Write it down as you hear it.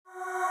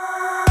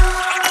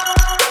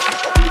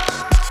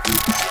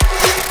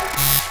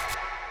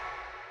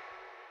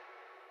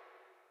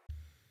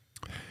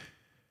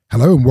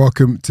Hello and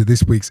welcome to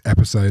this week's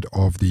episode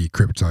of the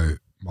Crypto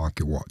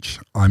Market Watch.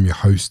 I'm your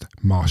host,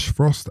 Marsh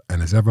Frost,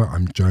 and as ever,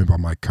 I'm joined by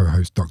my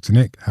co-host, Dr.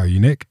 Nick. How are you,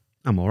 Nick?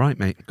 I'm all right,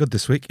 mate. Good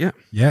this week, yeah.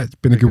 Yeah, it's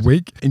been a good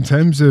week. In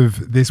terms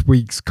of this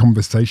week's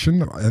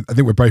conversation, I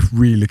think we're both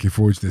really looking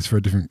forward to this for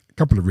a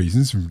couple of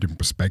reasons, from different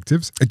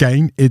perspectives.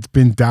 Again, it's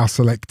been DAO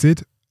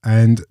selected,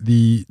 and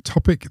the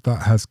topic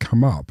that has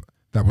come up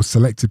that was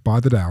selected by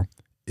the DAO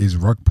is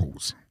rug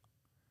pulls.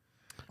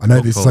 I know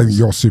this is something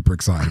you're super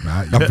excited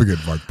about. You love a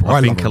good rug pull.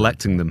 I've been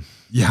collecting them.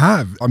 You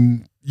have.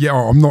 I'm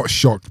not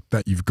shocked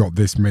that you've got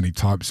this many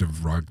types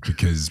of rug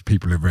because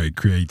people are very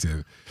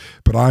creative,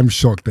 but I'm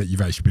shocked that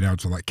you've actually been able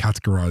to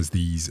categorize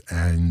these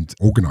and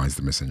organize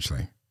them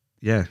essentially.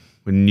 Yeah,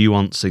 we're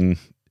nuancing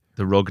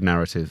the rug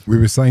narrative. We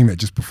were saying that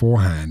just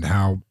beforehand,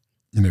 how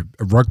a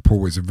rug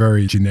pull is a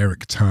very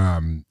generic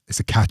term. It's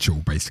a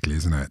catch-all, basically,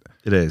 isn't it?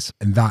 It is.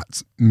 And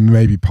that's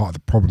maybe part of the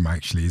problem,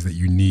 actually, is that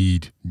you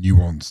need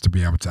nuance to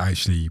be able to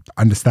actually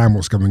understand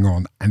what's going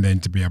on and then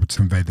to be able to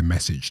convey the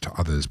message to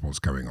others what's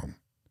going on.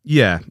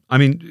 Yeah, I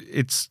mean,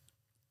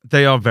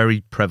 they are very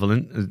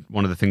prevalent.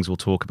 One of the things we'll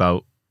talk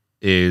about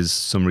is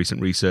some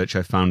recent research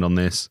I found on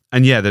this.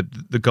 And yeah,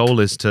 the goal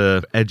is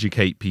to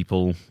educate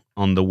people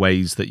on the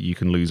ways that you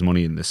can lose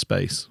money in this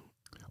space.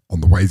 On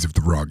the ways of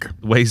the rug.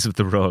 Ways of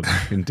the rug,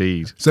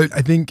 indeed. So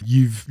I think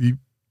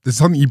there's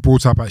something you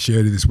brought up actually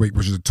earlier this week,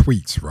 which is a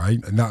tweet,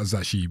 right? And that was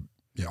actually,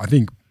 I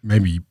think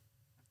maybe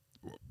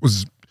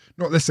was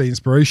not, let's say,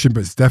 inspiration, but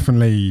it's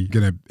definitely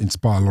going to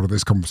inspire a lot of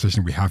this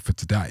conversation we have for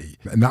today.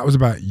 And that was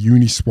about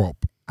Uniswap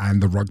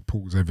and the rug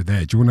pulls over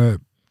there. Do you want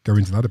to go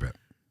into that a bit?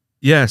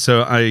 Yeah,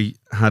 so I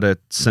had a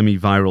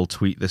semi-viral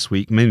tweet this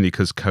week, mainly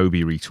because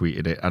Kobe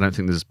retweeted it. I don't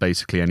think there's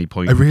basically any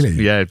point. Oh, really?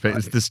 Yeah,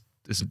 but there's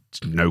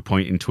no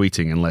point in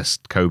tweeting unless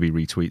Kobe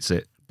retweets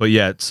it. But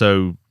yeah,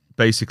 so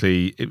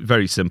basically,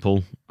 very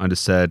simple. I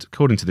just said,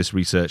 according to this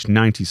research,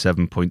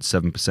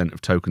 97.7%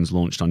 of tokens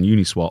launched on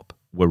Uniswap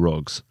were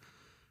rugs,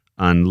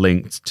 and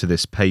linked to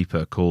this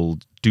paper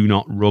called Do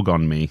Not Rug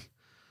on Me,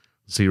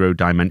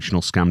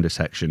 Zero-Dimensional Scam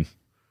Detection,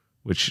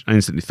 which I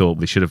instantly thought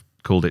they should have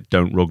called it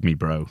Don't Rug Me,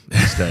 Bro,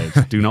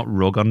 instead. Do not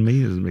rug on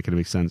me. It doesn't make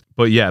any sense.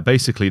 But yeah,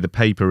 basically the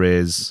paper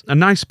is a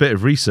nice bit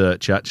of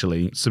research,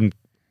 actually. Some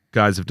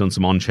guys have done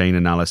some on-chain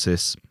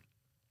analysis,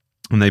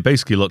 and they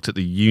basically looked at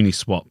the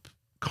Uniswap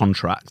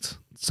contract.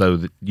 So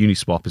the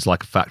Uniswap is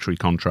like a factory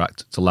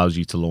contract. It allows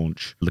you to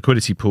launch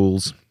liquidity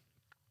pools.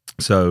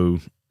 So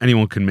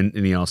anyone can mint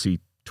an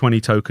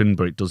ERC20 token,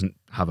 but it doesn't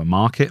have a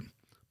market.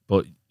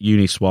 But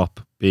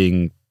Uniswap,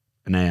 being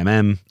an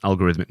AMM,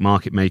 algorithmic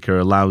market maker,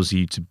 allows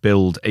you to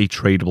build a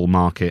tradable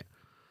market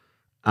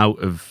out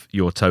of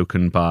your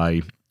token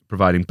by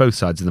providing both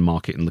sides of the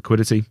market and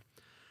liquidity.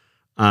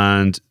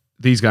 And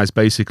these guys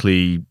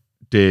basically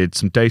did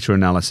some data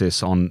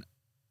analysis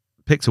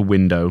picked a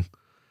window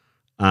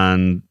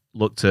and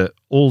looked at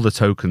all the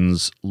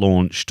tokens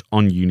launched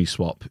on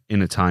Uniswap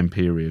in a time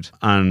period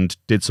and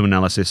did some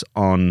analysis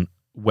on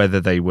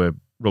whether they were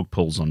rug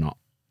pulls or not.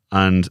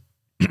 And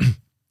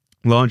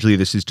largely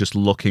this is just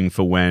looking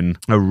for when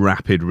a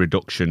rapid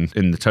reduction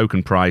in the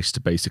token price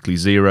to basically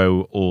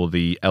zero, or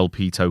the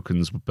LP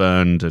tokens were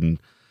burned, and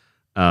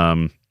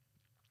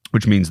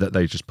which means that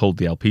they just pulled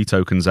the LP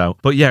tokens out.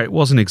 But yeah, it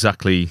wasn't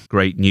exactly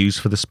great news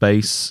for the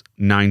space.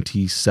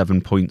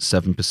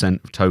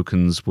 97.7% of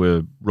tokens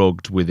were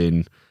rugged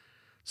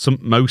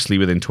mostly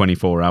within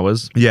 24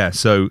 hours. Yeah,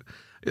 so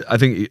I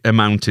think it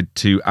amounted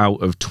to,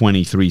 out of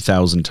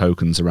 23,000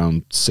 tokens,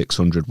 around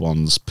 600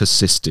 ones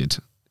persisted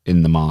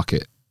in the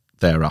market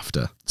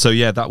thereafter. So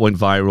yeah, that went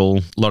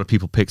viral. A lot of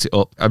people picked it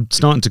up. I'm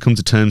starting to come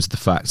to terms with the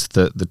fact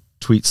that the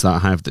tweets that I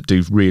have that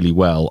do really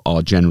well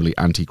are generally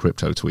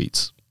anti-crypto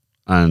tweets.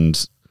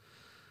 And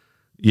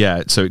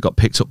yeah, so it got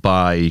picked up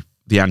by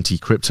the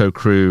anti-crypto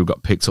crew,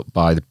 got picked up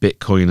by the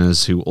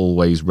Bitcoiners who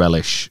always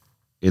relish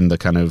in the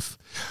kind of...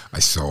 I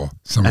saw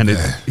some of it.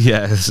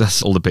 Yeah,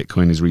 that's all the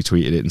Bitcoiners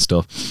retweeted it and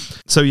stuff.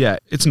 So yeah,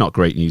 it's not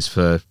great news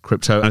for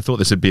crypto. And I thought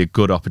this would be a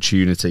good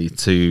opportunity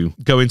to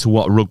go into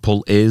what a rug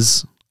pull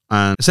is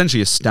and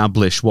essentially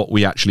establish what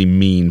we actually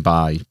mean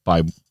by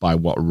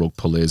what a rug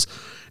pull is.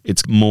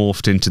 It's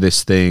morphed into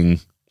this thing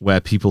where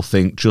people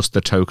think just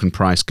the token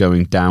price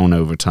going down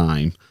over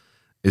time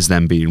is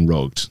then being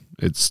rugged.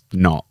 It's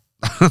not.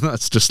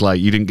 That's just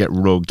like, you didn't get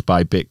rugged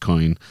by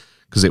Bitcoin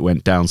because it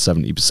went down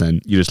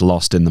 70%. You just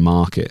lost in the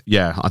market.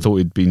 Yeah, I thought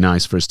it'd be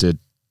nice for us to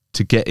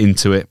get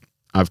into it.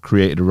 I've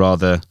created a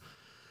rather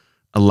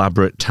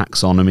elaborate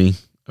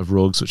taxonomy of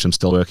rugs, which I'm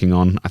still working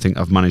on. I think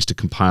I've managed to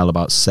compile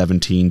about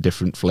 17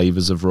 different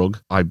flavors of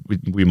rug.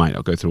 We might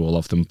not go through all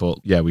of them, but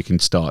yeah, we can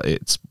start.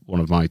 It's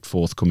one of my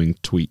forthcoming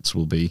tweets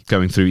will be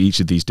going through each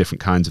of these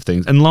different kinds of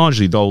things. And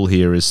largely the goal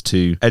here is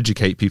to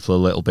educate people a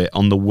little bit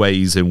on the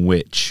ways in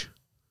which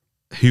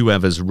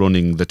whoever's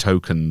running the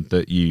token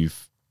that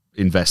you've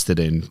invested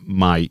in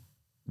might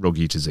rug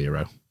you to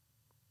zero.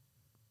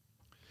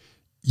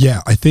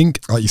 Yeah, I think,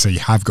 like you say, you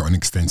have got an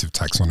extensive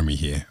taxonomy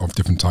here of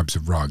different types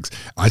of rugs.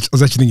 I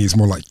was actually thinking it's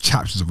more like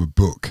chapters of a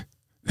book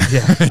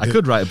Yeah, I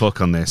could write a book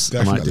on this.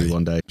 Definitely. I might do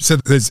one day. So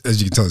there's,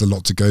 as you can tell, there's a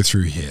lot to go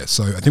through here.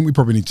 So I think we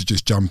probably need to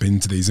just jump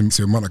into these. And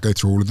so we might not go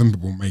through all of them,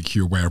 but we'll make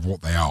you aware of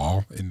what they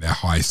are in their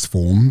highest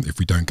form if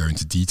we don't go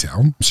into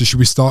detail. So should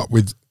we start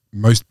with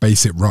most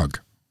basic rug?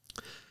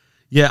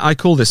 Yeah, I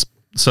call this...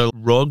 So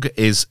rug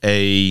is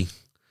a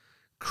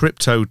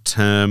crypto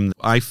term.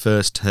 I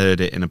first heard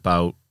it in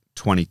about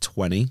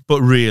 2020.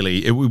 But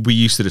really, we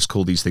used to just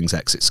call these things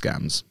exit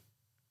scams.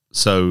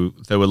 So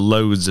there were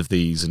loads of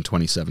these in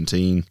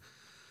 2017.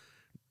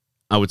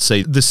 I would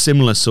say the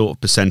similar sort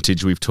of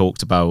percentage we've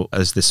talked about,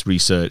 as this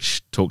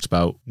research talked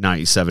about,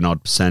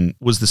 97%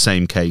 was the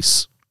same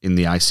case in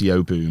the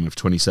ICO boom of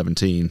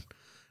 2017,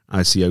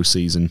 ICO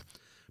season.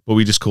 But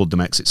we just called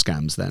them exit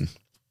scams then.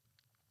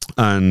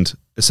 And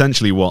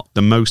essentially what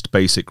the most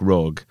basic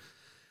rug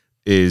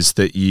is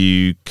that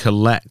you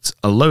collect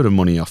a load of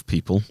money off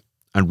people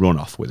and run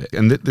off with it.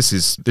 And this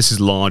is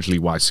largely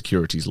why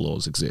securities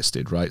laws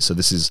existed, right? So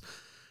this is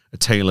a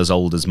tale as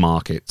old as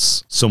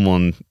markets.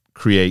 Someone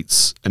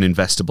creates an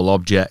investable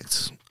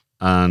object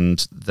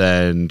and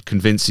then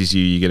convinces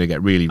you're going to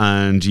get really...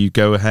 And you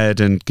go ahead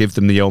and give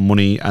them your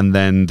money and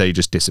then they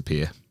just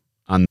disappear.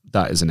 And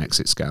that is an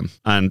exit scam.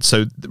 And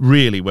so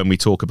really when we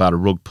talk about a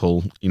rug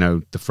pull,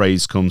 the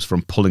phrase comes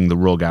from pulling the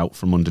rug out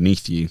from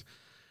underneath you.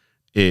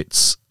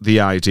 It's the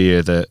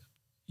idea that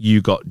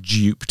you got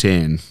duped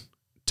in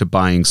to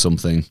buying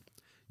something,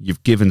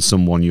 you've given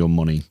someone your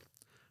money,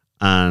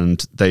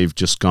 and they've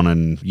just gone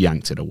and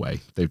yanked it away.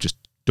 They've just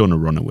done a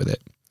runner with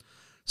it.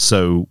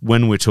 So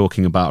when we're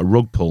talking about a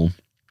rug pull,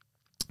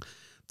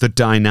 the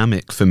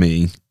dynamic for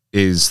me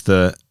is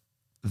that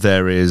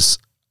there is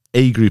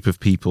a group of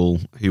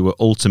people who were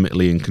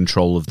ultimately in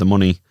control of the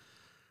money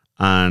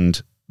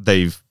and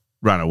they've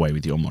ran away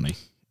with your money,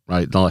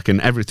 right?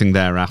 And everything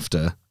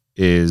thereafter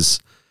is...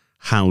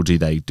 how do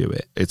they do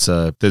it?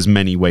 There's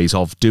many ways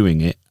of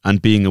doing it,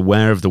 and being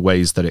aware of the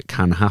ways that it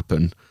can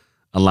happen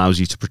allows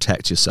you to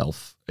protect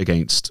yourself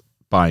against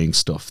buying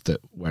stuff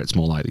where it's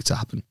more likely to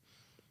happen.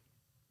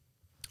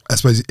 I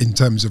suppose in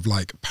terms of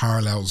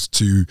parallels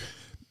to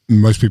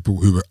most people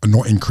who are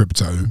not in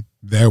crypto,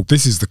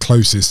 this is the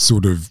closest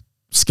sort of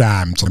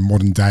scam to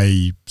modern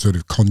day sort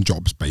of con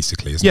jobs,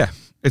 basically, isn't it? Yeah.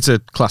 It's a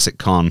classic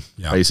con.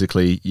 Yeah.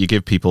 Basically, you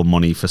give people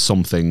money for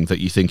something that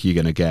you think you're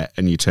going to get,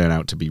 and you turn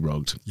out to be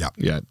rugged.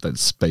 Yeah,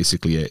 that's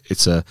basically it.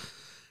 It's a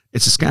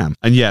scam.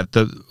 And yeah,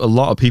 a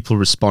lot of people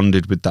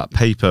responded with that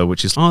paper,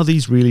 which is, are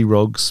these really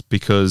rugs?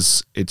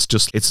 Because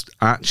it's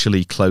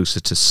actually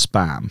closer to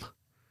spam.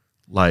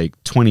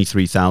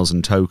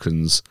 23,000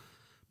 tokens.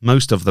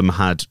 Most of them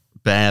had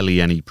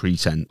barely any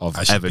pretense of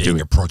actually ever being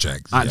doing a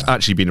project.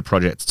 Actually being a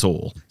project at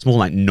all. It's more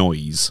like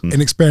noise. In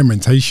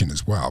experimentation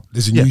as well.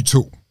 There's a new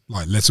tool.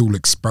 Let's all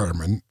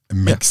experiment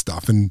and make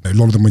stuff. And a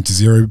lot of them went to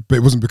zero, but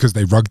it wasn't because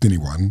they rugged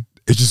anyone.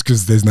 It's just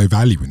because there's no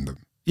value in them.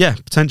 Yeah,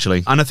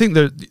 potentially. And I think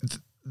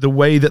the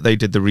way that they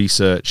did the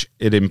research,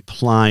 it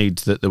implied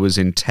that there was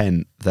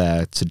intent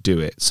there to do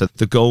it. So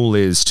the goal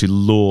is to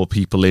lure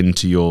people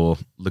into your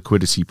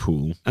liquidity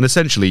pool. And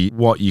essentially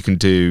what you can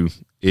do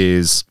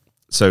is,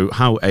 so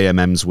how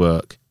AMMs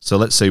work. So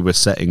let's say we're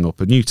setting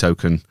up a new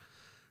token.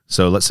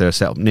 So let's say I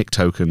set up Nick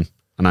token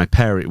and I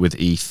pair it with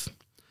ETH.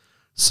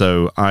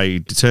 So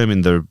I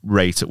determine the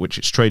rate at which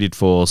it's traded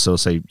for. So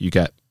say you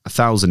get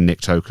 1,000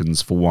 Nick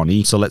tokens for 1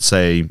 ETH. So let's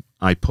say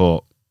I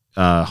put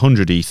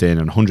 100 ETH in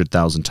and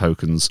 100,000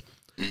 tokens,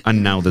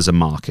 and now there's a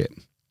market.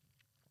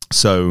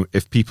 So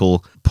if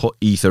people put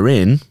Ether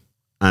in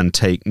and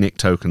take Nick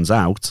tokens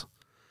out,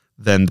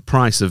 then the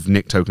price of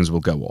Nick tokens will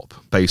go up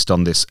based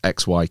on this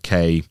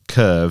XYK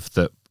curve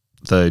that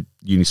the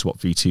Uniswap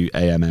V2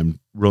 AMM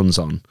runs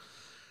on.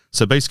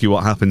 So basically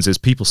what happens is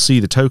people see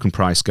the token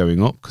price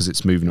going up because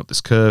it's moving up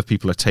this curve.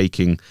 People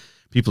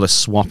are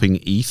swapping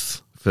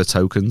ETH for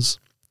tokens.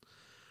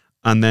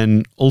 And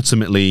then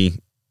ultimately,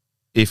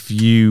 if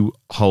you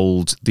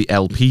hold the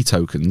LP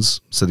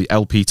tokens, so the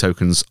LP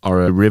tokens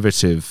are a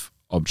derivative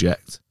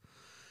object.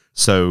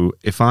 So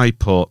if I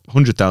put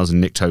 100,000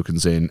 Nick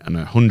tokens in and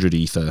 100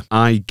 Ether,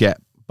 I get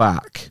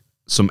back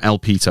some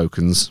LP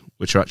tokens,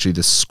 which are actually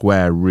the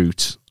square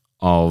root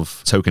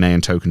of token A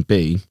and token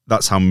B.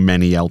 That's how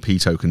many LP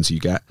tokens you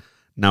get.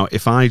 Now,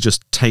 if I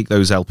just take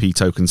those LP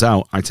tokens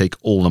out, I take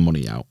all the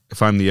money out.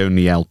 If I'm the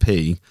only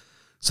LP,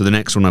 so the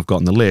next one I've got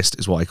on the list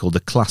is what I call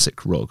the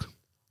classic rug.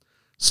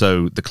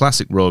 So the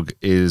classic rug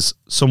is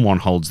someone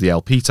holds the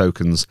LP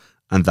tokens,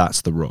 and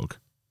that's the rug.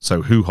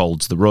 So who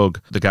holds the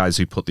rug? The guys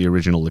who put the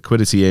original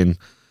liquidity in.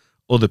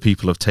 Other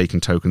people have taken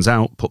tokens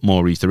out, put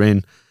more Ether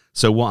in.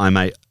 So what I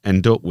might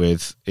end up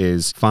with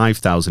is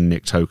 5,000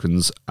 Nick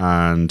tokens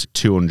and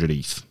 200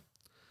 ETH.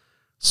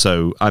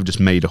 So I've just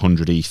made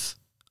 100 ETH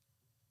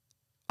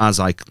as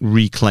I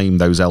reclaim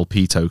those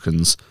LP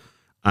tokens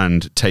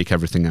and take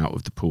everything out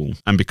of the pool.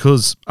 And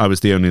because I was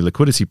the only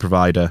liquidity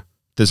provider,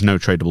 there's no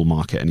tradable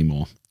market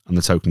anymore, and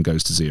the token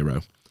goes to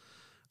zero.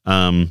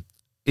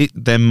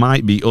 There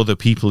might be other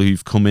people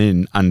who've come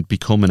in and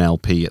become an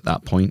LP at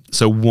that point.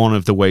 So one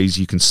of the ways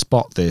you can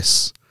spot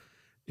this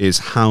is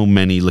how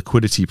many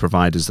liquidity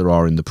providers there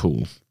are in the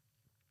pool.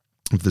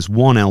 If there's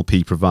one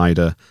LP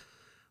provider,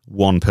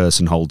 one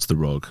person holds the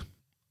rug.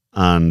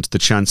 And the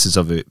chances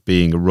of it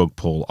being a rug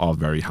pull are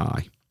very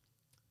high.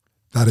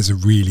 That is a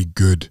really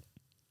good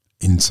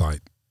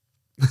insight.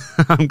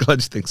 I'm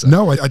glad you think so.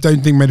 No, I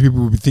don't think many people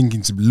will be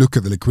thinking to look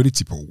at the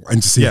liquidity pool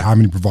and to see how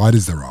many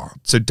providers there are.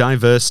 So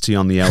diversity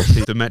on the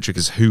LP, the metric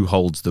is who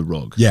holds the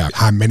rug. Yeah,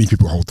 how many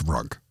people hold the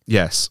rug.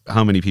 Yes,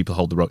 how many people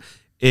hold the rug.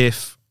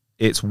 If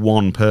it's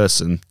one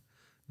person,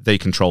 they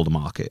control the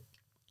market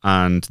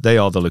and they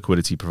are the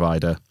liquidity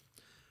provider.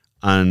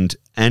 And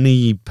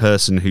any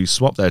person who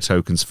swapped their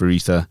tokens for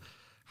Ether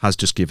has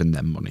just given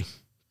them money,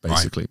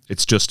 basically. Right.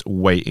 It's just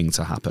waiting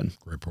to happen.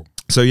 Great point.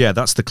 So yeah,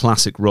 that's the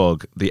classic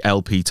rug. The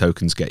LP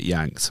tokens get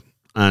yanked.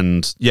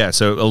 And yeah,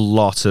 so a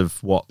lot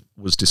of what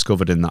was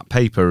discovered in that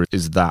paper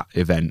is that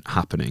event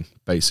happening,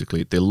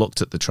 basically. They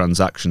looked at the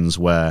transactions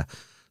where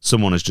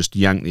someone has just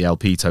yanked the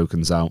LP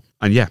tokens out.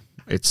 And yeah,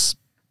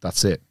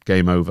 that's it.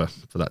 Game over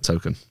for that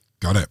token.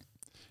 Got it.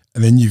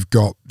 And then you've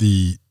got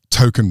the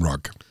token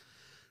rug.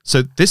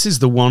 So this is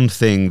the one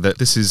thing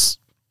that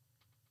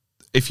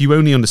if you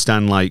only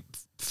understand like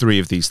three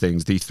of these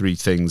things, these three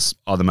things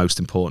are the most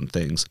important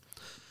things.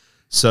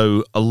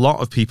 So a lot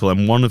of people,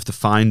 and one of the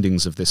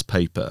findings of this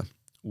paper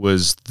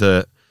was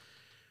that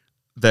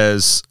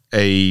there's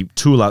a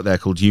tool out there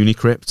called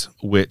Unicrypt,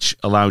 which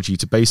allowed you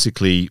to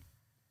basically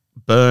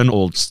burn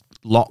or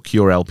lock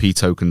your LP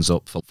tokens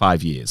up for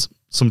 5 years.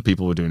 Some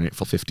people were doing it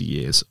for 50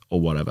 years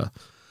or whatever.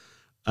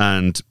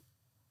 And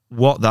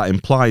what that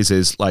implies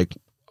is like,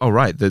 all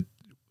right,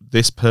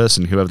 this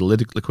person, whoever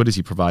the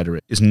liquidity provider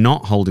is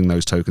not holding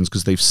those tokens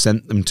because they've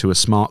sent them to a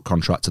smart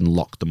contract and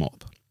locked them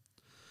up.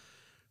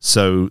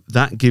 So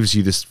that gives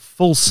you this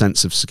full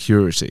sense of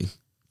security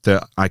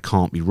that I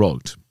can't be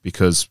rugged,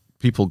 because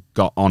people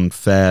got on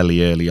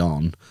fairly early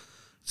on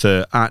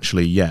to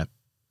actually, yeah,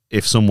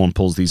 if someone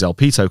pulls these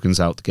LP tokens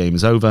out, the game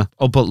is over.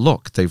 Oh, but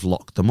look, they've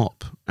locked them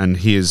up. And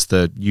here's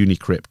the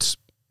Unicrypt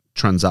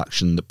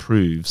transaction that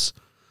proves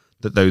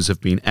that those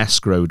have been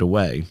escrowed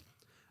away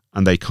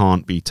and they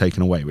can't be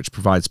taken away, which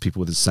provides people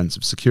with a sense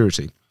of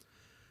security.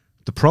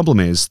 The problem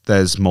is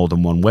there's more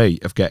than one way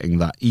of getting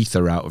that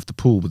Ether out of the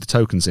pool with the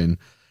tokens in,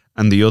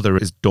 and the other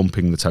is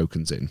dumping the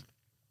tokens in.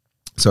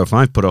 So if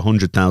I've put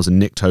 100,000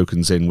 NIC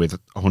tokens in with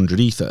 100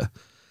 Ether,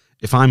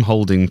 if I'm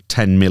holding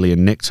 10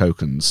 million NIC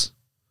tokens,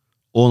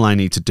 all I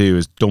need to do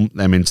is dump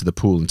them into the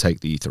pool and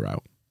take the Ether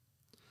out.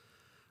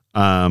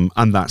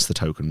 And that's the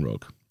token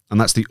rug. And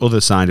that's the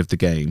other side of the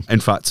game. In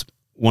fact,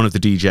 one of the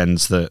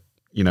degens that,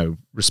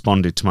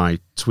 responded to my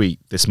tweet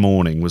this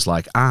morning was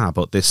like,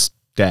 but this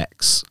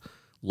DEX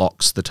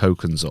locks the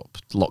tokens up,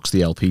 locks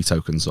the LP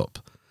tokens up.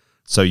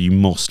 So you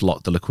must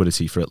lock the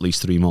liquidity for at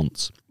least 3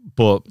 months.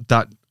 But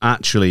that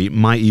actually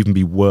might even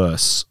be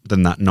worse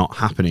than that not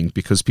happening,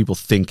 because people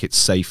think it's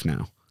safe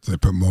now. So they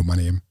put more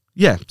money in.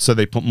 Yeah, so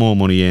they put more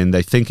money in.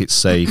 They think it's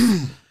safe.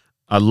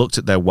 I looked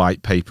at their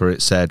white paper.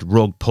 It said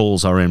rug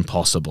pulls are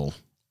impossible.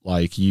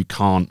 Like, you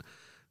can't,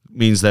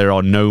 means there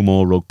are no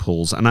more rug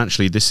pulls. And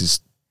actually, this is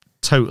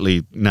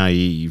totally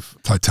naive.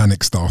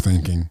 Titanic style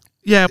thinking.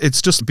 Yeah,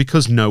 it's just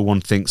because no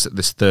one thinks at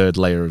this third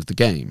layer of the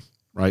game,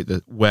 right?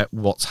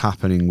 What's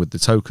happening with the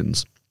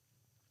tokens,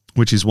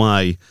 which is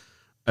why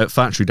at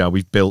Factory DAO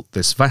we've built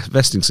this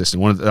vesting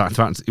system. In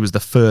fact, it was the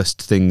first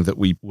thing that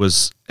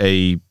was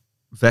a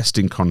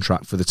vesting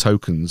contract for the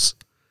tokens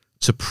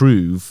to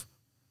prove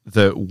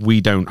that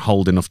we don't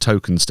hold enough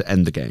tokens to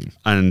end the game.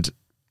 And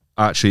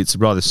actually, it's a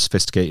rather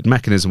sophisticated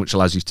mechanism which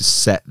allows you to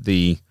set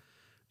the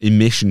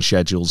emission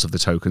schedules of the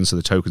tokens, so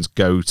the tokens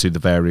go to the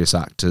various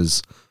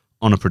actors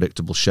on a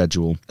predictable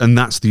schedule. And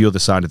that's the other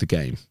side of the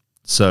game.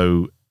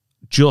 So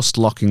just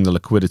locking the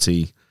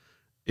liquidity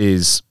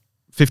is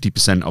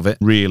 50% of it.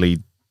 Really,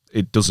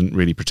 it doesn't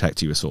really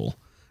protect you at all.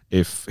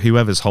 If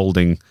whoever's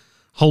holding a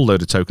whole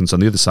load of tokens on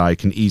the other side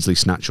can easily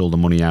snatch all the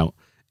money out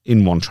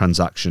in one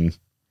transaction,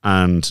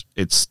 and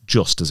it's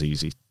just as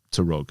easy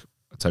to rug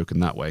a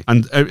token that way.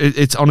 And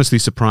it's honestly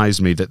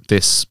surprised me that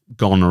this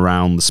gone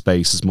around the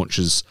space as much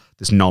as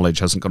this knowledge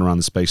hasn't gone around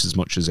the space as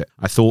much as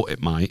I thought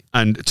it might.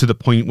 And to the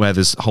point where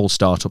there's whole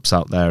startups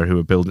out there who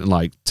are building,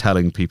 like,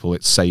 telling people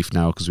it's safe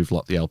now because we've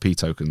locked the LP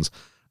tokens.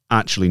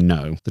 Actually,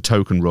 no. The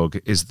token rug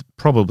is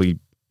probably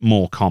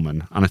more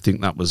common. And I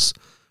think that was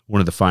one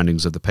of the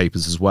findings of the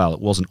papers as well.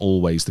 It wasn't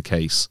always the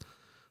case.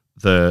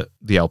 The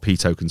LP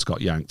tokens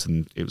got yanked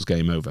and it was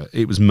game over.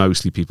 It was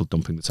mostly people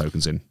dumping the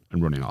tokens in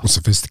and running off. More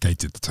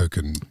sophisticated, the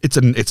token.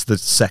 It's the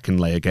second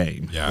layer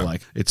game. Yeah.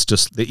 Like, it's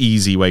just the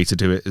easy way to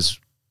do it is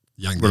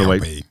yank the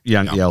LP.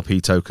 Yank the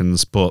LP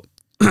tokens, but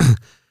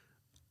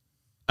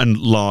and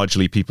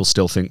largely people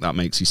still think that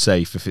makes you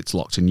safe if it's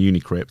locked in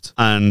Unicrypt.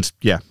 And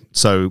yeah,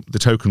 so the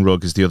token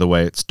rug is the other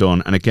way it's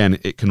done. And again,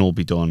 it can all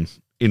be done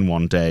in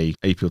one day,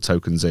 APL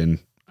tokens in,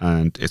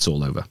 and it's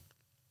all over.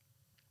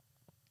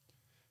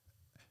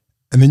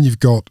 And then you've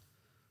got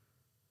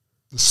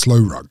the slow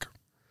rug,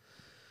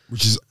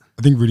 which is,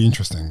 I think, really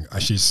interesting.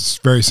 Actually, it's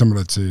very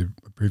similar to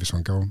a previous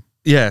one. Go on.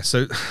 Yeah,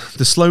 so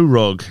the slow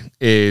rug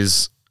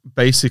is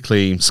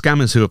basically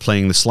scammers who are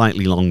playing the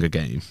slightly longer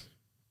game,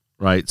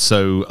 right?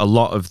 So a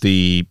lot of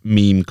the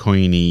meme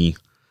coiny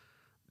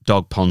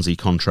dog Ponzi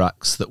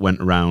contracts that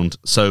went around.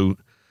 So,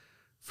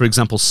 for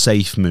example,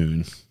 Safe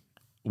Moon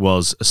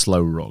was a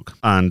slow rug,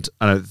 and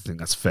I don't think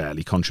that's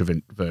fairly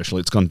controversial.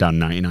 It's gone down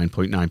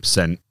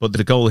 99.9%. But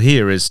the goal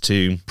here is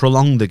to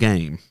prolong the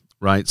game,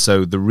 right?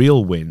 So the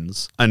real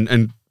wins,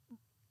 and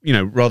you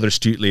know, rather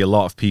astutely, a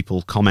lot of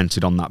people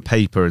commented on that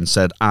paper and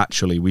said,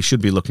 actually, we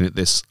should be looking at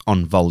this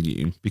on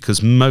volume,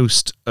 because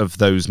most of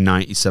those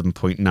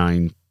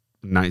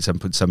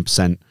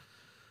 97.7%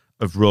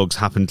 of rugs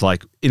happened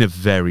like in a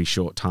very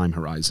short time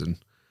horizon.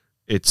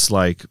 It's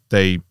like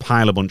they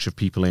pile a bunch of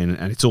people in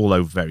and it's all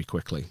over very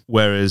quickly.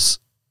 Whereas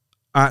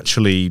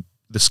actually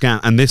the scam,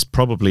 and this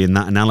probably in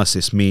that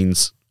analysis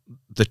means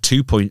the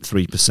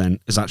 2.3%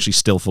 is actually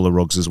still full of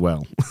rugs as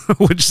well,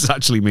 which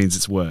actually means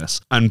it's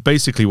worse. And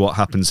basically what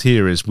happens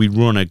here is we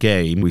run a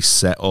game, we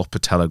set up a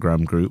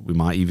Telegram group, we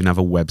might even have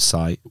a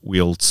website,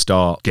 we'll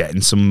start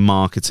getting some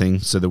marketing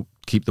so that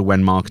keep the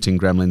when marketing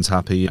gremlins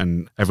happy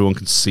and everyone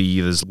can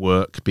see there's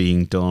work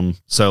being done.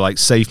 So like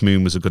Safe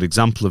Moon was a good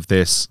example of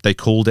this. They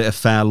called it a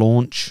fair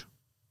launch.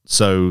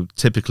 So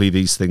typically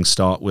these things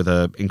start with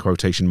a, in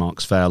quotation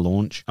marks, fair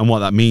launch. And what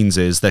that means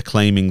is they're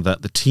claiming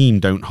that the team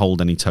don't hold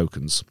any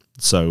tokens.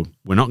 So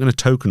we're not going to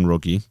token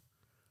rug you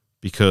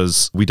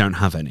because we don't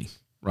have any,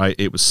 right?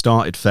 It was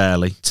started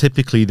fairly.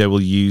 Typically they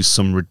will use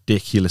some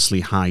ridiculously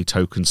high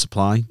token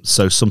supply.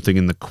 So something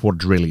in the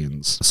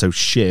quadrillions. So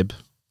SHIB,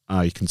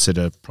 I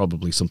consider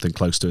probably something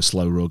close to a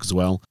slow rug as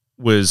well,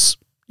 was,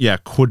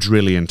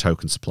 quadrillion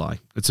token supply.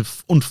 It's an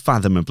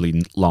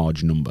unfathomably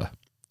large number.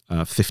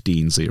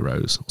 15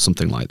 zeros,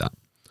 something like that.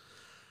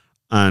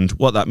 And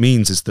what that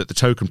means is that the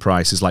token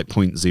price is like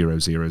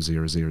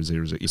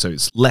 0.000000. So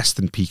it's less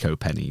than pico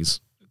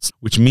pennies,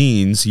 which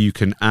means you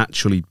can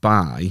actually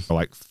buy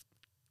like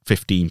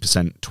 15%,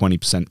 20%,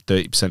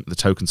 30% of the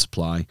token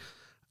supply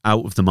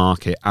out of the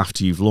market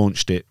after you've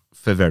launched it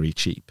for very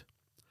cheap.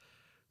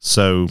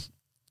 So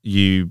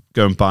you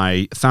go and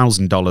buy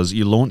 $1,000,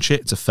 you launch it,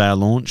 it's a fair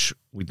launch.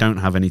 We don't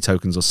have any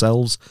tokens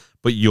ourselves,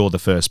 but you're the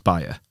first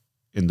buyer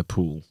in the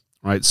pool.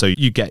 Right, so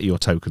you get your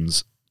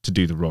tokens to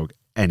do the rug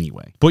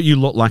anyway. But you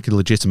look like a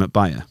legitimate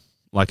buyer.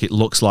 Like it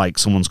looks like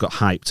someone's got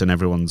hyped and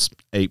everyone's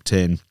aped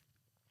in.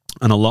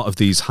 And a lot of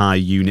these high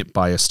unit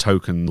bias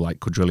token,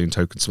 like quadrillion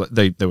tokens,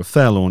 they were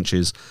fair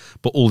launches,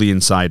 but all the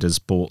insiders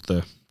bought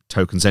the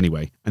tokens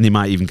anyway. And they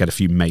might even get a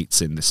few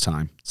mates in this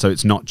time. So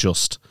it's not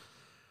just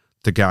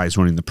the guys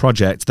running the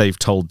project. They've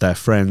told their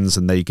friends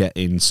and they get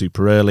in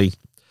super early.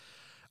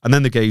 And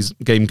then the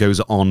game goes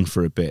on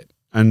for a bit.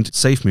 And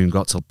Safe Moon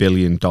got to $1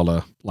 billion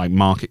like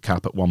market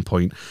cap at one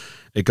point.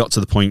 It got to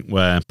the point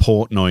where Dave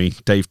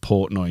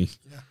Portnoy,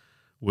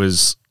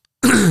 was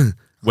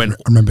when I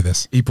remember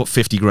this. He put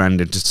 50 grand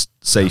into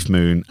Safe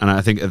Moon, and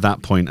I think at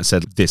that point I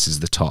said, "This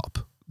is the top.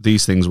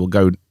 These things will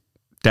go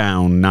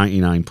down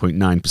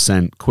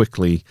 99.9%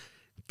 quickly.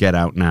 Get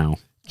out now."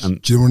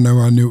 And do you want to know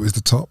how I knew it was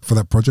the top for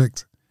that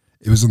project?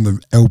 It was on the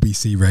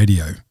LBC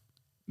radio.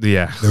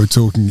 Yeah, they were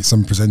talking.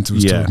 Some presenter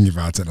was talking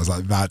about it. And I was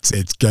like, "That's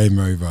it's game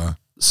over."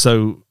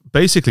 So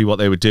basically what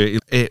they were doing,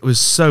 it was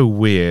so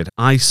weird.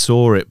 I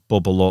saw it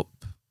bubble up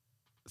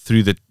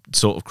through the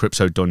sort of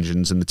crypto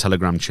dungeons and the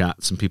Telegram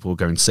chats, and people were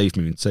going, Safe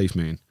Moon, Safe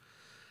Moon.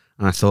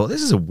 And I thought,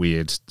 this is a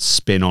weird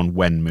spin on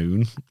When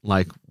Moon.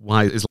 Like,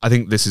 I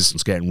think this is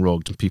getting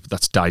rugged and people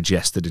that's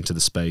digested into the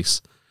space.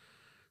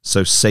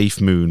 So Safe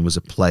Moon was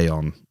a play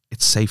on,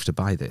 it's safe to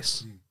buy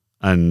this.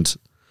 And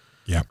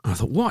I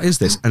thought, what is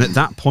this? And at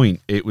that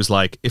point, it was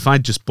like, if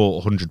I'd just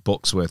bought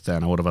 $100 worth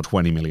then, I would have had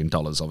 $20 million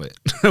of it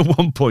at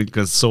one point,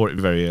 because I saw it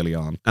very early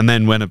on. And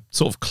then when I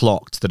sort of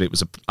clocked that it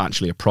was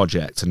actually a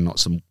project and not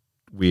some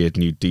weird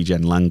new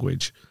degen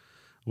language,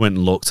 went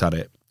and looked at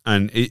it.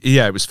 And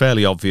it was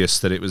fairly obvious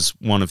that it was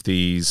one of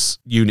these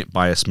unit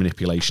bias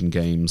manipulation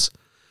games,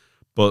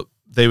 but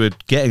they were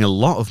getting a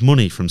lot of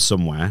money from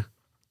somewhere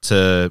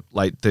to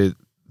like they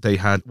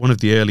had one of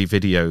the early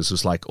videos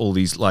was like all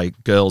these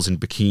like girls in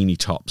bikini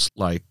tops,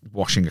 like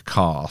washing a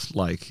car,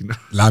 like, you know.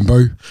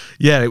 Lambo?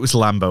 Yeah, it was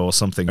Lambo or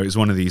something. It was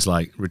one of these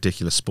like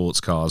ridiculous sports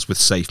cars with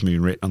Safe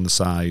Moon written on the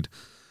side.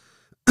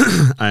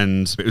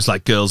 And it was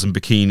like girls in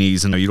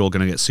bikinis and you're all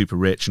going to get super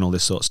rich and all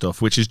this sort of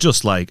stuff, which is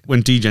just like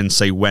when DJs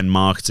say when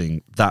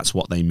marketing, that's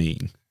what they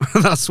mean.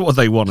 That's what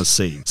they want to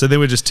see. So they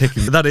were just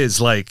ticking. That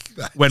is like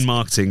when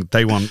marketing,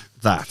 they want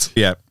that.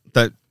 Yeah,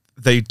 that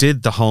they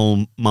did the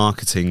whole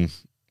marketing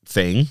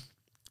thing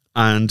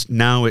and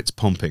now it's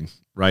pumping,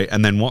 right?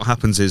 And then what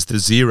happens is the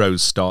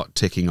zeros start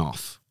ticking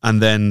off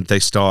and then they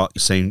start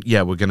saying,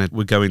 yeah, we're going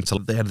to,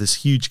 they had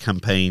this huge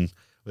campaign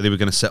where they were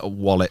going to set up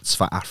wallets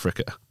for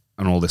Africa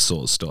and all this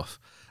sort of stuff.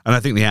 And I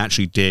think they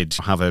actually did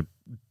have a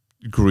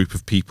group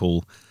of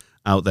people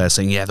out there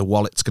saying, yeah, the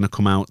wallet's going to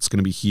come out, it's going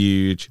to be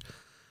huge.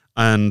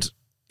 And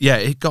yeah,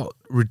 it got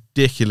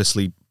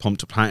ridiculously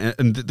pumped up high.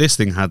 And this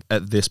thing had,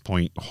 at this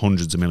point,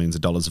 hundreds of millions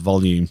of dollars of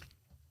volume.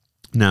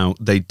 Now,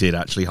 they did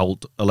actually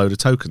hold a load of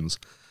tokens.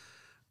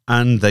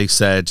 And they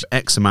said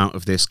X amount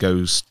of this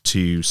goes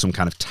to some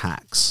kind of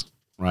tax,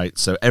 right?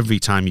 So every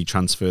time you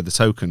transfer the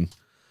token,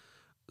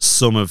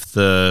 some of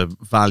the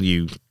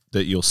value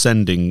that you're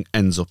sending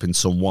ends up in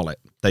some wallet.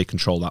 They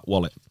control that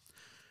wallet.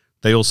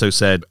 They also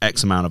said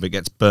X amount of it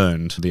gets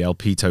burned. The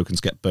LP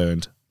tokens get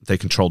burned. They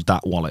controlled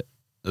that wallet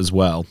as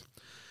well.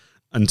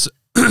 And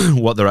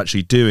what they're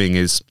actually doing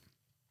is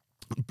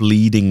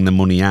bleeding the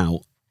money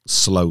out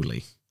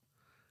slowly.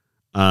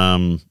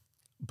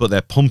 But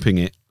they're pumping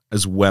it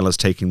as well as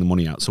taking the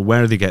money out. So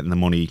where are they getting the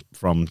money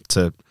from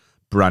to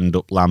brand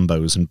up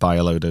Lambos and buy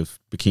a load of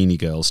bikini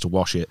girls to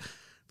wash it?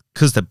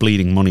 Because they're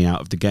bleeding money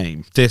out of the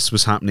game. This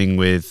was happening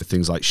with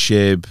things like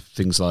SHIB,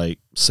 things like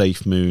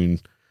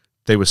SafeMoon.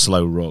 They were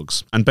slow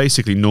rugs. And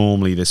basically,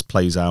 normally this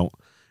plays out.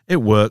 It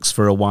works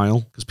for a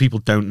while because people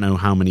don't know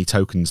how many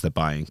tokens they're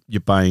buying.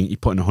 You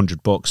put in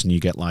 $100 and you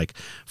get like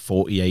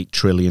 48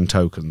 trillion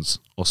tokens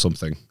or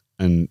something.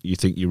 And you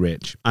think you're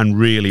rich. And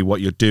really what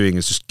you're doing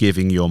is just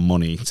giving your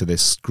money to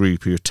this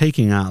group who are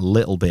taking out a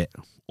little bit.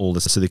 All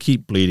this, so they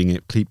keep bleeding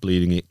it,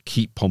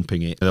 keep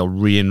pumping it. They'll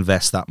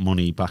reinvest that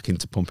money back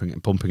into pumping it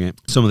and pumping it.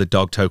 Some of the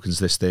dog tokens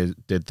they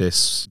did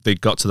this. They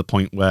got to the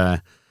point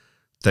where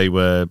they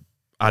were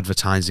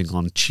advertising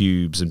on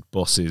tubes and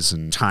buses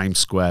and Times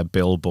Square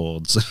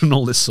billboards and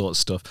all this sort of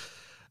stuff.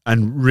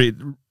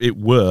 And it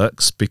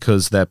works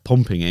because they're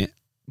pumping it,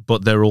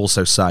 but they're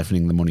also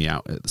siphoning the money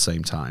out at the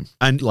same time.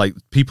 And like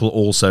people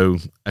also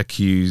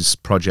accuse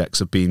projects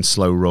of being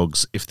slow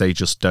rugs if they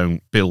just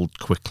don't build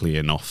quickly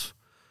enough.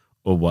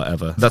 Or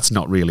whatever. That's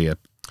not really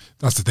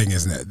That's the thing,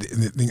 isn't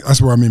it?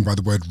 That's what I mean by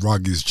the word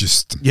rug is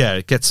just... Yeah,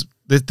 it gets...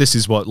 This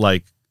is what,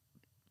 like,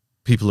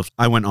 people have...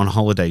 I went on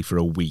holiday for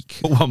a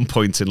week at one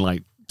point in,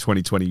 like,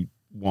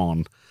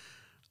 2021.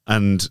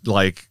 And,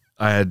 like,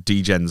 I had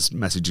DGens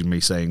messaging me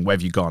saying, where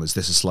have you gone? Is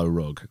this a slow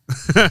rug?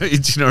 Do you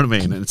know what I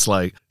mean? And it's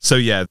like... So,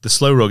 yeah, the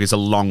slow rug is a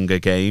longer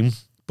game.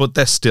 But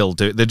they're still...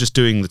 They're just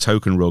doing the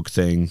token rug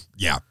thing.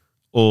 Yeah.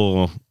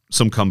 Or...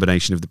 some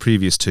combination of the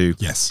previous two,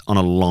 yes, on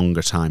a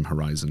longer time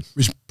horizon,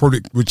 which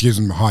gives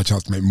them a high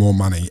chance to make more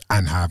money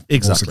and have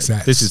more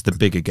success. This is the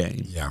bigger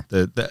game. Yeah,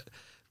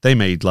 they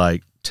made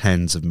like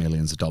tens of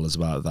millions of dollars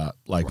about that,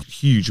 like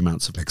huge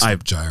amounts of. Next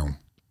up, jail.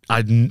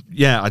 I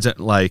don't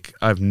like.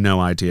 I have no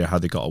idea how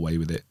they got away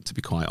with it, to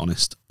be quite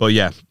honest. But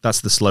yeah,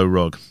 that's the slow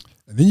rug.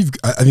 And then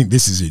I think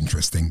this is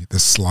interesting. The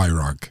sly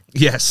rug.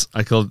 Yes,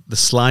 I call it the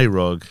sly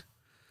rug.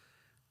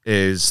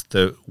 Is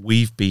that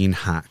we've been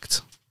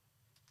hacked.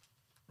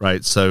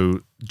 Right,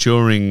 so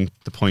during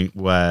the point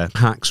where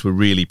hacks were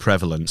really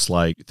prevalent,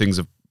 like things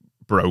have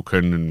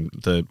broken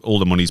and all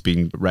the money's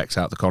being wrecked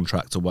out the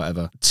contract or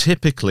whatever,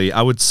 typically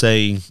I would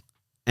say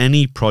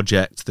any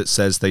project that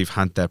says they've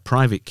had their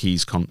private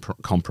keys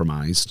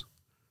compromised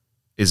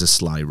is a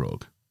sly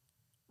rug,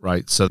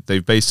 right? So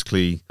they've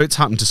basically, it's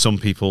happened to some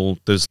people,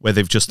 there's where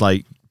they've just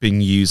like been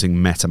using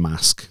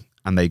MetaMask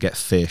and they get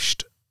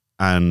phished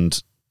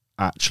and...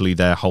 actually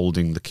they're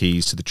holding the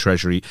keys to the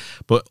treasury,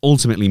 but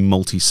ultimately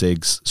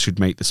multi-sigs should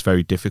make this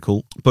very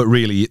difficult. But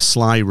really,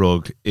 sly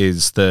rug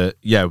is that,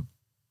 yeah,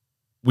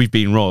 we've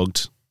been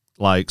rugged,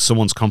 like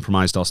someone's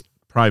compromised our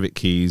private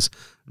keys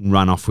and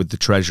ran off with the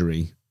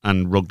treasury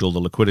and rugged all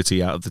the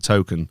liquidity out of the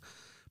token,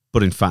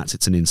 but in fact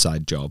it's an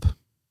inside job,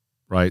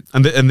 right?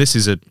 And this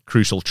is a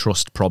crucial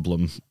trust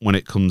problem when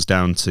it comes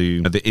down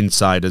to the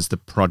insiders, the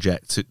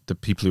project, the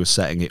people who are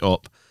setting it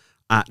up,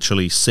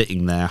 actually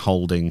sitting there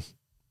holding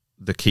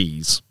the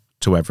keys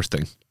to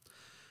everything.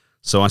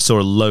 So I saw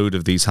a load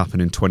of these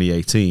happen in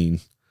 2018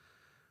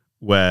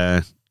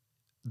 where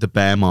the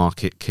bear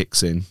market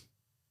kicks in,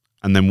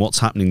 and then what's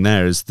happening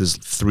there is there's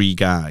 3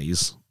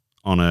 guys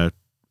on a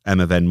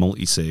MFN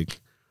multisig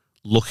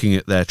looking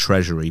at their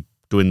treasury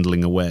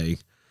dwindling away.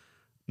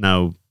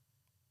 Now,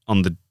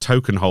 on the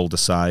token holder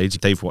side,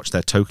 they've watched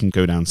their token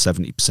go down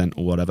 70%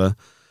 or whatever,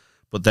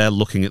 but they're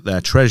looking at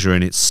their treasury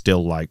and it's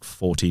still like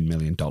 $14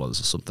 million or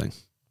something.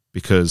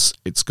 Because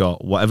it's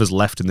got whatever's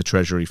left in the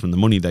treasury from the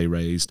money they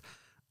raised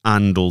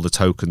and all the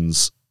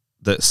tokens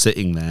that are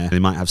sitting there. They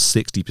might have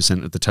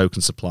 60% of the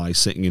token supply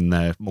sitting in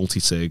their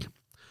multi-sig.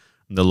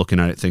 And they're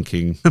looking at it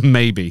thinking,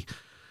 maybe.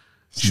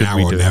 Now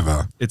or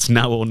never. It's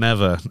now or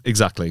never.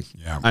 Exactly.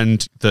 Yeah.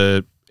 And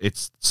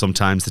it's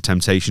sometimes the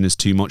temptation is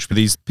too much for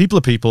these people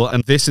are people.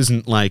 And this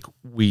isn't like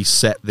we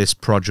set this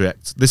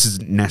project. This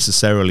isn't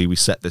necessarily we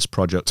set this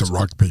project to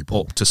rug people.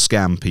 Up to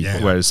scam people.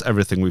 Yeah. Whereas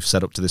everything we've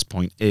set up to this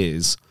point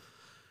is...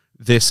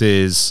 This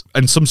is,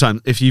 and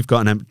sometimes if you've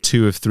got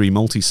 2 of 3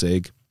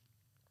 multi-sig,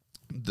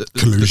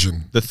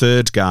 collusion. The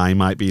third guy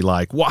might be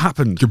like, what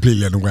happened?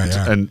 Completely unaware,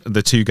 yeah. And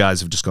the 2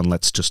 guys have just gone,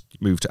 let's just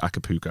move to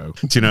Acapulco.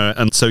 Do you know?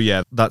 And so,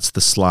 yeah, that's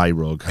the sly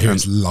rug. I hear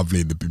it's lovely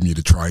in the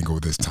Bermuda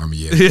Triangle this time of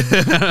year.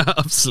 Yeah,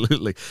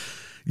 absolutely.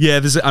 Yeah,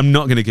 I'm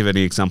not going to give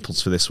any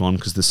examples for this one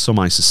because there's some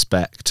I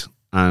suspect.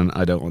 And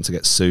I don't want to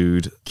get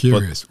sued.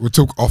 Curious. We'll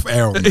talk off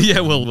air on that.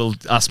 Yeah, we'll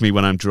ask me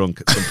when I'm drunk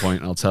at some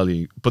point. I'll tell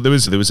you. But there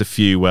was a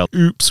few. Well,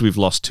 oops, we've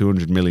lost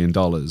 $200 million.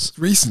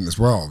 Recent as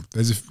well.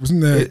 Wasn't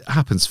there? It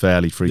happens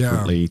fairly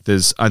frequently. Yeah.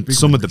 There's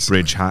some of the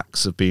bridge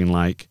hacks have been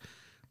like,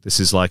 this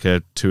is like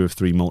a 2 of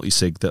 3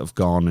 multi-sig that have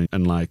gone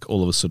and like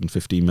all of a sudden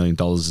 $15 million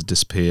has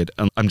disappeared.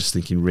 And I'm just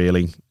thinking,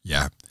 really?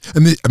 Yeah.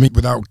 And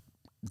without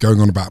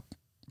going on about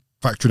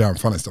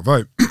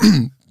factory.finance.vote,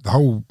 the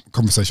whole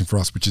conversation for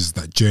us, which is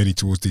that journey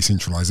towards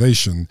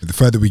decentralization, the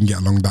further we can get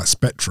along that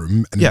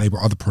spectrum and enable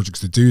other projects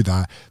to do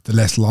that, the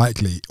less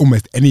likely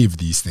almost any of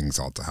these things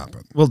are to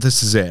happen. Well,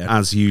 this is it.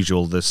 As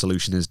usual, the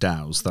solution is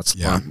DAOs. That's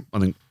I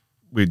think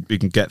we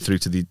can get through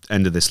to the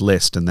end of this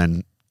list and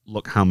then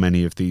look how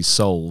many of these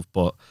solve.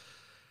 But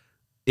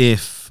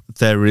if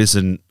there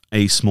isn't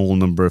a small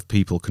number of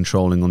people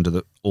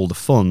controlling all the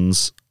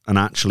funds, and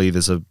actually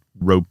there's a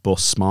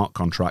robust smart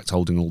contract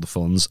holding all the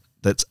funds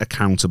that's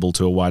accountable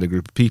to a wider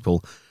group of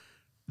people,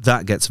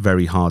 that gets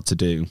very hard to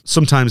do.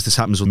 Sometimes this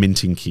happens with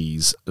minting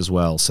keys as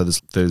well. So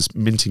there's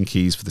minting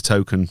keys for the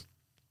token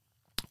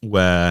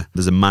where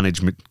there's a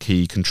management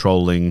key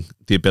controlling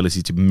the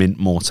ability to mint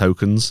more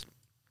tokens.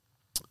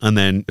 And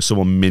then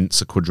someone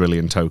mints a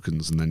quadrillion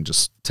tokens and then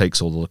just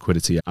takes all the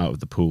liquidity out of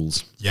the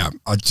pools. Yeah,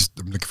 I'm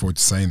looking forward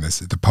to saying this.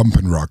 The pump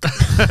and rug.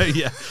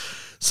 Yeah.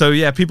 So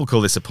yeah, people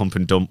call this a pump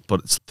and dump,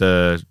 but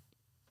it's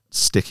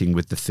sticking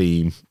with the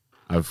theme.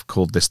 I've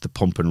called this the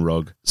pump and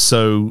rug.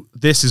 So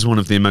this is one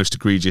of the most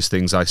egregious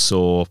things I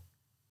saw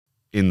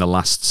in the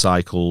last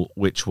cycle,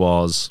 which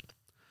was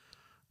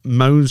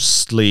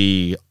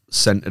mostly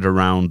centered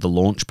around the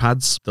launch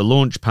pads. The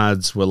launch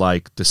pads were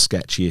like the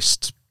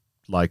sketchiest,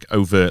 like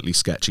overtly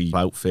sketchy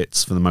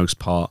outfits for the most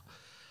part.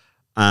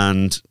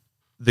 And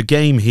the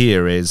game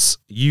here is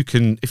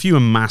if you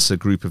amass a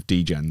group of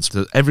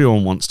degens,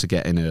 everyone wants to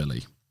get in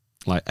early.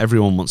 Like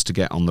everyone wants to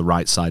get on the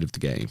right side of the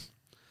game.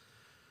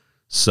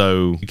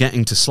 So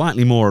getting to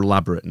slightly more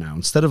elaborate now.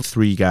 Instead of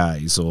 3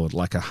 guys or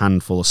like a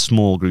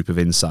small group of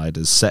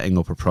insiders setting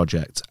up a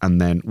project and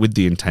then with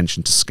the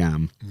intention to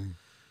scam,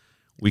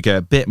 we get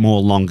a bit more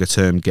longer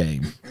term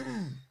game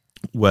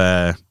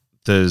where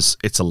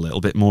it's a little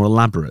bit more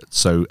elaborate.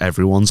 So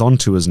everyone's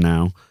onto us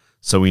now.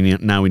 So we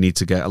need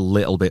to get a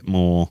little bit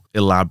more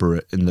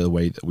elaborate in the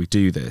way that we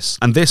do this.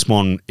 And this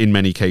one, in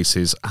many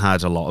cases,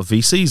 had a lot of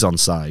VCs on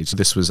side.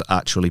 This was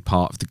actually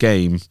part of the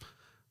game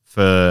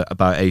for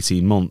about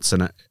 18 months,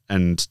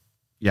 and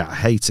yeah, I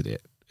hated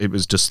it. It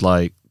was just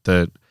like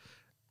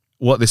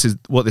what this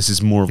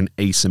is more of an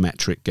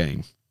asymmetric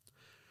game.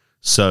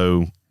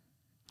 So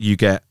you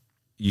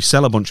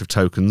sell a bunch of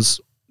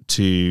tokens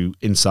to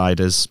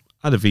insiders,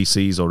 either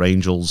VCs or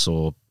angels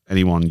or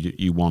anyone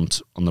you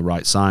want on the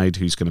right side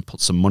who's going to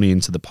put some money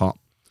into the pot,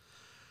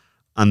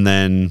 and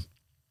then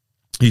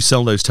you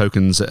sell those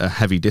tokens at a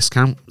heavy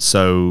discount.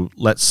 So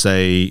let's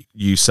say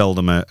you sell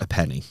them a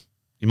penny.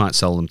 You might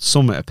sell them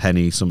some at a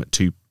penny, some at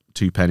two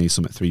pennies,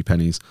 some at 3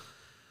 pennies.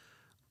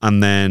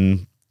 And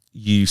then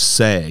you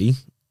say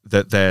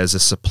that there's a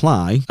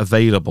supply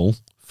available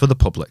for the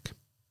public.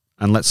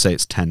 And let's say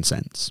it's 10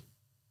 cents,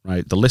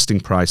 right? The listing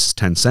price is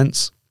 10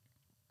 cents.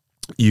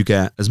 You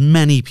get as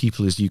many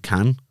people as you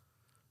can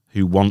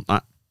who want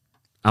that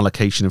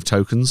allocation of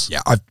tokens.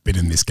 Yeah, I've been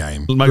in this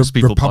game. Most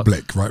people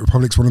Republic, right?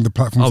 Republic's one of the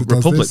platforms that does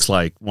Republic's this.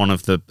 Like one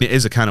of the... It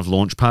is a kind of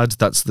launch pad.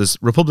 There's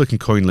Republic and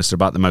CoinList are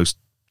about the most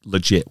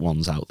legit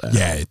ones out there.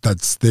 Yeah, they're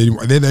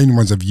the only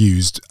ones I've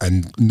used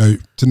and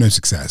to no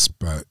success,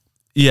 but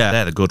yeah,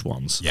 they're the good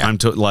ones. Yeah.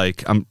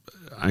 I'm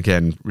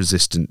again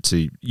resistant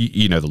to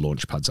the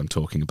launch pads I'm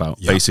talking about.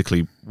 Yeah.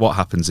 Basically, what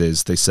happens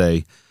is they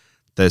say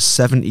there's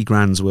 70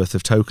 grand's worth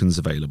of tokens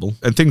available,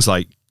 and things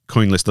like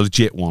CoinList, the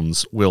legit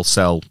ones, will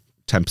sell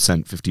 10%,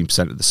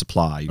 15% of the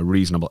supply, a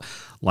reasonable,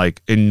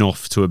 like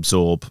enough to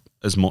absorb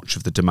as much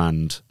of the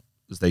demand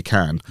as they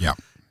can. Yeah,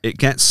 it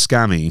gets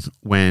scammy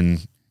when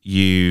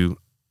you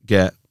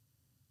get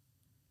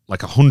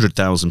like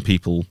 100,000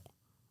 people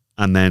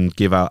and then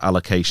give out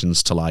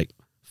allocations to like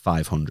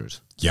 500.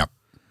 Yeah.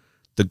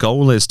 The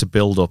goal is to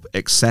build up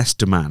excess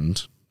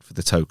demand for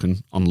the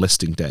token on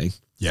listing day.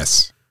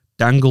 Yes.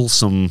 Dangle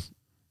some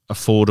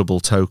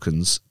affordable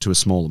tokens to a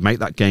smaller, make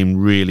that game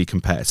really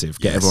competitive,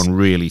 get everyone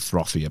really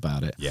frothy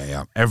about it. Yeah,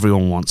 yeah.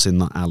 Everyone wants in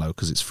that allo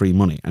because it's free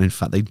money. And in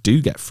fact, they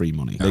do get free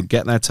money. Yeah. They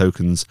get their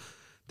tokens,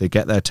 they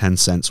get their 10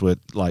 cents worth,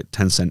 like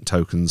 10 cent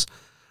tokens.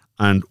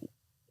 And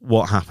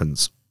what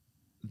happens?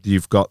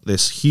 You've got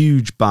this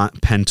huge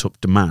pent up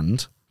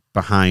demand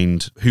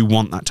behind who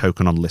want that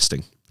token on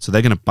listing. So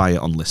they're going to buy it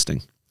on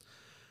listing.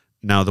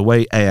 Now, the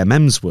way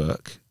AMMs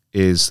work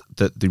is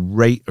that the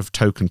rate of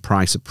token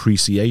price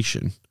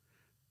appreciation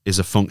is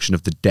a function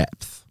of the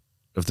depth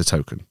of the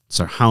token.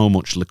 So how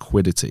much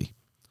liquidity,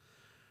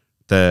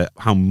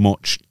 how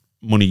much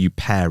money you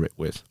pair it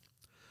with.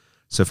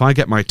 So if I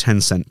get my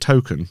 10 cent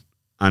token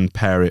and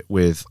pair it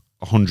with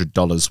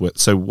 $100 worth,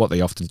 so what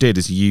they often did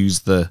is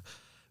use the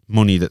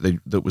money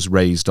that was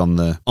raised on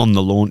the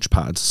launch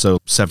pad, so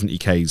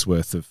 70K's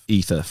worth of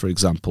Ether, for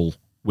example,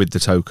 with the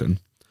token.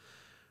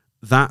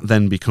 That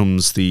then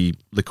becomes the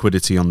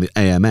liquidity on the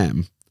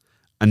AMM,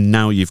 and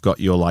now you've got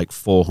your like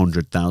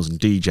 400,000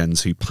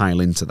 degens who pile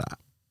into that.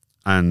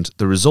 And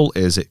the result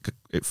is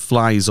it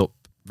flies up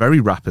very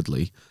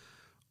rapidly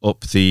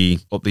up the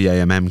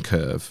AMM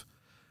curve,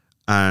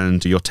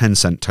 and your 10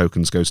 cent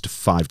tokens goes to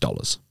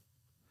 $5.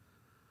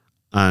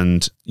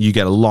 And you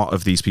get a lot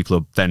of these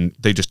people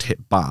they just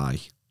hit buy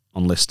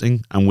on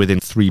listing, and within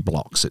 3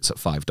 blocks it's at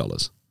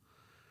 $5.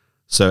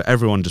 So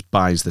everyone just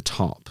buys the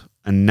top.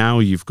 And now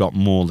you've got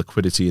more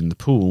liquidity in the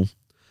pool.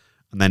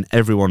 And then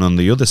everyone on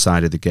the other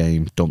side of the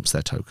game dumps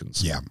their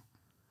tokens. Yeah.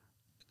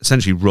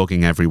 Essentially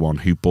rugging everyone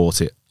who bought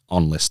it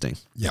on listing.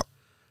 Yep.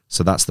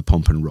 So that's the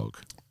pump and rug.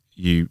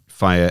 You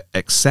fire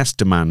excess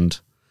demand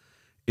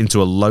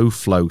into a low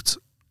float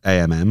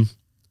AMM.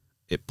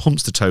 It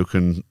pumps the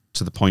token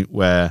to the point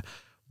where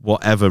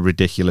whatever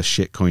ridiculous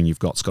shitcoin you've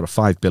got's got a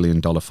 $5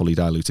 billion fully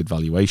diluted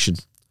valuation.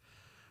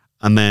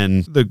 And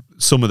then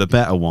some of the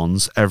better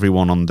ones,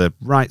 everyone on the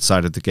right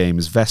side of the game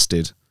is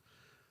vested,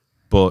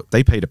 but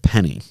they paid a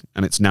penny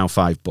and it's now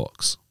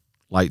 $5.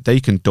 Like, they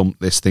can dump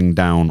this thing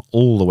down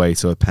all the way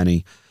to a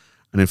penny.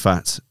 And in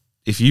fact,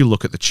 if you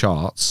look at the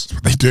charts,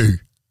 That's what they do.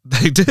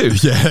 they do.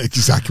 Yeah,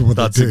 exactly what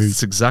they do.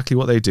 That's exactly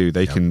what they do.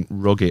 They can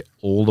rug it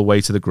all the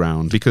way to the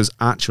ground because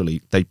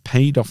actually they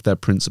paid off their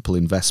principal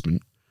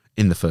investment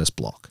in the first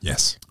block.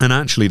 Yes. And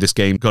actually this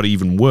game got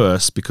even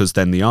worse because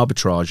then the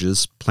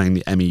arbitragers playing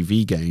the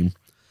MEV game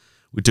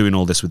were doing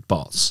all this with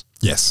bots.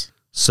 Yes.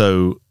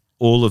 So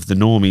all of the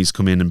normies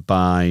come in and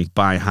buy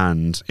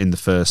hand in the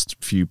first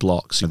few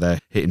blocks. They're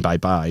hitting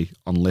buy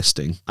on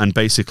listing. And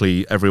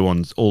basically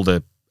all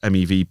the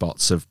MEV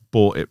bots have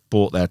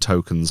bought their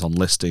tokens on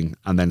listing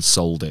and then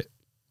sold it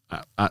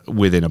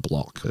within a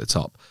block at the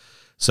top.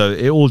 So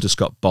it all just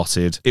got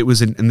botted. It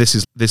was and this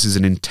is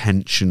an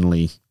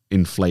intentionally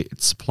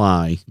inflated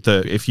supply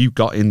that if you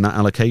got in that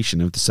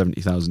allocation of the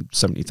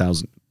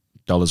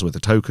 $70,000 worth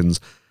of tokens,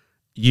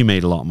 you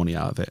made a lot of money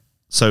out of it.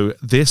 So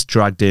this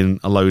dragged in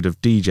a load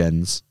of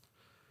degens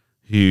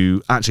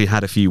who actually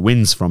had a few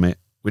wins from it,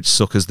 which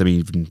suckers them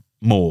even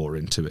more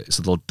into it.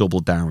 So they'll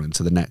double down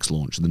into the next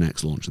launch and the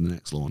next launch and the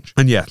next launch.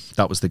 And yeah,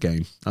 that was the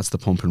game. That's the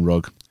pump and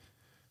rug.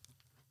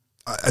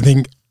 I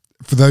think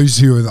for those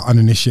who are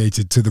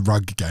uninitiated to the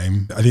rug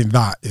game, I think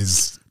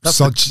that's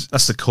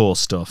the core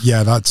stuff.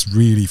 Yeah, that's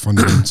really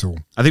fundamental.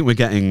 I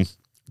think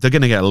they're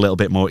going to get a little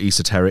bit more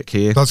esoteric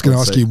here. I was going to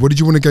ask you, what did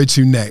you want to go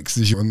to next?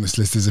 As you're on this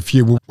list, there's a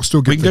few. We'll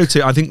still get. We can go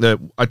to. I think that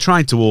I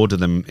tried to order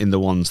them in the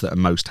ones that are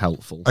most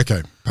helpful.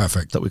 Okay,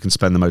 perfect. That we can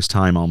spend the most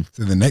time on.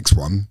 So the next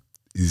one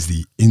is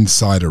the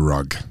insider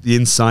rug. The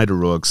insider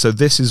rug. So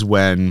this is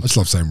when I just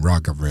love saying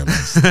rug. I've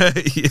realised.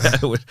 Yeah,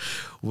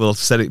 we'll have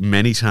said it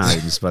many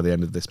times by the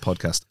end of this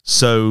podcast.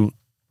 So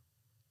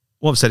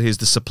what I've said here is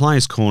the supply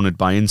is cornered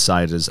by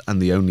insiders,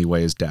 and the only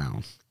way is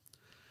down.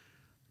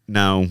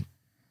 Now.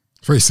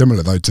 It's very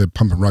similar, though, to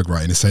Pump and Rug,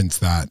 right, in a sense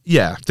that...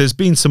 Yeah, there's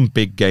been some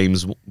big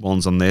games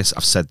ones on this.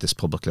 I've said this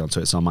publicly on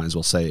Twitter, so I might as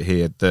well say it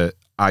here. The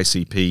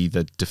ICP,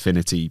 the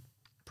Dfinity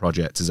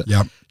project, is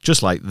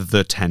just like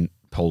the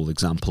tentpole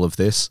example of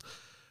this,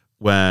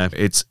 where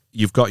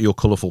you've got your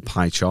colourful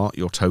pie chart,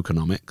 your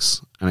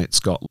tokenomics, and it's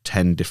got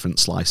 10 different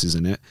slices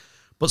in it,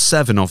 but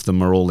 7 of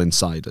them are all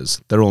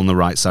insiders. They're all on the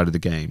right side of the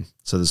game.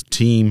 So there's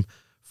team,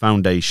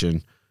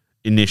 foundation,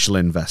 initial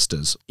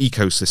investors,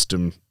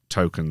 ecosystem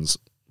tokens,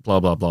 blah,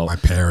 blah, blah. My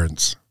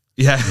parents.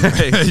 Yeah,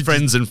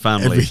 friends and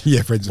family.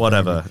 Friends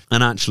whatever. and family.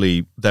 And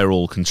actually, they're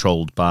all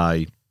controlled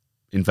by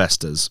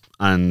investors.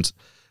 And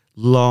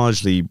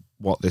largely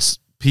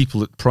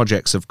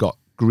projects have got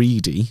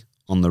greedy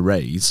on the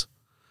raised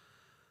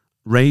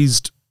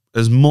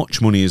as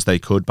much money as they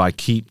could by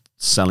keep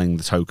selling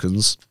the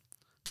tokens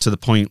to the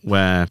point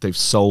where they've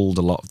sold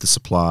a lot of the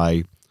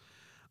supply.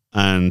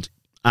 And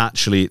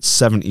actually, it's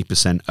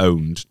 70%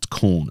 owned,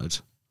 cornered.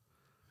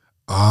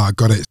 Ah,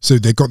 got it. So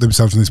they got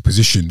themselves in this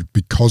position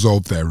because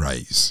of their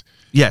raise.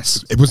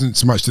 Yes. It wasn't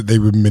so much that they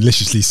were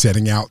maliciously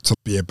setting out to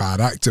be a bad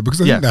actor,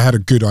 because I think they had a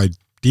good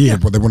idea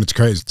of what they wanted to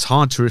create. It's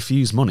hard to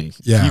refuse money.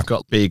 Yeah. You've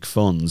got big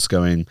funds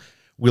going,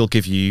 we'll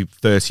give you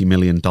 $30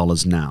 million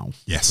now.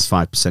 Yes. For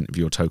 5% of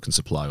your token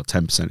supply or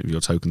 10% of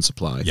your token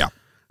supply. Yeah.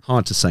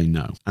 Hard to say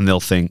no. And they'll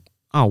think,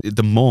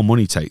 the more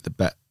money take,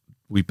 the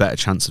better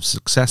chance of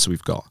success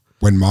we've got.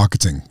 When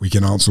marketing, we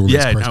can answer all these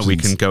questions. Yeah, we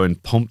can go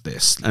and pump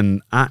this.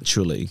 And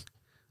actually,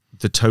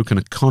 the token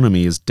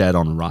economy is dead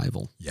on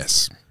arrival.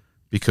 Yes.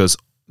 Because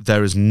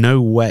there is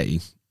no way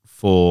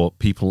for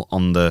people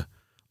on the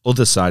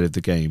other side of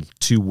the game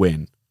to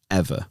win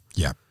ever.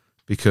 Yeah.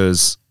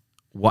 Because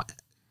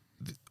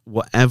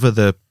whatever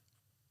the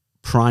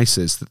price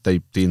is that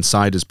the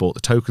insiders bought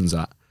the tokens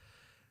at,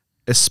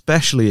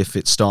 especially if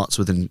it starts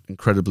with an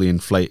incredibly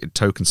inflated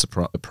token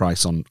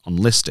price on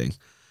listing.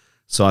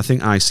 So I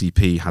think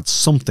ICP had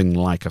something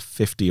like a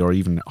 $50 or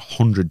even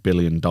 $100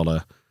 billion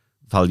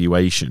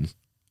valuation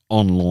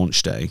on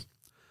launch day.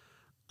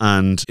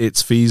 And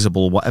it's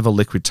feasible, whatever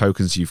liquid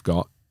tokens you've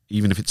got,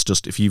 even if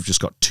you've just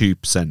got 2%,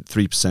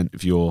 3%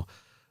 of your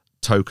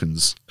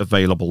tokens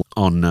available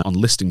on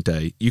listing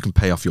day, you can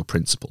pay off your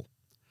principal.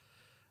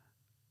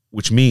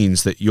 Which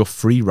means that you're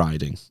free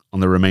riding on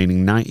the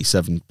remaining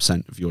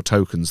 97% of your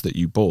tokens that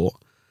you bought.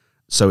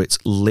 So it's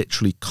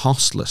literally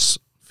costless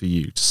for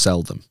you to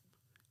sell them.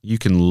 You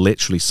can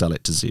literally sell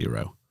it to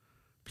zero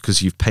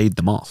because you've paid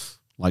them off.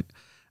 Like,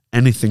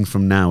 anything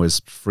from now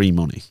is free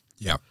money.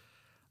 Yeah.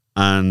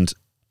 And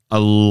a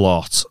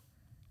lot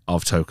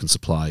of token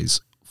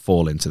supplies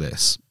fall into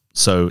this.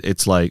 So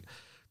it's like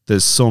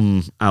there's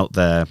some out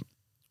there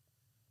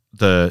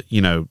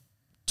the,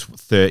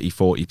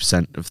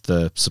 30-40% of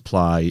the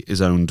supply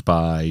is owned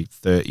by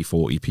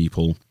 30-40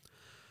 people,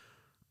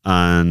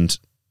 and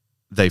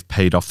they've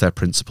paid off their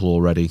principal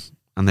already,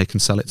 and they can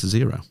sell it to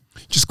zero.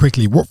 Just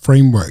quickly, what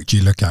framework do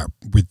you look at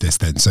with this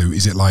then? So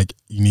is it like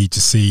you need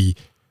to see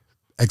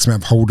X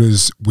amount of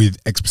holders with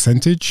X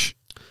percentage?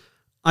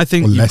 I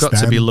think you've got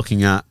to be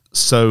looking at,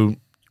 so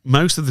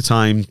most of the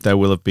time there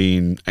will have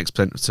been X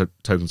percent of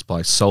token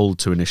supply sold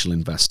to initial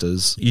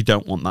investors. You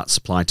don't want that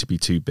supply to be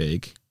too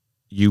big.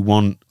 You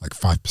want like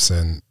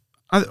 5%.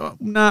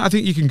 I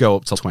think you can go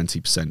up to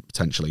 20%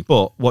 potentially.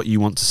 But what you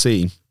want to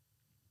see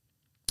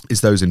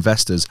is those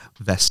investors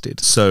vested.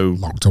 So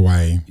locked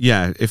away.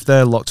 Yeah, if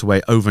they're locked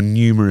away over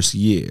numerous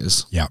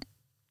years, yeah,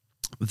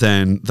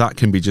 then that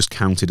can be just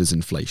counted as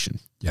inflation.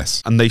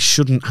 Yes. And they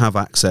shouldn't have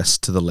access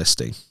to the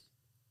listing.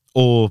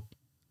 Or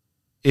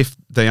if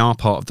they are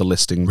part of the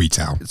listing,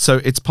 retail. So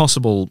it's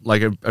possible,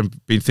 like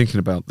I've been thinking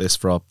about this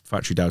for our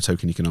Factory DAO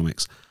token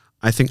economics.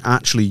 I think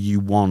actually you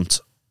want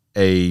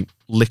a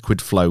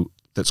liquid float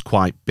that's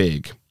quite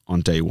big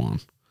on day one.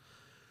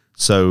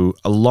 So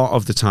a lot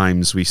of the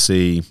times we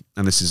see,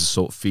 and this is a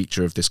sort of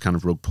feature of this kind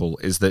of rug pull,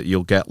 is that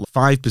you'll get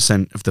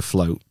 5% of the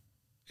float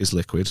is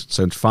liquid.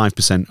 So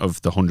 5%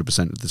 of the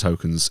 100% of the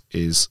tokens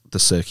is the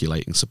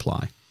circulating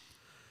supply.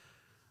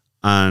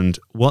 And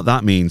what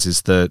that means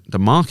is that the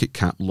market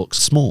cap looks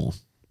small.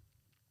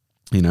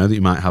 You know, that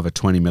you might have a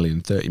 $20 million,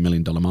 $30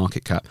 million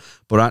market cap.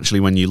 But actually,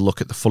 when you look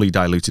at the fully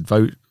diluted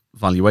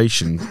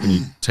valuation, and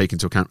you take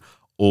into account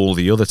all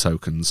the other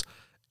tokens,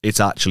 it's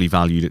actually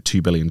valued at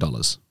 $2 billion.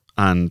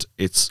 And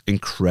it's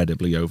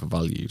incredibly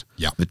overvalued.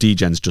 Yeah. The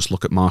degens just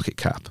look at market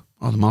cap.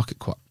 Oh, the market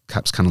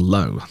cap's kind of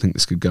low. I think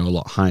this could go a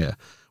lot higher.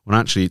 When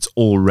actually it's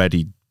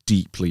already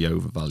deeply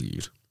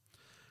overvalued.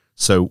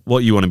 So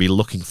what you want to be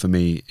looking for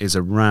me is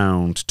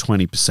around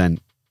 20%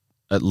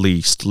 at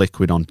least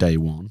liquid on day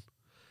one.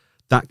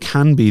 That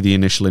can be the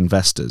initial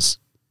investors,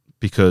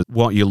 because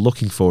what you're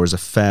looking for is a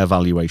fair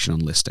valuation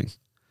on listing.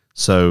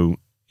 So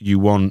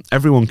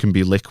everyone can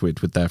be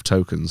liquid with their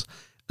tokens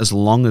as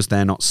long as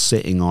they're not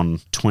sitting on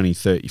 20,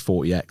 30,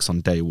 40x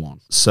on day one.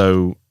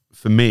 So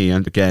for me,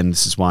 and again,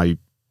 this is why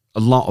a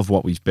lot of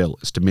what we've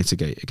built is to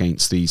mitigate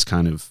against these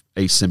kind of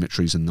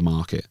asymmetries in the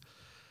market.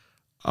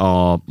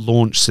 Our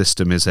launch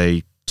system is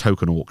a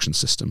token auction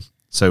system.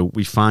 So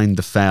we find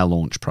the fair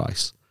launch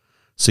price.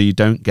 So you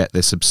don't get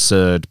this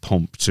absurd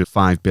pump to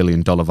 $5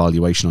 billion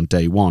valuation on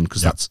day one,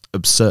 because that's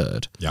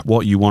absurd. Yep.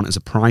 What What you want is a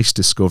price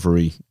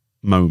discovery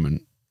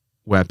moment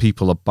where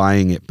people are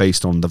buying it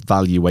based on the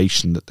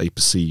valuation that they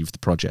perceive the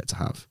project to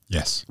have.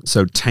 Yes.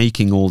 So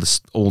taking all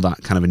that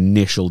kind of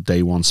initial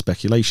day one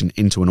speculation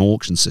into an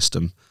auction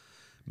system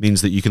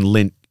means that you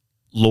can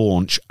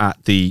launch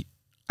at the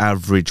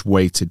average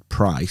weighted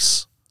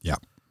price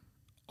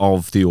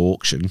of the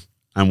auction.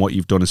 And what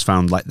you've done is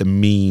found like the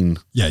mean.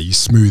 Yeah, you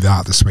smooth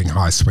out the swing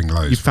highs, swing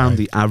lows. You found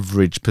the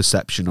average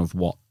perception of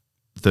what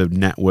the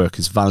network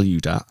is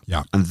valued at.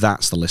 Yeah. And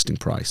that's the listing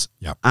price.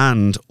 Yeah.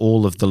 And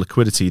all of the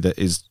liquidity that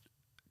is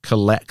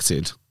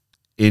collected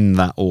in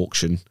that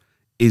auction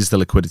is the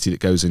liquidity that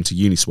goes into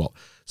Uniswap.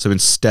 So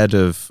instead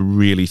of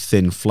really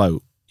thin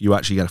float, you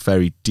actually get a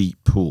very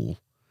deep pool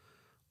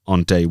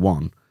on day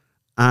one.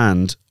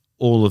 And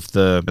all of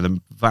the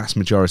vast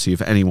majority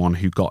of anyone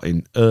who got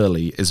in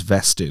early is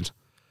vested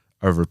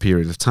over a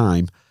period of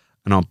time,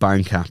 and our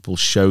bank app will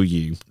show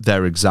you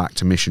their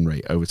exact emission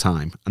rate over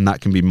time, and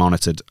that can be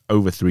monitored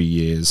over 3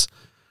 years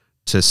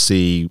to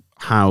see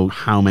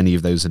how many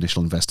of those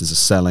initial investors are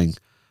selling,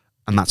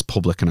 and that's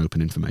public and open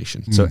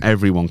information. So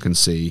everyone can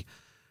see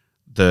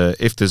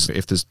if there's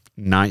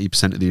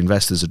 90% of the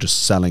investors are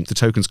just selling, the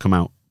tokens come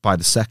out by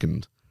the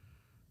second,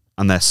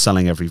 and they're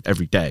selling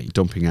every day,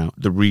 dumping out.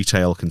 The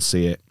retail can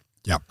see it.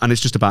 Yeah. And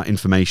it's just about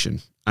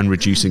information and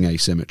reducing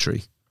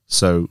asymmetry.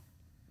 So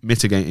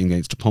mitigating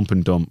against a pump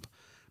and dump,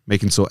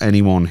 making sure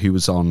anyone who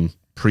was on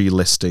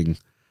pre-listing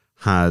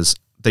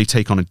they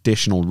take on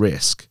additional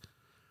risk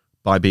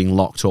by being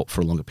locked up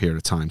for a longer period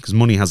of time, because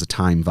money has a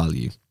time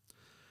value.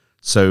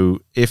 So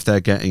if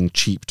they're getting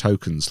cheap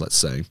tokens, let's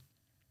say,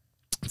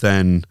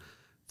 then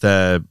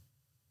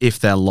if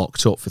they're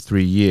locked up for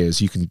 3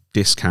 years, you can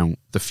discount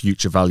the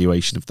future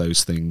valuation of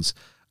those things,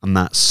 and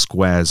that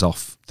squares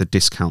off the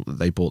discount that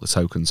they bought the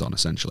tokens on,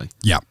 essentially.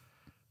 Yeah.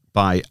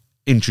 By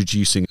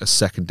introducing a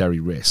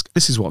secondary risk.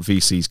 This is what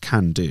VCs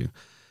can do.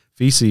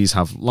 VCs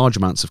have large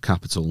amounts of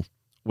capital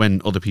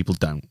when other people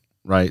don't,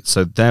 right?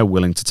 So they're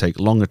willing to take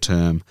longer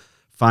term,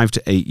 5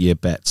 to 8 year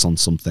bets on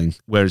something,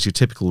 whereas your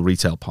typical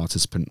retail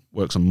participant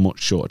works on much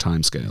shorter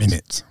timescales.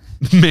 Minutes.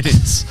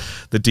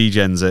 The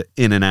degens are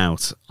in and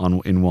out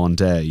in one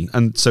day.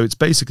 And so it's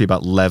basically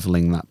about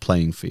leveling that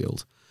playing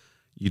field.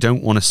 You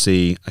don't want to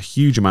see a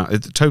huge amount.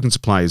 If the token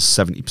supply is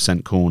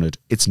 70% cornered,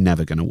 it's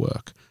never going to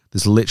work.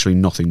 There's literally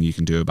nothing you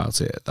can do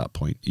about it at that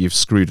point. You've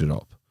screwed it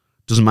up.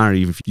 Doesn't matter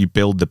even if you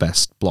build the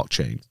best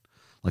blockchain.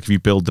 Like if you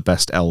build the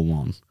best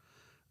L1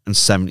 and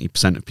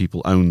 70% of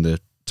people own the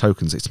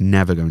tokens, it's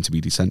never going to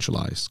be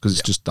decentralized, because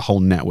it's just the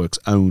whole network's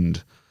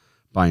owned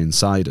by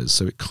insiders,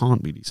 so it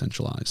can't be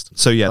decentralized.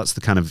 So yeah, that's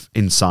the kind of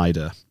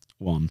insider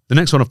one. The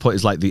next one I've put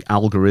is like the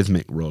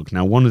algorithmic rug.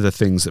 Now, one of the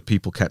things that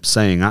people kept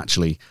saying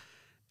actually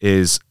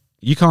is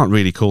you can't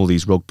really call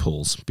these rug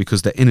pulls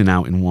because they're in and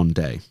out in one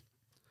day.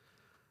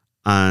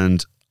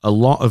 And a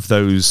lot of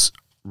those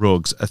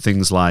rugs are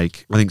things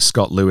like, I think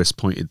Scott Lewis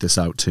pointed this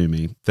out to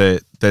me,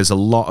 that there's a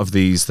lot of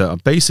these that are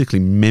basically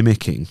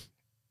mimicking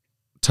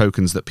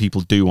tokens that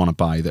people do want to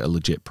buy that are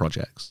legit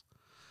projects.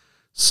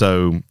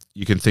 So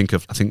you can think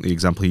of, I think the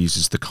example he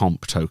uses, the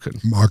comp token.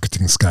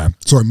 Marketing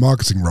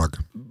rug.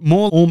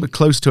 More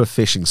close to a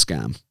phishing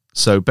scam.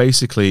 So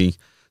basically,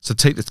 so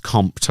take this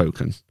comp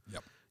token.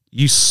 Yep.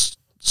 You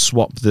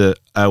swap the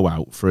O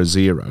out for a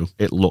 0,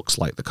 it looks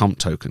like the comp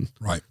token.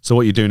 Right. So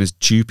what you're doing is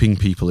duping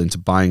people into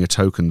buying a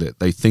token that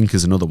they think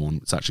is another one.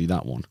 It's actually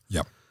that one.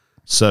 Yep.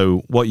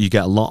 So what you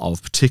get a lot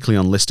of, particularly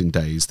on listing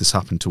days, this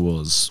happened to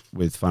us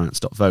with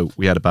Finance.vote.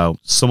 We had about,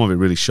 some of it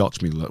really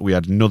shocked me. We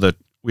had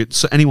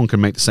so anyone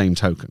can make the same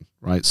token,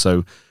 right?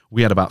 So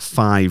we had about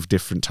 5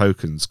 different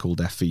tokens called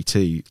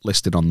FVT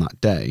listed on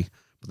that day,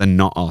 but they're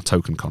not our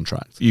token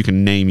contract. You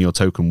can name your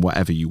token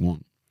whatever you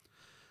want.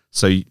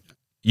 So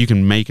you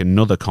can make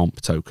another comp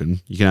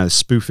token. You can either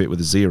spoof it with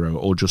a 0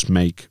 or just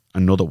make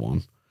another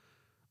one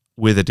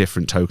with a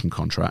different token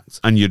contract.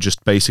 And you're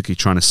just basically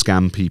trying to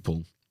scam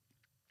people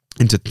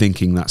into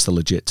thinking that's the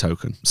legit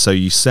token. So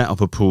you set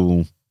up a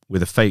pool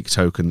with a fake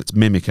token that's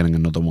mimicking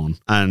another one.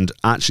 And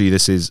actually,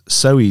 this is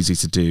so easy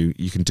to do,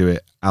 you can do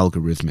it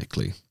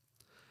algorithmically.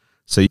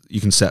 So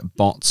you can set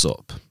bots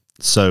up.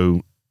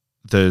 So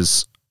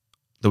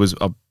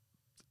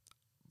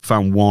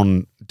found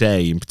one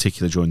day in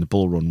particular during the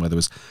bull run where there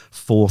was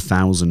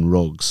 4,000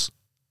 rugs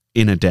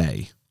in a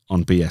day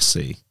on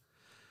BSC.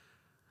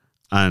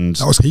 And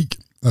that was peak.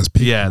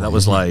 Yeah, that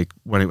was like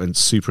when it went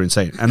super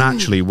insane. And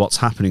actually what's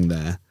happening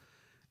there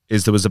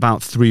is there was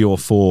about 3 or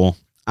 4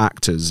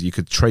 actors. You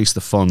could trace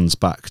the funds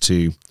back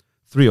to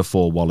 3 or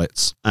 4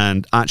 wallets.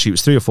 And actually it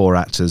was 3 or 4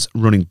 actors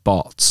running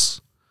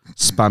bots,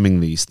 spamming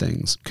these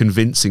things,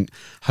 convincing,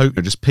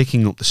 just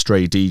picking up the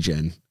stray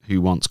degen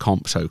who wants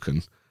comp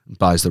token and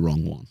buys the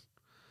wrong one.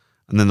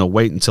 And then they'll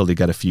wait until they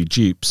get a few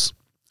dupes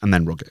and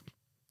then rug it.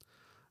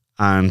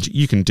 And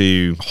you can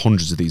do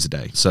hundreds of these a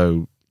day.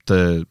 So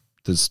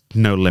there's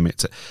no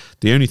limit.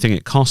 The only thing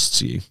it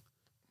costs you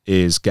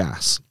is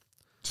gas.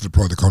 To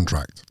deploy the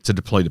contract. To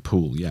deploy the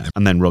pool, yeah.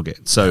 And then rug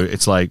it. So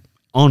it's like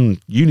on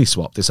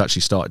Uniswap, this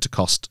actually started to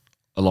cost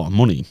a lot of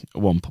money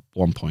at one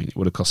point. It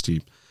would have cost you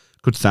a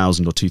good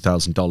 $1,000 or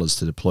 $2,000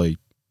 to deploy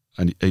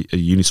a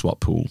Uniswap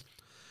pool.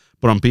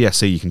 But on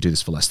BSC, you can do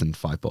this for less than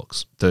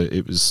 $5.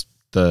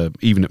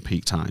 Even at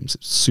peak times,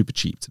 it's super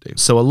cheap to do.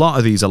 So a lot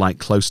of these are like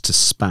close to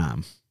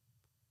spam.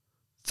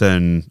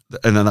 And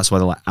then that's why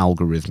they're like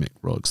algorithmic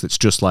rugs. It's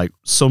just like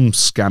some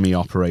scammy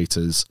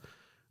operators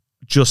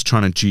just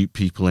trying to dupe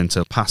people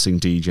into passing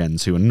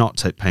degens who are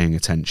not paying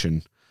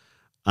attention.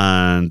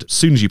 And as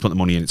soon as you put the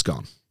money in, it's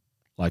gone.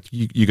 Like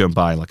you go and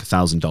buy like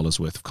 $1,000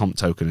 worth of comp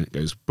token and it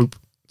goes boop,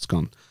 it's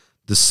gone.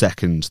 The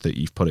second that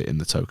you've put it in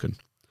the token.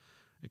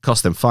 It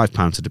cost them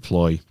 £5 to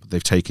deploy, but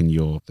they've taken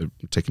your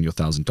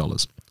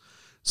 $1,000.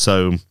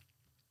 So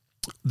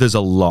there's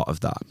a lot of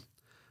that.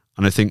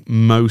 And I think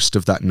most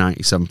of that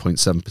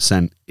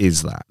 97.7%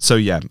 is that. So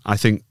yeah, I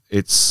think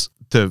it's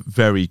the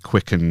very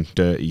quick and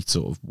dirty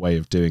sort of way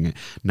of doing it.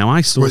 Now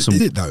I saw Is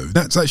it though?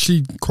 That's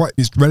actually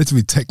it's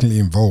relatively technically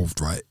involved,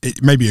 right?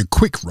 It may be a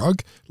quick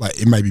rug, like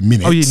it may be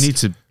minutes. Oh, you need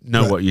to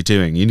know what you're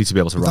doing. You need to be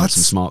able to write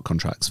some smart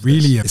contracts. For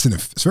really, this.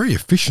 it's very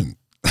efficient.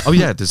 Oh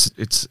yeah,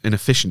 it's an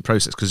efficient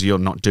process because you're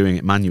not doing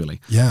it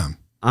manually. Yeah.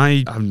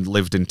 I haven't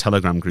lived in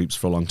Telegram groups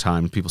for a long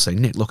time, and people say,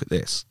 Nick, look at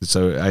this.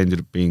 So I ended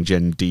up being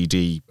Gen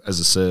DD as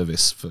a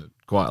service for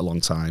quite a long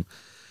time.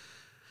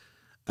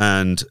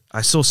 And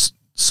I saw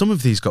some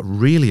of these got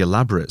really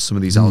elaborate, some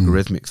of these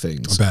algorithmic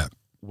things. I bet.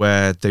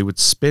 Where they would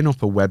spin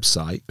up a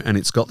website, and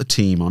it's got the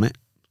team on it,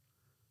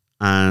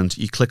 and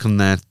you click on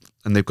there,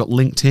 and they've got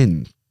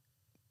LinkedIn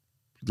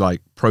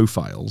like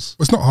profiles.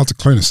 Well, it's not hard to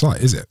clone a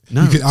site, is it?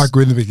 No, you could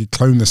algorithmically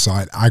clone the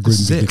site,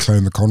 algorithmically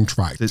clone the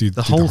contract.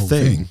 The whole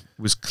thing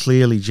was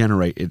clearly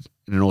generated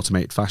in an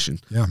automated fashion.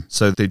 Yeah.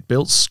 So they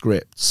built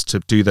scripts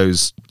to do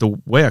those.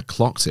 The way I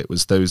clocked it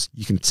was those.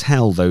 You can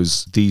tell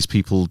these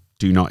people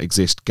do not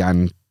exist.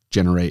 GAN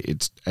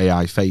generated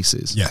AI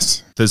faces.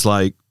 Yes. There's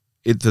like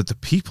the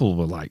people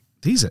were like,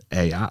 these are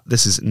AI.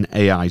 This is an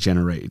AI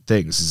generated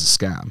thing. This is a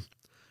scam.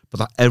 But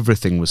that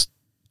everything was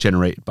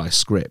generated by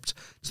script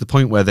to the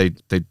point where they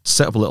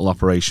set up a little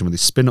operation where they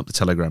spin up the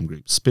Telegram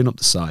group, spin up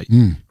the site,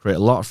 create a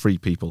lot of free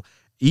people.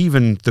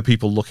 Even the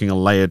people looking a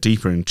layer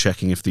deeper and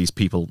checking if these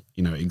people,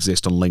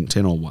 exist on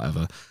LinkedIn or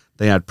whatever,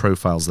 they had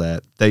profiles there.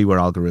 They were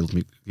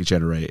algorithmically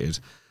generated.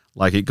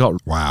 Like it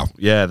got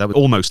yeah, that was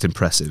almost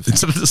impressive.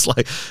 It's just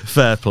like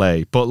fair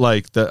play, but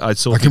like I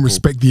saw. I can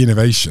respect the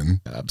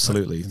innovation.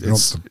 Absolutely,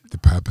 not the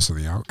purpose of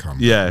the outcome.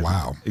 Yeah,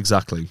 wow,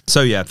 exactly.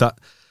 So yeah, that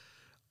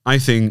I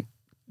think.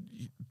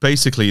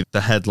 Basically,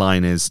 the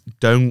headline is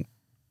don't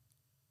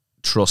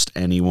trust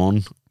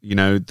anyone.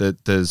 That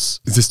there's...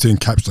 Is this to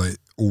encapsulate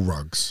all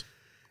rugs?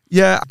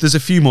 Yeah, there's a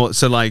few more.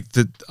 So like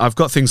I've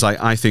got things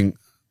like, I think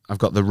I've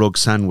got the rug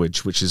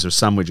sandwich, which is a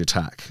sandwich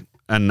attack.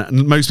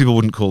 And most people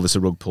wouldn't call this a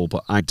rug pull,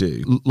 but I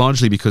do.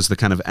 Largely because the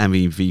kind of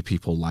MEV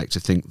people like to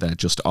think they're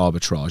just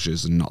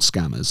arbitragers and not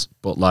scammers.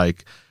 But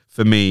like,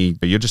 for me,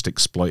 you're just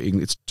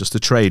exploiting. It's just a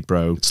trade,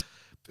 bro.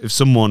 If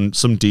some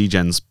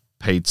degens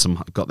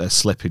got their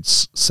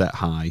slippage set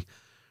high,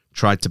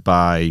 tried to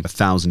buy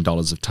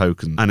 $1,000 of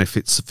tokens, and if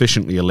it's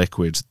sufficiently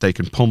illiquid, they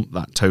can pump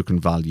that token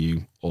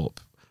value up.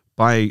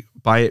 Buy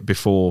it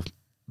before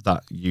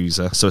that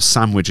user. So a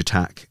sandwich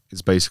attack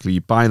is basically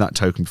you buy that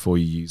token before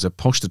your user,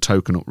 push the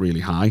token up really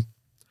high,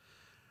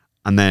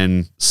 and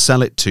then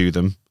sell it to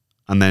them,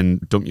 and then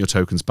dump your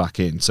tokens back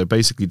in. So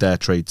basically their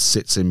trade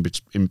sits in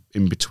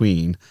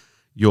between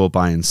your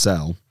buy and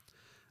sell.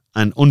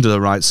 And under the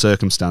right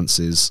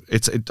circumstances,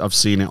 I've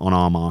seen it on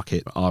our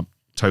market. Our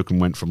token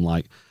went from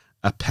like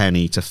a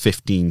penny to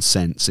 15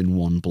 cents in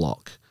one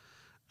block.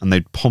 And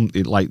they'd pump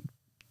it, like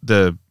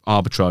the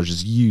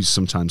arbitrageurs use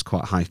sometimes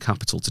quite high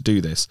capital to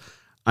do this.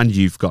 And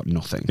you've got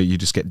nothing. You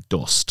just get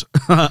dust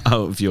out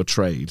of your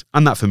trade.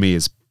 And that for me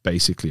is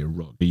basically a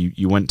rug.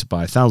 You went to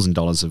buy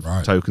 $1,000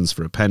 of tokens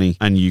for a penny,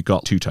 and you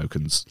got 2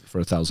 tokens for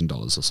 $1,000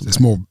 or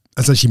something.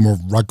 It's actually more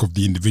rug of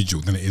the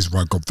individual than it is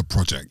rug of the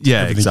project.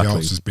 Yeah, Everything exactly.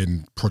 else has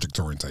been project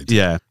orientated.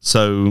 Yeah.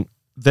 So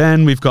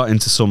then we've got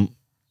into some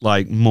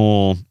like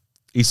more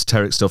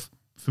esoteric stuff.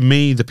 For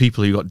me, the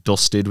people who got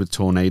dusted with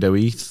Tornado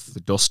ETH,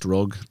 the dust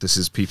rug, this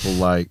is people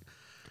like,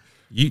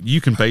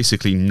 you can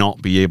basically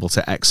not be able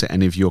to exit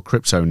any of your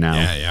crypto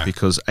now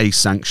because a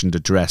sanctioned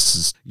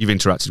address, you've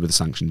interacted with a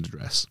sanctioned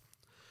address,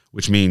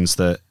 which means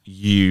that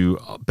the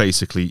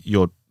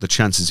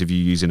chances of you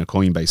using a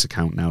Coinbase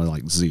account now are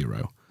like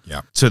 0.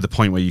 Yeah. To the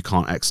point where you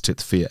can't exit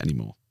the fiat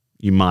anymore.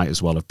 You might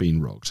as well have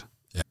been rugged.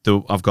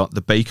 Yeah. I've got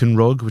the bacon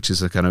rug, which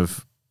is a kind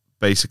of,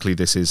 basically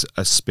this is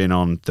a spin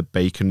on the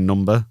bacon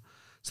number.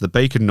 So the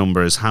bacon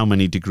number is how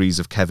many degrees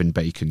of Kevin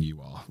Bacon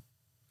you are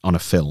on a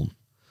film.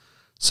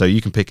 So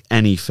you can pick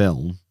any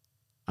film,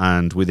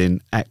 and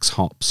within X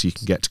hops, you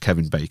can get to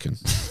Kevin Bacon.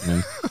 You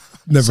know?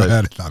 Never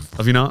heard of that.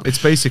 Have you not?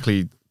 It's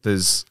basically,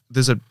 there's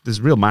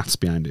real maths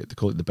behind it. They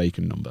call it the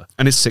bacon number.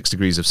 And it's 6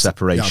 degrees of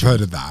separation. Yeah, I've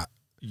heard of that.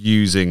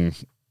 Using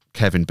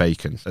Kevin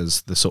Bacon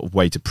as the sort of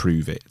way to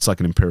prove it. It's like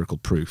an empirical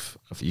proof.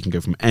 You can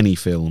go from any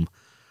film,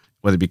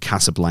 whether it be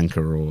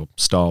Casablanca or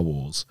Star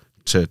Wars,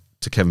 to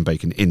Kevin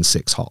Bacon in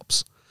 6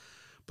 hops.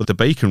 But the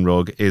bacon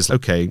rug is,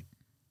 okay,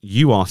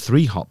 you are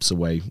 3 hops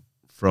away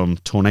from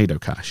Tornado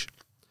Cash.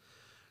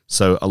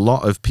 So a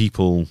lot of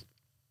people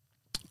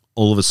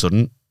all of a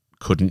sudden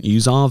couldn't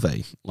use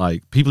Aave.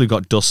 Like, people who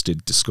got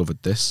dusted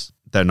discovered this.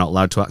 They're not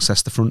allowed to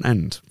access the front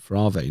end for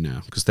Aave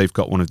now because they've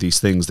got one of these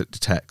things that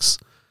detects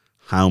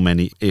how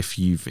many, if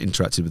you've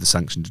interacted with a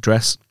sanctioned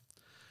address.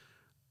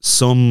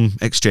 Some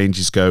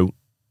exchanges go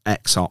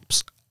X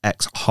hops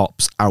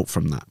out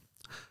from that.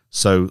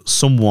 So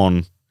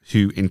someone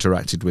who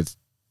interacted with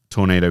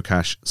Tornado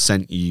Cash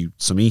sent you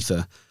some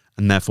ether,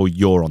 and therefore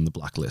you're on the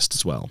blacklist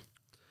as well.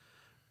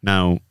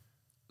 Now,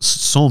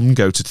 some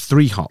go to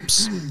 3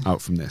 hops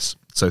out from this.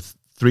 So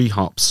 3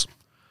 hops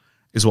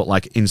is what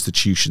like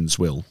institutions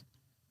will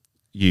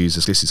use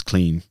as this is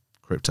clean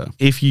crypto.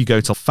 If you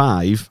go to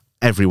 5,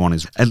 everyone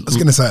is. I was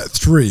going to say at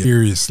 3,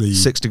 seriously.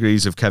 6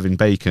 degrees of Kevin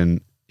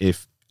Bacon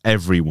if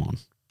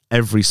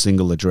every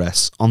single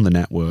address on the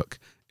network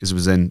is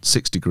within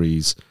 6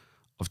 degrees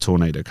of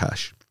Tornado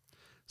Cash.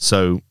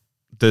 So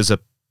there's a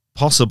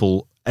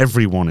possible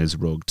everyone is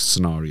rugged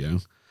scenario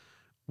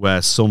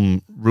where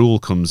some rule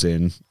comes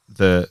in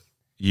that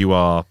you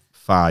are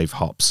 5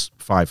 hops.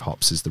 5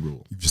 hops is the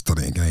rule. You've just done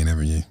it again,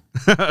 haven't you?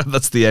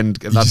 That's the end.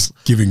 You're just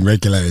giving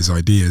regulators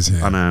ideas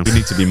here. I know. We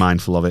need to be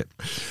mindful of it.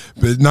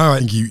 But no, I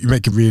think you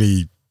make a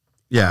really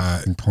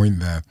point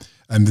there.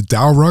 And the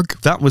DAO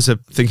rug? That was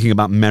thinking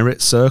about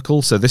Merit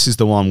Circle. So this is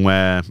the one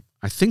where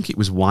I think it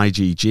was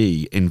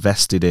YGG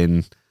invested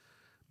in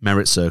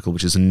Merit Circle,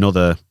 which is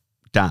another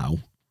DAO.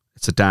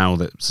 It's a DAO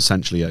that's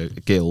essentially a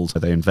guild where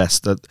they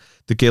invest.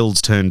 The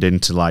guilds turned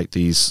into like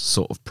these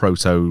sort of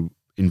proto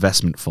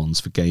investment funds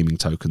for gaming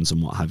tokens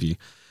and what have you.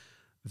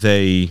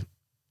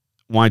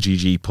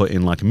 YGG put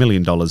in like $1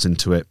 million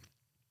into it,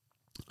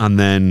 and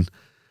then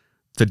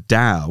the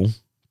DAO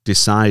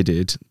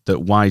decided that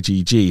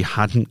YGG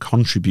hadn't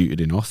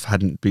contributed enough,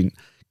 hadn't been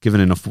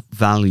given enough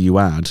value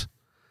add,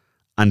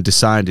 and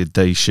decided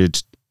they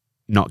should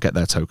not get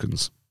their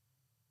tokens.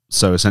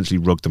 So essentially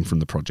rugged them from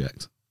the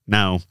project.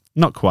 Now,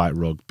 not quite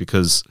rugged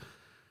because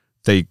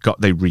they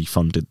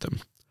refunded them.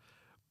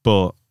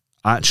 But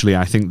actually,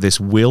 I think this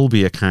will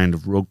be a kind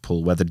of rug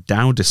pull where the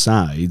DAO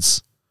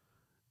decides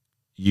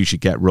you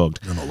should get rugged.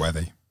 You're not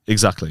worthy.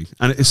 Exactly.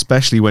 And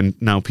especially when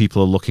now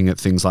people are looking at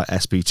things like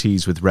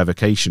SPTs with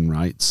revocation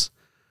rights,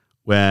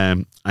 where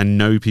I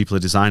know people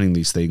are designing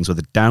these things where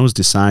the DAO's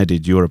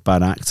decided you're a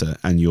bad actor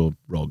and you're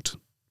rugged,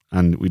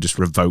 and we just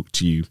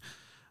revoked you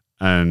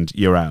and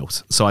you're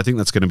out. So I think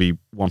that's going to be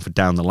one for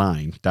down the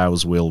line.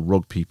 DAOs will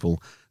rug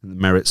people. And the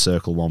Merit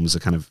Circle one was a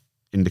kind of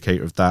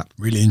indicator of that.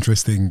 Really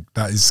interesting.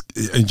 That is,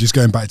 and just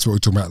going back to what we were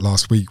talking about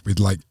last week with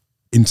like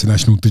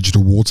international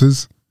digital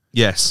waters.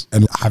 Yes.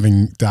 And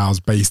having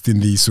DAOs based in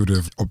these sort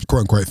of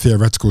quote unquote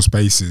theoretical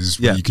spaces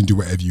where you can do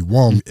whatever you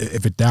want.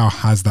 If a DAO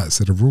has that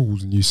set of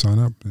rules and you sign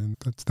up, then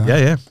that's that.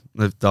 Yeah.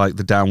 Like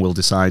the DAO will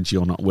decide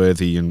you're not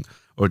worthy,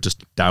 or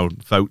just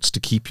DAO votes to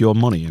keep your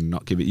money and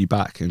not give it you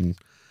back. And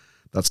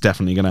that's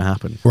definitely going to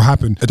happen. Will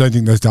happen. I don't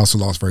think those DAOs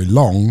will last very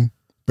long,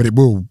 but it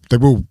will. They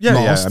will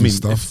last. I mean,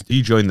 stuff. if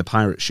you join the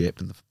pirate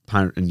ship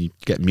and you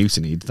get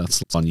mutinied,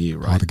 that's on you,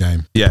 right? Part of the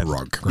game. Yeah.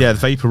 Rug. Yeah. The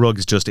Vapor Rug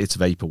is just, it's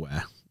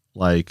vaporware.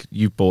 Like,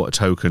 you bought a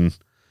token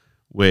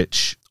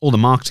which all the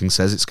marketing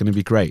says it's going to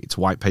be great. It's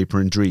white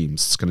paper and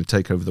dreams. It's going to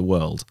take over the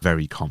world.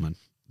 Very common.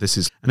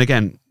 And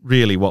again,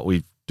 really what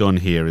we've done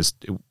here is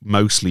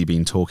mostly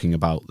been talking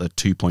about the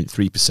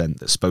 2.3%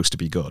 that's supposed to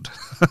be good.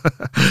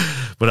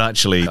 But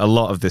actually, a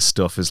lot of this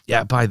stuff is,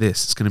 buy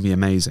this. It's going to be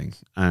amazing.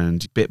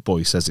 And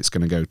BitBoy says it's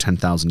going to go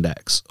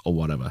 10,000x or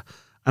whatever.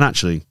 And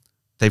actually,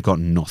 they've got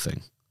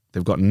nothing.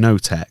 They've got no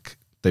tech.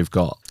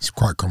 It's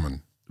quite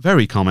common.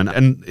 Very common,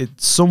 and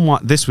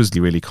this was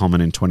really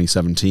common in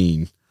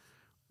 2017,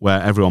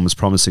 where everyone was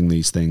promising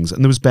these things,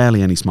 and there was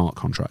barely any smart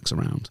contracts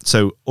around.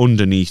 So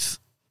underneath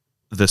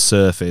the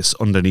surface,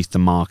 underneath the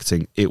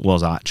marketing, it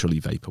was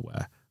actually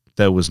vaporware.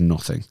 There was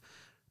nothing.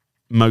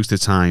 Most of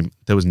the time,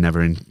 there was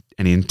never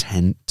any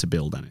intent to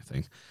build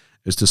anything.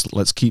 It was just,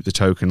 let's keep the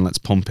token, let's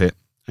pump it,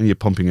 and you're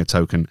pumping a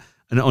token,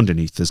 and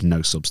underneath there's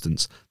no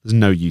substance, there's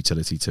no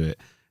utility to it.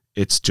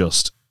 It's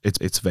just... It's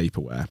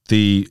vaporware.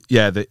 The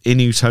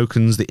Inu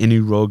tokens, the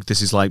Inu rug,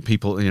 this is like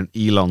people,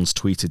 Elon's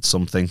tweeted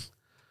something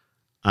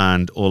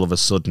and all of a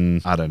sudden,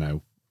 I don't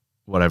know,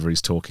 whatever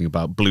he's talking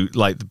about,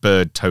 like the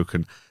bird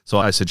token. So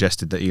I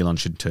suggested that Elon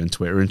should turn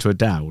Twitter into a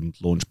DAO and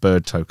launch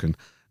bird token.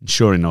 And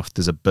sure enough,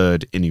 there's a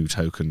bird Inu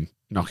token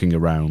knocking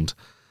around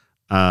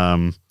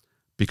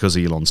because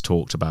Elon's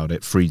talked about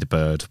it, free the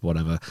bird,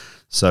 whatever.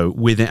 So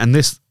and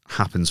this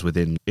happens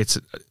it's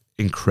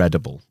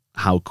incredible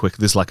how quick,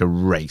 there's like a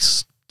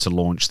race to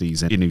launch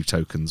these Inu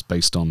tokens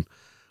based on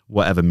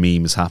whatever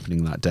meme is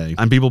happening that day.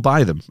 And people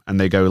buy them and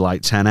they go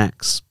like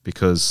 10x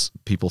because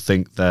people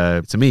think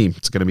it's a meme.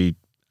 It's going to be...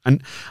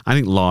 And I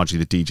think largely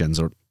the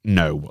degens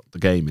know what the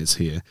game is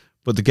here.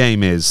 But the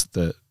game is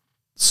that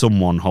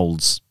someone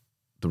holds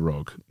the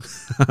rug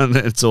and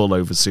it's all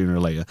over sooner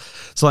or later.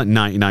 It's like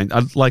 99...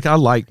 I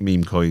like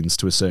meme coins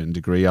to a certain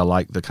degree. I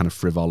like the kind of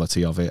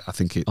frivolity of it.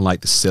 I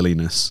like the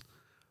silliness.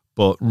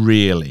 But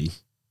really...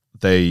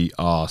 they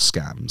are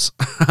scams.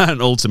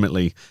 And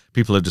ultimately,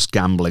 people are just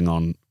gambling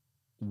on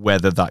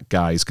whether that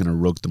guy's going to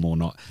rug them or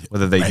not,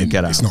 whether they can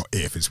get out. It's not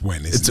if, it's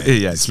when, isn't it?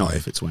 Yeah, it's not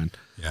if, it's when.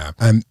 Yeah.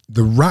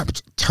 The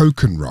wrapped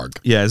token rug.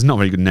 Yeah, it's not a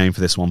very good name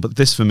for this one, but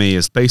this for me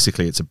is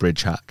basically, it's a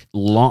bridge hack. A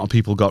lot of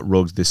people got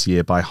rugged this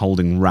year by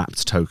holding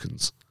wrapped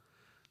tokens.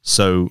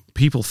 So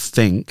people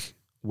think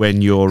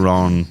when you're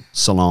on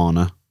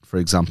Solana, for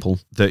example,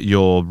 that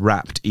your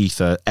wrapped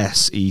Ether,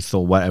 S-ETH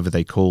or whatever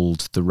they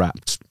called the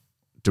wrapped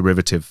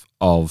derivative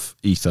of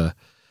Ether,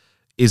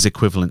 is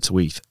equivalent to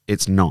ETH.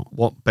 It's not.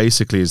 What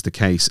basically is the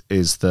case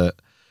is that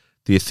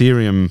the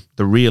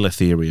real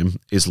Ethereum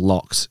is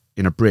locked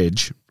in a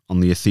bridge on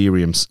the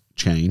Ethereum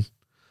chain,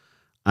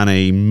 and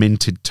a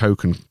minted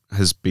token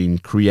has been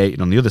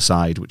created on the other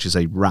side, which is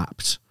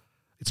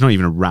it's not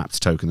even a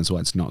wrapped token, that's why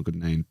it's not a good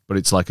name, but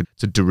it's like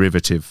it's a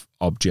derivative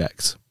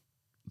object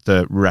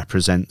that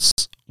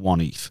represents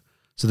 1 ETH.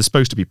 So there's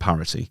supposed to be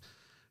parity.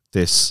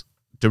 This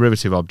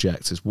derivative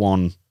object is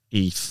 1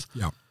 ETH.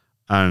 Yeah.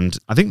 And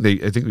I think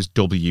it was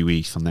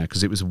WETH on there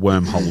because it was a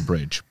wormhole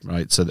bridge,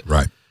 right? So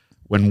right.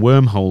 When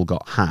Wormhole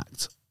got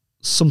hacked,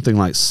 something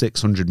like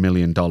 $600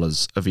 million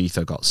of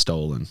Ether got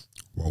stolen.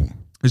 Whoa.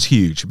 It was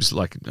huge. It was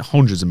like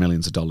hundreds of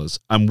millions of dollars.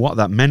 And what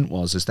that meant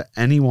is that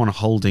anyone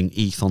holding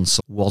ETH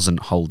wasn't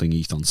holding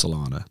ETH on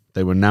Solana.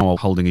 They were now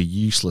holding a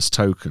useless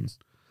token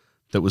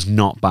that was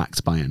not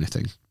backed by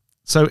anything.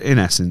 So in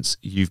essence,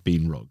 you've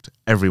been rugged,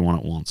 everyone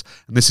at once.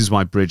 And this is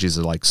why bridges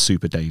are like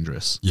super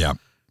dangerous. Yeah.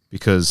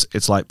 Because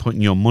it's like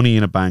putting your money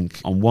in a bank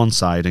on one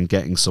side and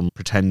getting some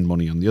pretend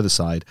money on the other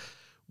side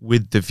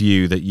with the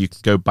view that you can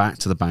go back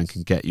to the bank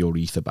and get your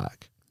Ether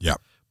back. Yeah.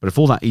 But if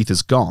all that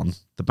Ether's gone,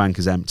 the bank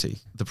is empty.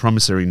 The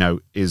promissory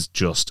note is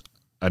just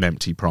an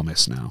empty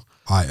promise now.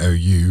 I owe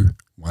you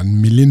 $1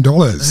 million.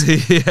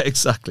 Yeah,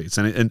 exactly.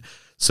 And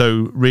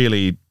so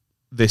really,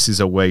 this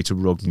is a way to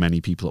rug many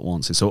people at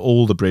once. So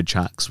all the bridge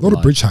hacks. A lot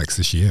of bridge hacks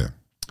this year.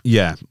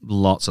 Yeah,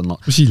 lots and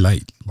lots. Especially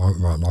late,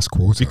 like last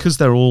quarter. Because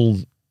they're all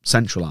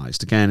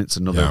centralized. Again, it's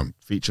another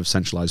feature of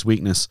centralized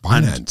weakness.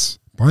 Binance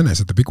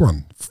had the big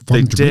one.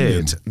 They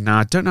did. Now,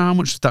 I don't know how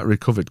much that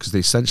recovered because they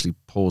essentially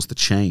paused the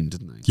chain,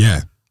 didn't they?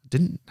 Yeah.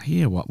 Didn't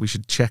hear what we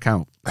should check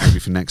out maybe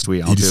for next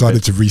week. He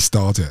decided to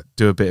restart it.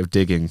 Do a bit of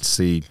digging to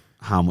see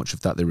how much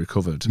of that they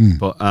recovered.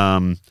 But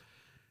that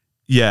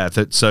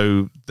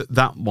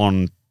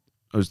one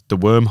was the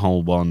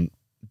Wormhole one.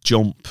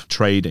 Jump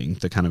Trading,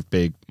 the kind of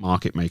big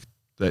market maker,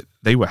 that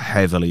they were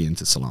heavily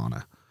into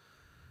Solana.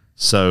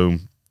 So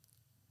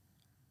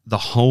the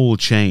whole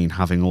chain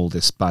having all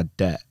this bad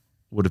debt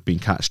would have been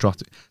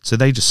catastrophic. So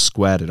they just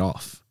squared it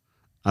off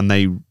and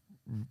they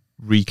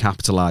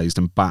recapitalized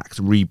and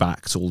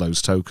rebacked all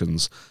those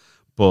tokens,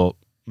 but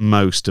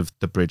most of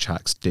the bridge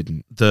hacks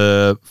didn't.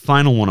 The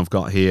final one I've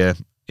got here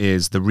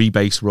is the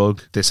rebase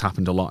rug. This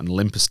happened a lot in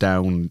Olympus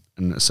Down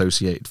and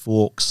associated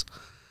forks.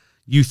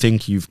 You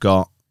think you've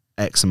got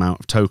X amount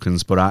of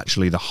tokens, but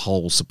actually the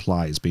whole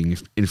supply is being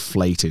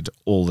inflated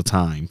all the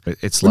time.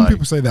 It's when like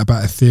people say that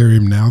about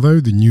Ethereum now, though,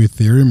 the new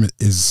Ethereum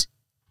is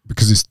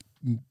because it's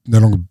no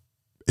longer,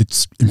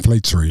 it's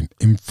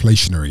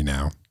inflationary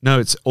now. no,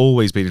 it's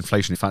always been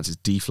inflation. In fact, it's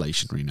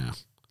deflationary now.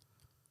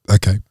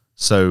 Okay.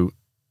 So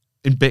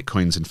in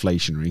Bitcoin's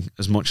inflationary,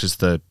 as much as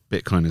the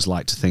Bitcoiners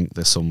like to think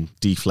there's some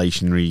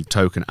deflationary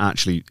token,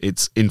 actually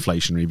it's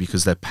inflationary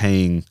because they're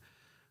paying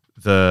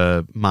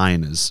the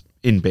miners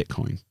in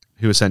Bitcoin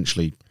who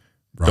essentially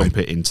dump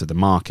it into the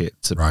market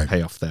to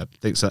pay off their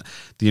things. So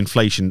the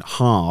inflation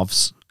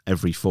halves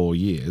every 4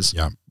 years.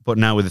 Yeah. But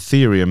now with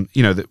Ethereum,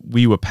 you know, that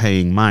we were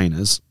paying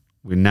miners,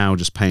 we're now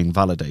just paying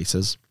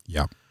validators.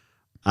 Yeah.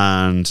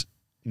 And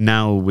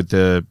now with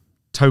the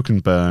token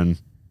burn,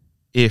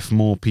 if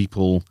more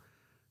people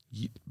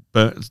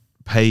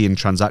pay in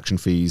transaction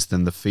fees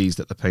than the fees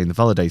that they're paying the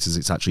validators,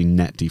 it's actually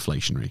net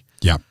deflationary.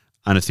 Yeah.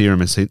 And Ethereum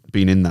has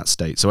been in that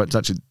state. So it's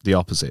actually the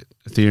opposite.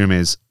 Ethereum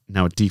is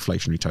now a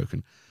deflationary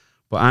token.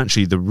 But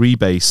actually the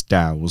rebase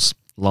DAOs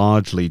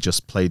largely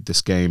just played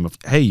this game of,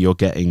 hey, you're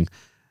getting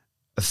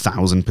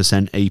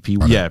 1,000%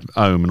 AP,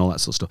 ohm and all that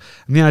sort of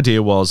stuff. And the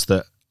idea was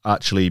that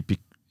actually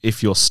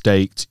if you're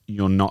staked,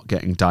 you're not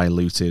getting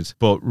diluted.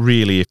 But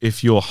really,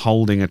 if you're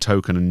holding a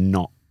token and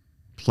not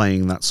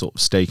playing that sort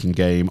of staking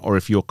game, or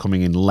if you're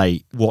coming in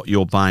late, what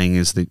you're buying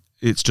is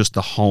it's just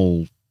the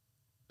whole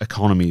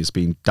economy is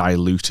being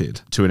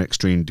diluted to an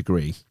extreme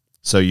degree.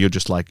 So you're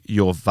just like,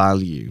 your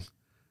value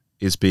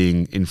is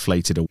being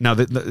inflated. Now,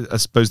 I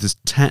suppose there's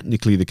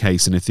technically the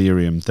case in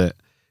Ethereum that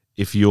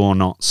if you're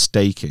not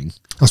staking...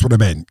 That's what I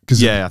meant.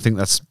 Yeah, I think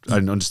I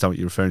understand what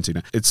you're referring to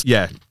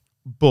now.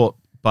 But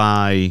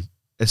by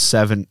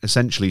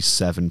essentially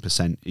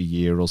 7% a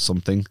year or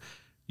something,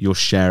 your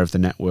share of the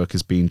network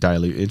is being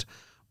diluted.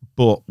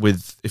 But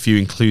if you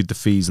include the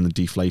fees and the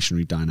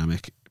deflationary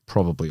dynamic, it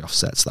probably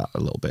offsets that a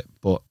little bit.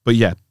 But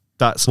yeah,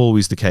 that's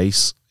always the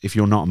case. If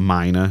you're not a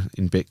miner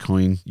in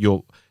Bitcoin,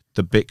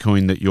 the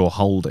Bitcoin that you're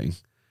holding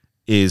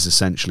is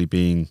essentially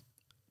being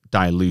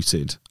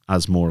diluted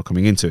as more are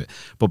coming into it.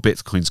 But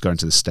Bitcoin's going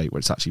to the state where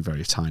it's actually a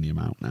very tiny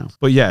amount now.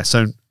 But yeah,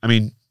 so I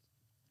mean,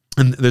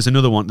 and there's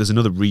another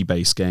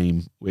rebase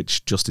game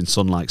which Justin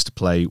Sun likes to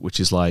play, which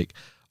is like,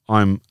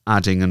 I'm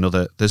adding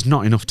there's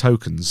not enough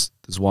tokens.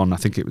 There's one, I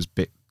think it was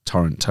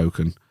BitTorrent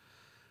token,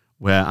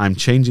 where I'm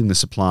changing the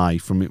supply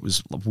from, it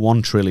was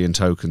 1 trillion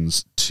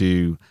tokens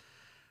to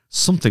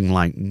something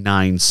like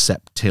 9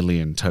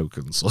 septillion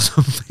tokens or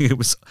something. It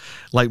was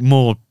like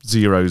more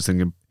zeros than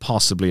you can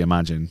possibly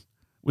imagine,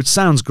 which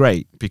sounds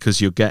great because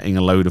you're getting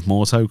a load of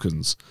more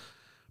tokens.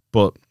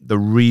 But the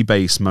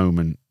rebase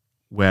moment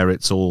where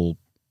it's all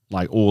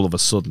like all of a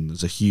sudden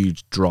there's a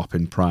huge drop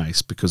in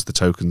price because the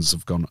tokens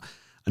have gone,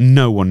 and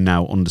no one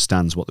now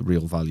understands what the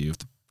real value of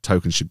the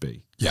token should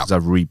be. Yeah. Because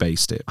I've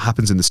rebased it. It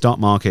happens in the stock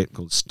market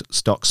called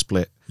stock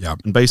split. Yeah.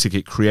 And basically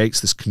it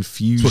creates this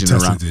confusion That's what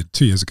Tesla around. did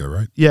 2 years ago,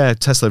 right? Yeah,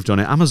 Tesla have done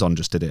it. Amazon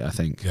just did it, I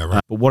think. Yeah,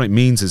 right. But what it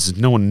means is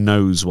no one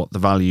knows what the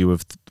value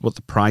of what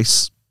the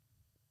price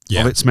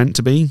of it's meant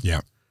to be.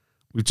 Yeah.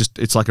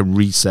 It's like a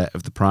reset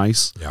of the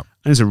price. Yeah.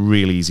 And it's a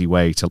really easy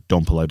way to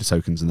dump a load of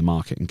tokens in the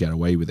market and get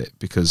away with it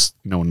because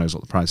no one knows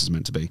what the price is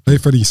meant to be. Very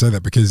funny you say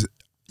that because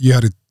you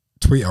had a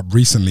tweet up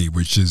recently,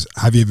 which is,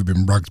 have you ever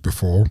been rugged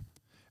before?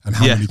 And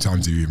how many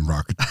times have you been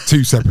rugged?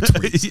 2 separate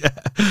tweets.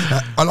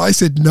 And I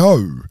said,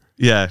 no.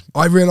 Yeah.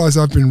 I realise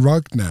I've been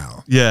rugged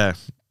now. Yeah.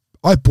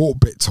 I bought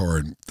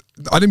BitTorrent.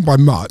 I didn't buy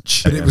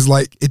much, but it was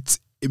like, it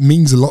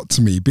means a lot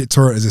to me.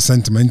 BitTorrent is a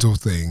sentimental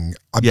thing.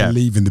 I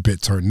believe in the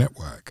BitTorrent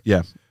network.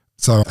 Yeah.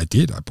 So I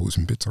did. I bought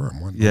some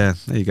BitTorrent one. Yeah,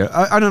 there you go.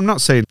 And I'm not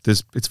saying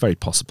it's very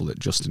possible that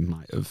Justin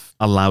might have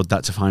allowed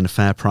that to find a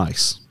fair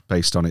price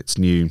based on its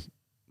new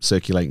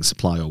circulating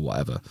supply or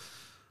whatever.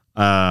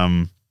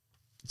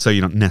 So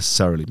you're not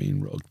necessarily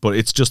being rugged, but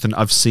it's just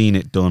I've seen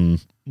it done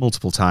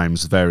multiple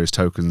times, various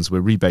tokens.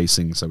 We're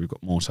rebasing, so we've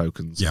got more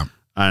tokens. Yeah.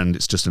 And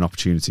it's just an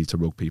opportunity to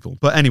rug people.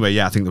 But anyway,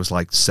 yeah, I think there was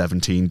like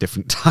 17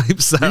 different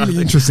types. Really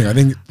interesting. I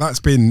think that's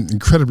been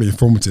incredibly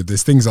informative.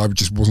 There's things I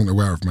just wasn't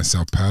aware of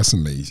myself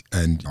personally,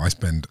 and I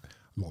spend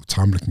a lot of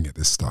time looking at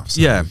this stuff.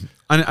 So. Yeah.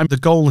 And the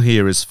goal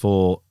here is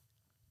for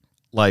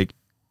like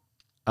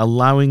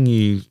allowing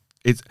you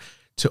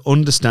to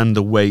understand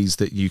the ways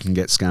that you can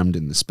get scammed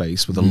in the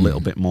space with a little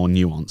bit more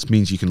nuance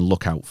means you can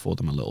look out for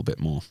them a little bit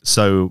more.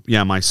 So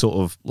yeah, my sort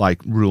of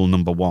like rule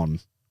number 1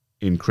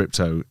 in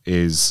crypto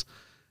is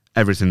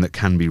everything that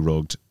can be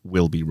rugged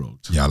will be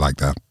rugged. Yeah, I like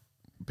that.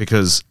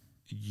 Because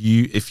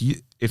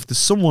if there's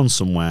someone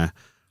somewhere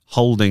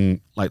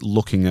holding, like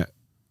looking at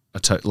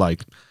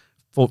like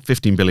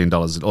 $15 billion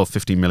or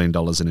 $15 million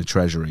in a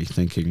treasury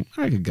thinking,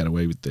 I could get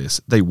away with this,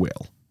 they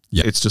will.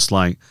 Yeah. It's just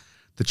like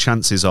the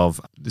chances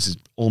of, this is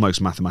almost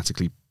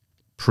mathematically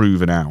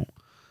proven out,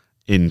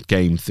 in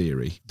game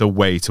theory, the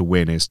way to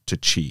win is to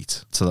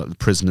cheat. So that the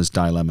prisoner's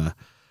dilemma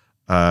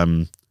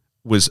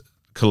was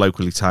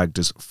colloquially tagged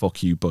as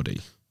 "fuck you,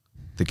 buddy,"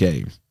 the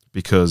game,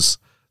 because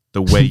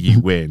the way you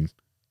win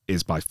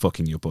is by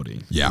fucking your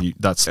buddy. Yeah.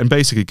 And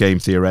basically game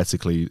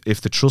theoretically,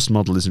 if the trust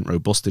model isn't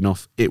robust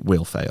enough, it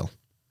will fail.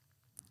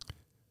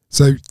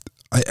 So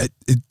I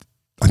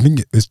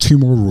think there's two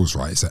more rules,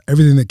 right? So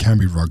everything that can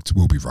be rugged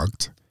will be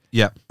rugged.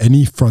 Yeah.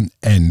 Any front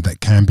end that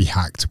can be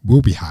hacked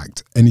will be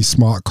hacked. Any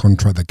smart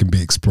contract that can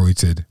be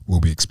exploited will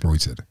be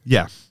exploited.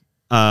 Yeah.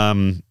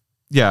 I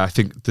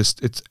think this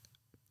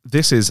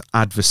is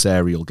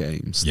adversarial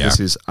games. Yeah. This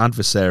is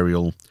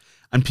adversarial,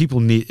 and people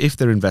need, if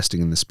they're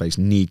investing in this space,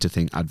 need to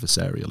think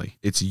adversarially.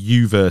 It's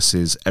you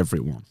versus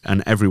everyone,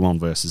 and everyone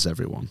versus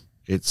everyone.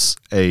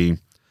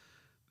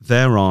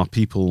 There are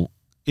people,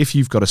 if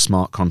you've got a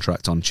smart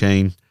contract on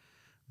chain,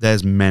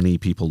 there's many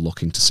people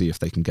looking to see if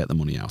they can get the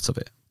money out of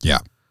it. Yeah.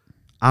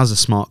 As a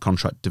smart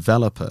contract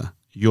developer,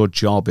 your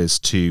job is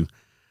to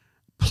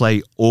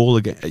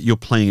you're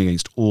playing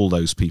against all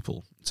those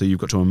people. So you've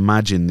got to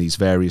imagine these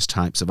various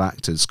types of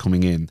actors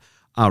coming in.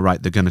 All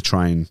right, they're going to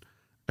try and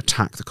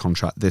attack the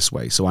contract this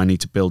way, so I need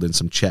to build in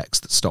some checks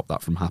that stop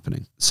that from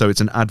happening. So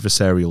it's an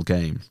adversarial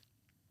game.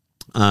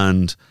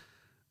 And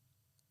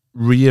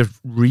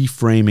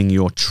reframing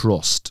your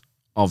trust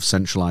of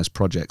centralized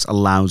projects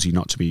allows you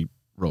not to be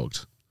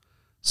rugged.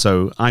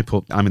 So I'm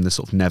in the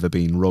sort of never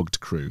been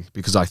rugged crew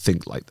because I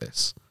think like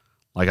this.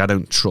 Like, I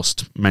don't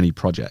trust many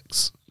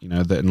projects,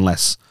 that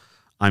unless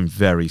I'm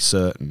very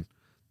certain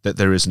that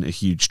there isn't a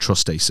huge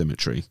trust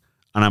asymmetry.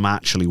 And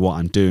what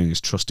I'm doing is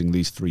trusting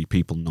these three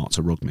people not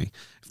to rug me.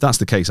 If that's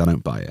the case, I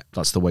don't buy it.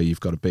 That's the way you've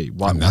got to be.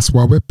 And that's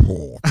why we're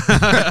poor.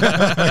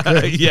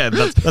 Yeah,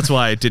 that's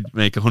why I did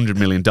make $100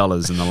 million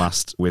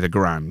with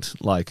 $1,000,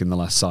 like in the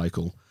last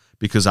cycle.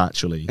 Because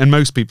actually, and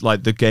most people,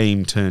 like the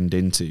game turned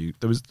into,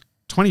 there was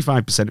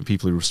 25% of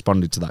people who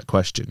responded to that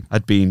question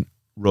had been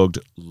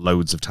rugged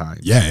loads of times.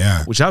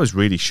 Yeah. Which I was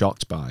really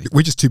shocked by.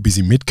 We're just too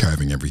busy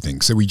mid-curving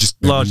everything, so we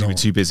just largely we're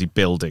too busy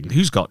building.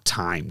 Who's got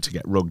time to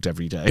get rugged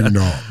every day?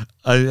 No.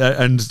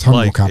 And ton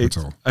more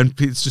capital.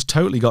 It's just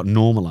totally got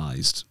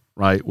normalized,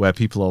 right? Where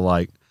people are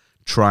like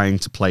trying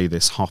to play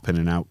this hop in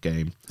and out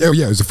game. Oh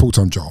yeah, it was a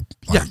full-time job.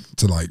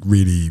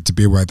 To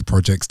be aware of the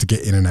projects, to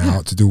get in and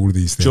out, to do all of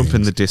these things. Jump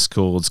in the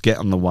Discords, get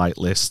on the white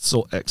lists,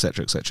 or et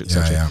cetera, et cetera, et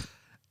cetera. Yeah.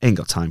 Ain't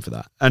got time for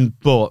that.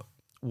 But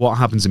what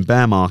happens in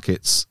bear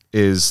markets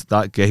is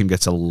that game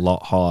gets a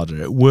lot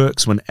harder. It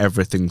works when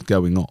everything's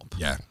going up.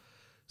 Yeah.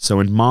 So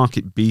when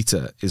market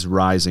beta is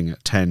rising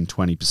at 10,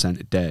 20%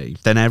 a day,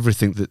 then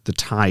everything, that the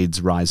tide's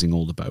rising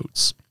all the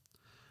boats.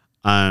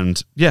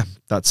 And yeah,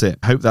 that's it.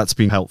 I hope that's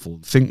been helpful.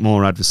 Think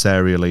more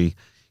adversarially,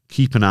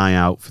 keep an eye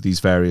out for these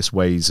various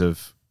ways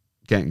of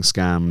getting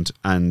scammed,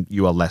 and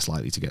you are less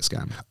likely to get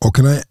scammed. Or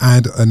can I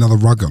add another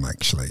rug on,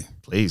 actually?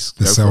 Please,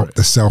 the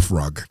self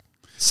rug.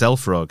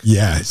 Self rug.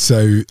 Yeah.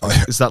 So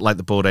is that like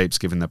the Bored Apes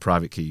giving their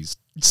private keys?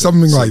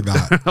 Something like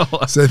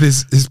that. So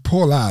this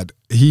poor lad,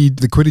 I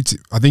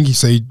think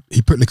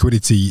he put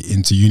liquidity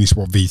into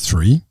Uniswap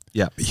V3.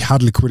 Yeah. He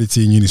had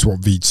liquidity in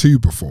Uniswap V2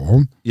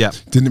 before. Yeah.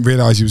 Didn't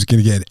realize he was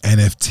going to get an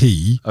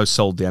NFT. Oh,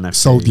 sold the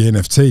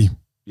NFT.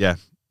 Yeah.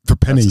 For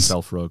pennies.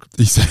 Self rug.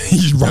 He said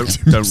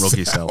don't rug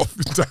yourself.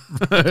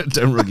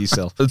 Don't rug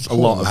yourself. A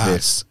lot of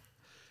this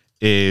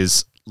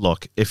is,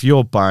 look, if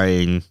you're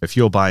buying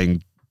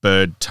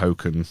Bird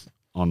token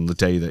on the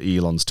day that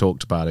Elon's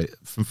talked about it,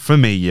 for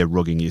me, you're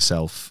rugging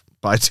yourself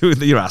by doing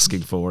that. You're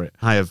asking for it.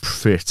 I have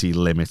pretty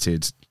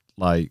limited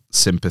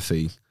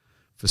sympathy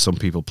for some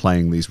people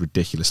playing these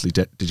ridiculously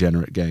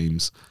degenerate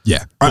games.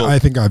 Yeah, I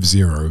think I have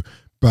zero,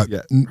 but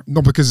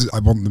not because I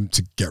want them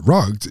to get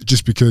rugged,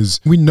 just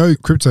because we know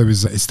crypto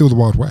it's still the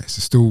Wild West.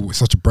 It's still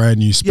such a brand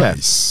new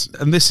space.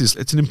 Yeah. And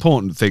it's an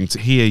important thing to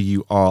hear.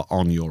 You are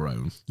on your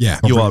own. Yeah,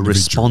 you are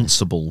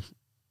responsible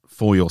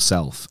for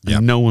yourself,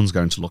 and no one's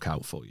going to look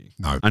out for you.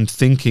 No. And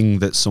thinking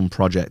that some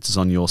project is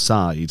on your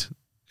side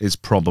is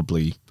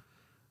probably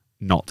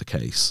not the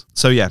case.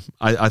 So yeah,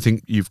 I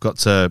think you've got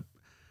to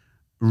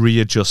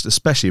readjust,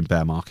 especially in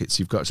bear markets.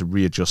 You've got to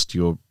readjust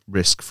your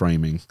risk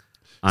framing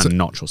and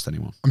not trust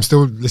anyone. I'm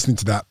still listening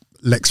to that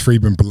Lex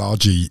Friedman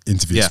Balaji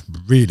interview. Yeah.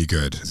 It's really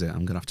good. Is it?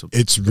 I'm gonna have to.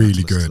 It's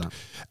really good.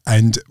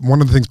 And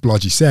one of the things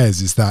Balaji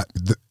says is that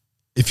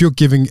if you're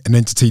giving an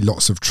entity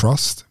lots of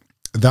trust,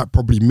 that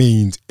probably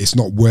means it's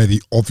not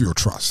worthy of your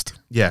trust.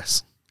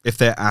 Yes. If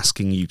they're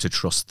asking you to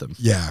trust them.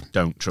 Yeah.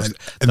 Don't trust.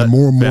 And the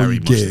more and more you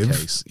give,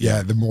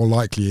 the more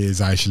likely it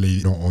is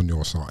actually not on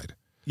your side.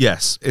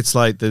 Yes. It's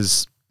like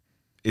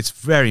it's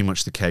very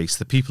much the case.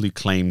 The people who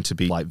claim to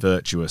be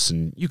virtuous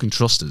and you can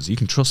trust us, you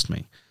can trust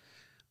me,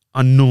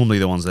 are normally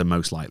the ones that are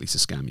most likely to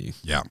scam you.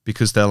 Yeah.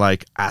 Because they're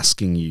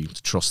asking you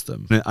to trust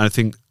them. And I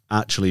think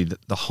actually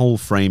the whole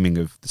framing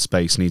of the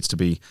space needs to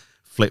be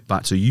flip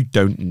back to you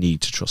don't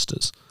need to trust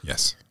us.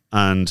 Yes.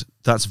 And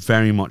that's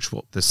very much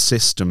what the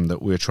system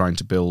that we're trying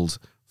to build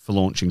for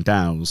launching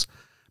DAOs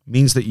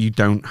means, that you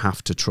don't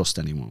have to trust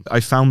anyone. I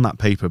found that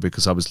paper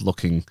because I was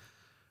looking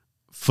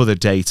for the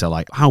data,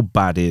 like how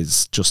bad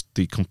is just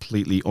the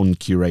completely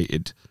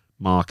uncurated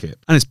market?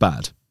 And it's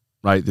bad,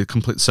 right?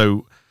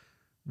 So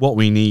what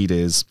we need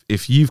is,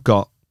 if you've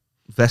got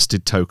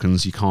vested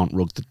tokens, you can't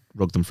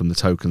rug them from the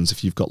tokens.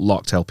 If you've got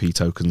locked LP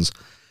tokens,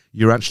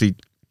 you're actually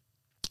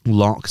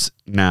locked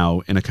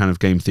now in a kind of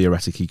game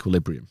theoretic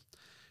equilibrium.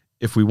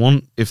 If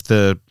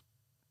the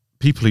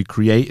people who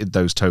created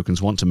those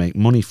tokens want to make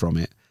money from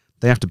it,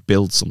 they have to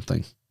build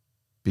something.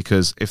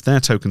 Because if their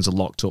tokens are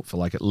locked up for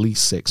like at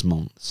least 6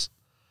 months,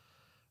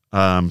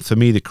 for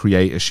me, the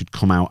creators should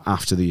come out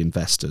after the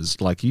investors.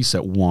 Like you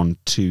said, 1,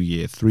 2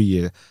 year, 3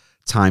 year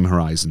time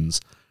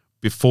horizons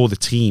before the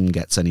team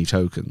gets any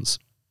tokens.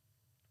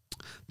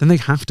 Then they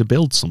have to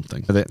build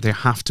something. They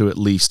have to at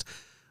least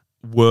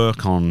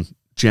work on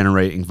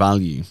generating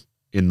value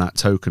in that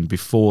token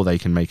before they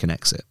can make an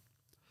exit.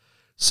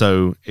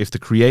 So if the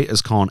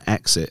creators can't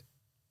exit,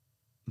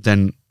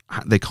 then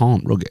they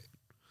can't rug it.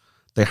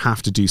 They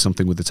have to do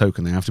something with the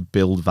token. They have to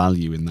build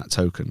value in that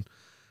token.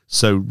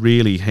 So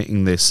really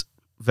hitting this,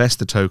 vest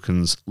the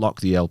tokens, lock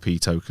the LP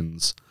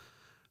tokens,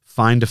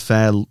 find a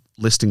fair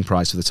listing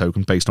price for the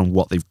token based on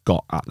what they've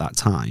got at that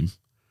time.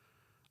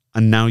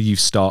 And now you've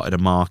started a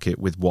market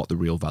with what the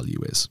real value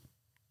is.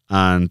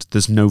 And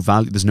there's no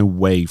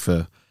way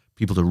for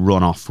people to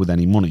run off with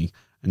any money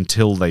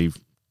until they've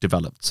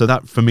developed. So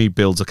that, for me,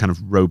 builds a kind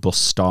of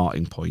robust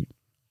starting point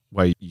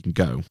where you can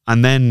go.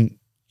 And then,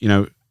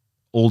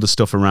 all the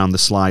stuff around the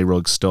sly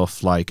rug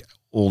stuff, like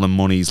all the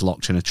money's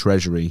locked in a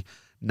treasury.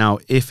 Now,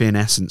 if in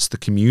essence the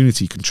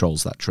community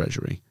controls that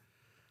treasury,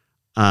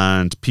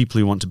 and people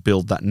who want to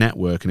build that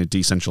network in a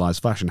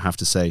decentralized fashion have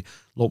to say,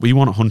 look, we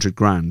want 100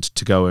 grand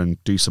to go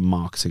and do some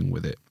marketing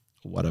with it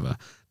or whatever.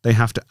 They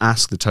have to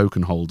ask the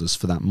token holders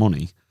for that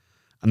money.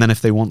 And then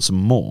if they want some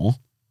more,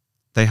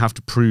 they have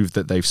to prove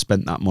that they've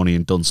spent that money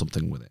and done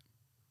something with it.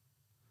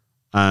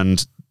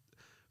 And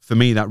for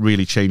me, that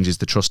really changes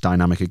the trust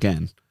dynamic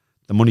again.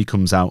 The money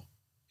comes out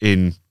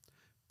in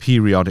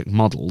periodic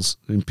models,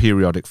 in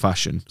periodic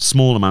fashion.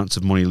 Small amounts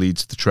of money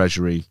leads to the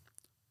treasury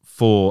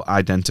for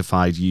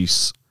identified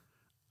use.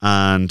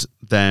 And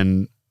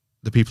then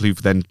the people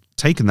who've then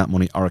taken that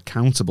money are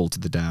accountable to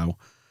the DAO.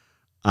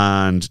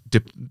 And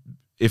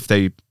if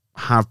they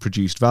have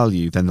produced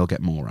value, then they'll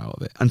get more out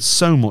of it. And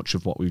so much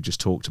of what we've just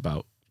talked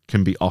about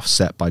can be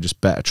offset by just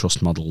better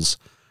trust models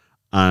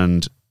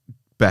and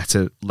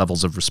better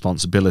levels of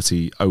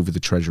responsibility over the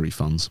treasury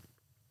funds.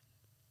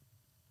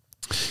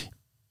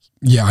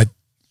 Yeah,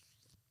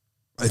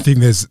 I think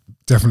there's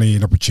definitely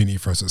an opportunity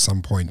for us at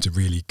some point to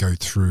really go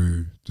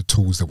through the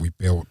tools that we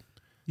built.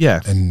 Yeah.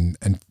 And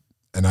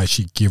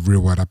actually give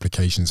real world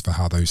applications for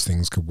how those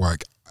things could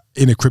work.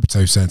 In a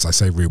crypto sense, I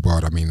say real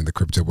world, I mean in the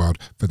crypto world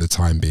for the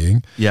time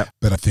being. Yeah.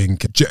 But I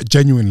think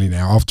genuinely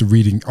now, after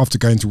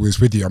going through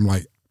this with you, I'm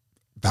like,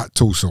 that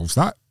tool solves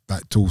that.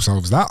 That tool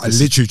solves that. I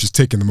literally just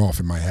ticking them off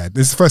in my head.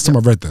 This is the first time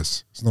I've read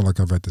this. It's not like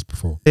I've read this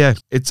before. Yeah.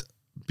 It's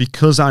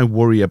because I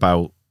worry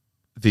about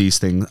these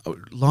things.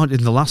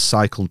 In the last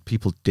cycle,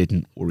 people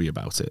didn't worry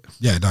about it.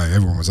 Yeah, no,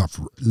 everyone was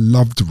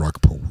loved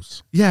rug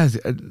pulls. Yeah.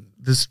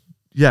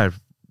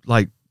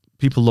 Like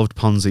people loved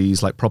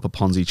Ponzi's, like proper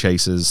Ponzi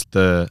chasers.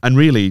 And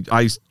really,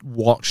 I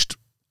watched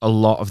a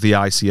lot of the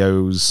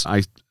ICOs.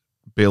 I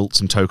built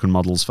some token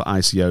models for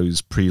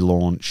ICOs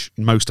pre-launch.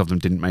 Most of them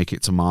didn't make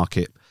it to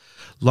market,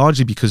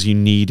 largely because you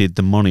needed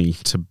the money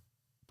to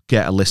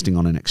get a listing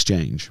on an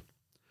exchange.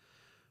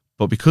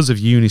 But because of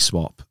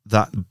Uniswap,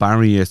 that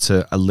barrier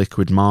to a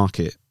liquid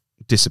market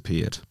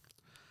disappeared.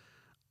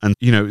 And,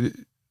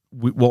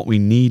 what we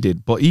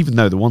needed, but even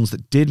though the ones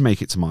that did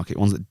make it to market,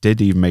 ones that did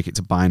even make it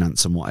to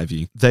Binance and whatever,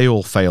 they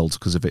all failed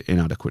because of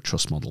inadequate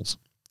trust models.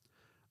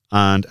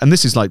 And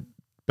this is like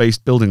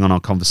building on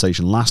our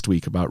conversation last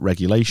week about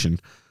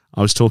regulation.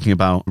 I was talking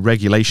about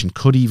regulation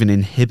could even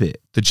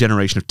inhibit the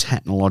generation of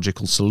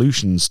technological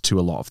solutions to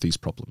a lot of these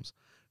problems.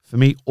 For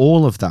me,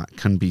 all of that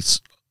can be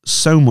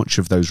so much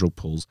of those rug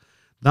pulls.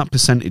 That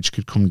percentage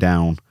could come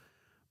down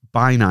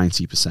by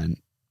 90%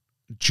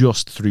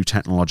 just through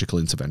technological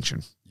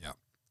intervention. Yeah.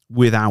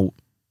 Without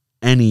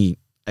any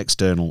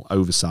external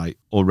oversight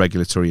or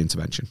regulatory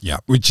intervention. Yeah,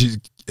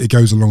 it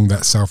goes along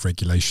that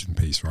self-regulation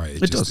piece, right?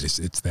 It does.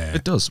 It's there.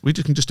 It does. We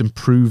can just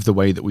improve the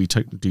way that we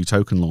do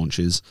token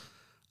launches,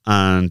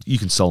 and you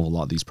can solve a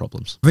lot of these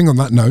problems. I think on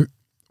that note,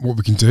 what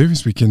we can do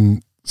is we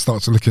can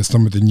start to look at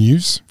some of the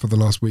news for the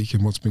last week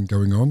and what's been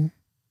going on.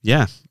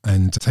 Yeah.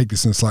 And take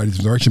this in a slightly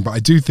different direction. But I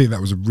do think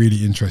that was a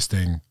really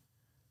interesting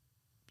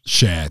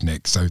share,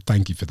 Nick. So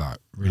thank you for that.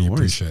 Really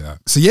appreciate that.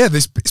 So yeah,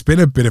 it's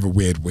been a bit of a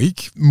weird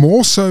week.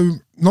 More so,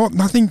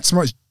 nothing so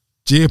much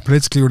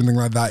geopolitically or anything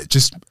like that,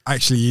 just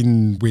actually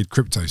in weird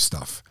crypto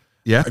stuff.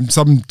 Yeah. And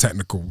some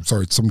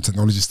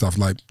technology stuff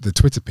like the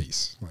Twitter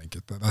piece. Like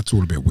that's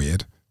all a bit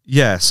weird.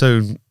 Yeah.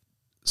 So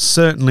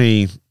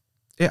certainly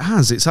it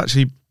has. It's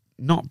actually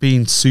not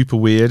been super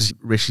weird.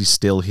 Rishi's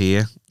still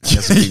here.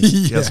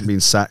 He hasn't been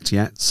sacked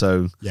yet.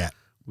 So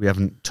we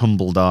haven't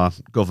tumbled our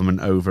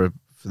government over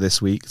for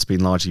this week. It's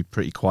been largely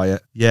pretty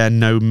quiet. Yeah,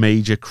 no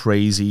major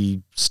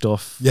crazy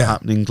stuff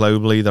happening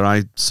globally that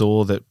I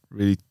saw that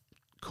really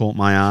caught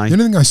my eye. The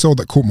only thing I saw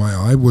that caught my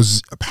eye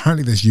was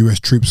apparently there's US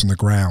troops on the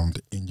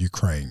ground in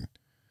Ukraine.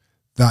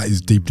 That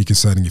is deeply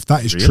concerning. If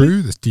that is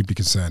true, that's deeply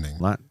concerning.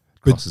 That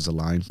crosses a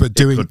line. But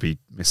it could be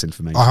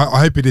misinformation. I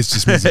hope it is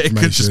just misinformation.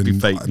 It could just be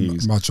fake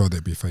news. I'm much rather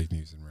it be fake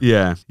news.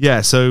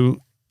 Yeah.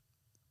 So,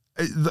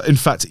 in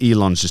fact,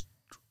 Elon's just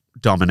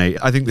dominated.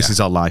 I think this is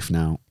our life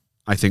now.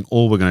 I think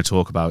all we're going to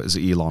talk about is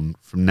Elon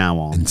from now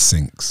on. In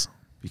syncs.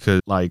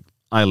 Because, like,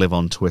 I live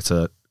on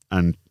Twitter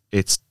and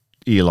it's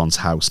Elon's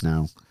house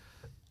now.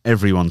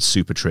 Everyone's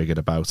super triggered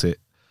about it.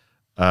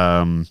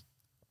 I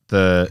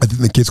think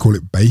the kids call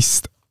it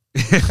based.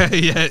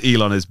 Yeah,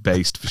 Elon is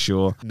based for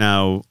sure.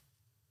 Now,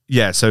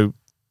 yeah, so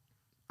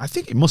I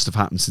think it must have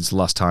happened since the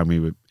last time we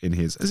were in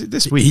his. Is it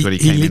this week when he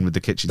came in with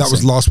the kitchen sink? That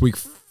was last week,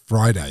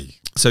 Friday.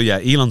 So, yeah,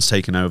 Elon's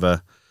taken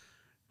over.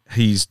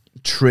 He's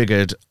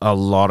triggered a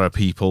lot of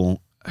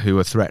people who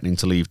are threatening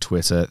to leave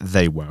Twitter.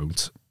 They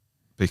won't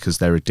because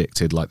they're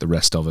addicted like the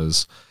rest of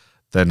us.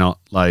 They're not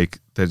like,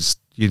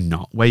 you're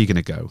not. Where are you going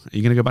to go? Are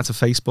you going to go back to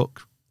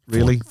Facebook?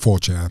 Really?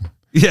 4chan.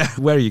 Yeah,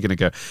 where are you going to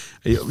go?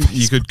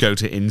 You could go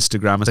to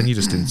Instagram and then you're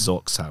just in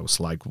Zuck's house.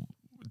 Like,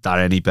 that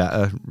any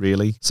better,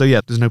 really? So, yeah,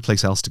 there's no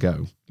place else to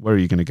go. Where are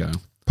you going to go?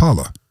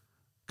 Parler.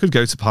 Could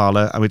go to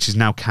Parler, which is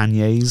now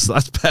Kanye's.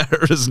 That's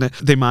better, isn't it?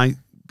 They might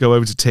go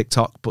over to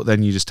TikTok, but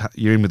then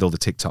you're in with all the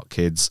TikTok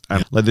kids.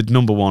 Like the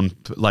number one,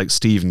 like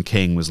Stephen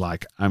King was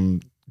like,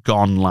 I'm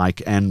gone like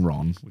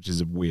Enron, which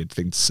is a weird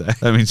thing to say.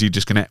 That means you're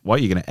going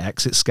to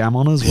exit scam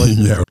on us?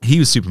 Yeah. He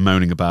was super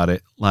moaning about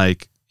it.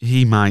 Like,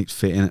 he might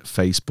fit in at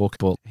Facebook,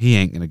 but he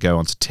ain't going to go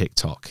onto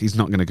TikTok. He's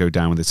not going to go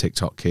down with the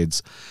TikTok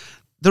kids.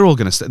 They're all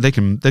going to, they're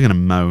going to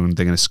moan,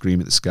 they're going to scream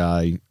at the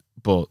sky,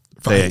 but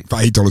for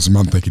 $8 a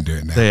month, they can do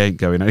it now. They ain't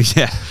going,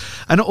 yeah.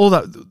 And all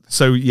that.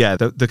 So, yeah,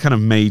 the kind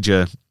of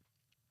major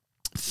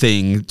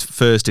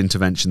first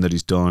intervention that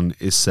he's done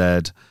is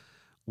said,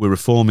 we're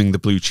reforming the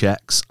blue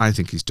checks. I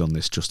think he's done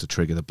this just to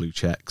trigger the blue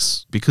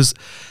checks because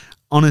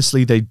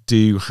honestly, they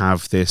do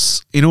have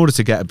this. In order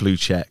to get a blue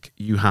check,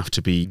 you have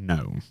to be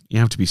known. You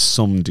have to be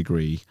some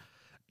degree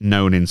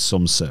known in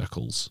some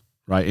circles,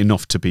 right?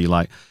 Enough to be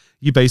like,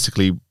 you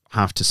basically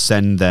have to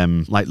send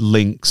them like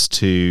links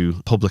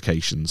to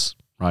publications,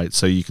 right?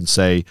 So you can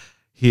say,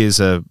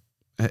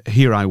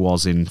 here I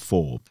was in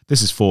Forbes.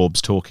 This is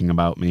Forbes talking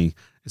about me.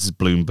 This is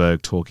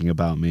Bloomberg talking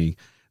about me.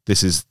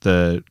 This is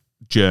the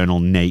journal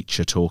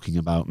Nature talking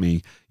about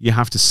me. You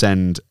have to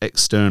send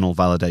external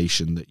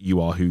validation that you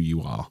are who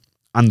you are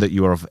and that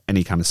you are of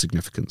any kind of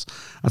significance.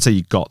 I'd say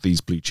you got these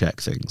blue check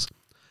things.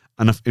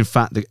 And in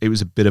fact, it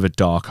was a bit of a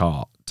dark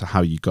art to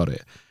how you got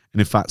it.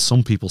 And in fact,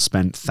 some people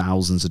spent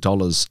thousands of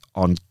dollars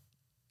on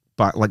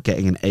like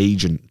getting an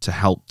agent to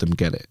help them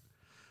get it.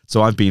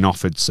 So I've been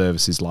offered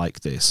services like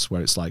this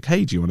where it's like,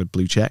 hey, do you want a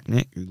blue check,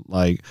 Nick?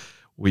 Like,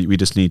 we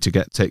just need to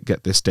get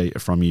this data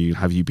from you.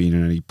 Have you been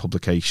in any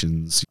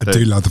publications? I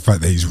do love the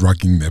fact that he's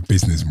rugging their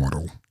business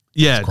model.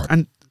 Yeah,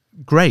 and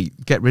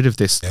great. Get rid of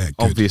this,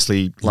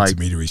 obviously, like,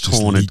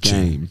 cornered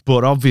game.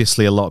 But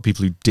obviously, a lot of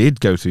people who did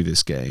go through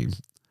this game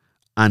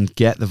and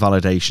get the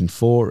validation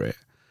for it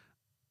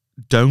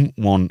don't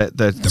want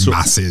the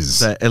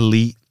masses, the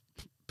elite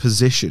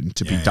position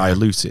to be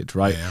diluted,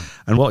 right? Yeah.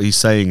 And what he's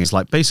saying is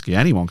like, basically,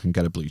 anyone can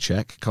get a blue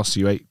check. It costs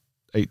you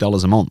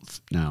 $8 a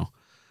month now.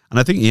 And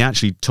I think he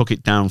actually took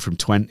it down from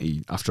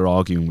 20 after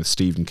arguing with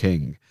Stephen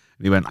King.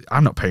 And he went,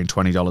 I'm not paying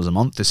 $20 a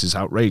month. This is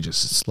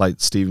outrageous. It's like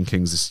Stephen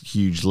King's this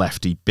huge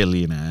lefty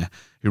billionaire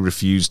who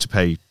refused to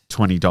pay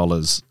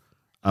 $20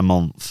 a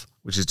month,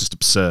 which is just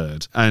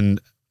absurd. And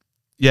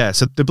yeah,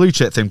 so the blue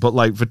check thing, but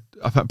like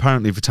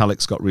apparently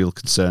Vitalik's got real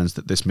concerns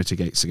that this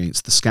mitigates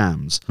against the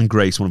scams. And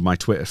Grace, one of my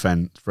Twitter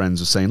friends,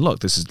 was saying,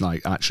 look, this is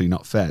like actually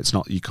not fair. It's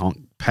not, you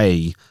can't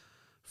pay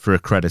for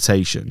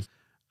accreditation. And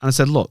I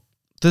said, look,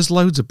 there's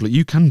loads of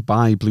you can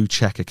buy blue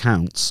check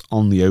accounts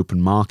on the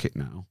open market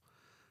now.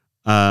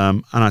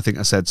 And I think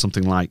I said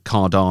something like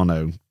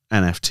Cardano,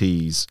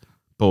 NFTs,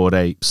 Bored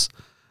Apes,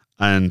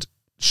 and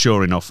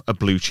sure enough, a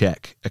blue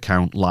check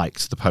account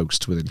liked the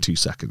post within 2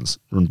 seconds,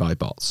 run by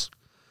bots.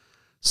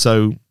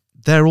 So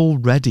they're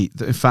already,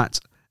 in fact,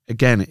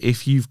 again,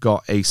 if you've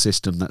got a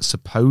system that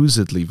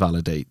supposedly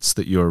validates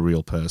that you're a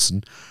real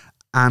person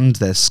and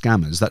there's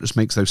scammers, that just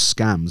makes those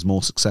scams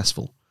more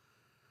successful.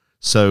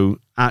 So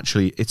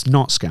actually, it's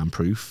not scam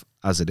proof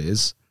as it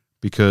is,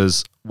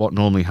 because what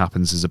normally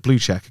happens is a blue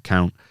check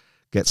account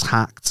gets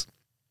hacked.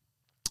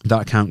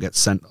 That account gets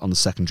sent on the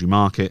secondary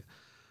market.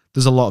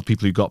 There's a lot of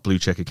people who got blue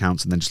check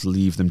accounts and then just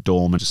leave them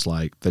dormant, just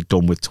like they're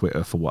done with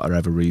Twitter for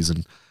whatever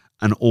reason.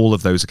 And all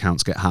of those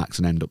accounts get hacked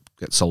and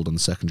get sold on the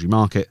secondary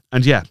market.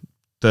 And yeah,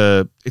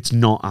 it's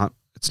not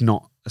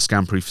a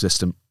scam proof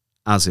system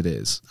as it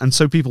is. And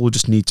so people will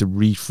just need to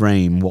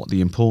reframe what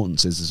the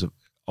importance is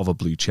of a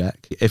blue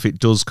check. If it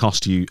does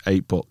cost you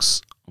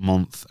 $8 a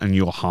month and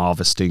you're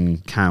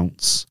harvesting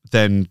counts,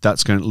 then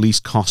that's going to at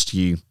least cost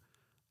you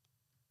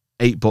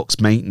 $8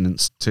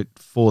 maintenance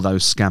for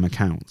those scam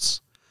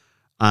accounts.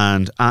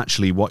 And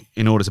actually,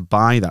 in order to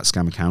buy that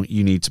scam account,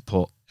 you need to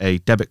put a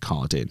debit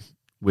card in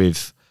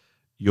with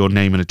your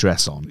name and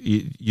address on.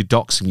 You're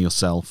doxing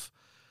yourself.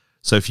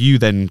 So if you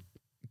then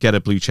get a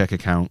blue check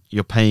account,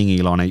 you're paying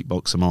Elon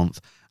 $8 a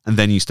month, and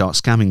then you start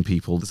scamming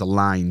people, there's a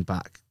line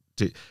back.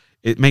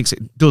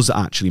 Does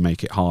actually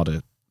make it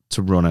harder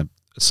to run a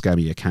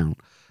scammy account.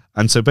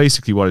 And so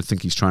basically what I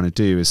think he's trying to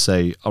do is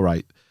say, all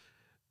right,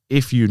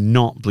 if you're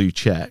not blue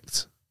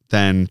checked,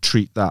 then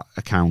treat that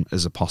account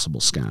as a possible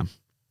scam.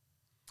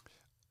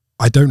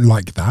 I don't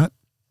like that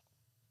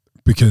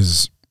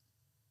because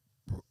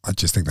I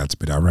just think that's a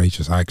bit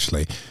outrageous,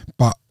 actually.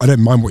 But I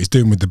don't mind what he's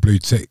doing with the blue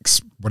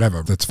ticks,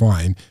 whatever, that's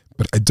fine.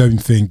 But I don't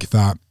think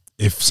that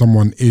if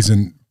someone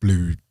isn't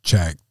blue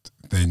checked,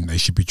 then they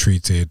should be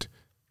treated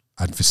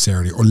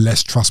adversarially or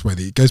less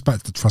trustworthy. It goes back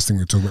to the trusting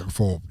we talked about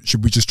before.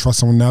 Should we just trust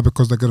someone now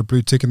because they've got a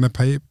blue tick and they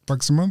pay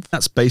 $8 a month?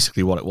 That's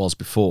basically what it was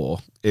before.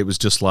 It was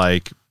just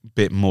like a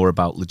bit more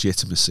about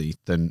legitimacy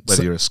than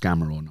whether you're a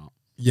scammer or not.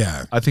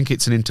 Yeah. I think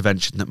it's an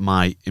intervention that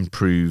might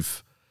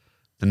improve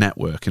the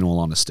network, in all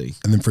honesty.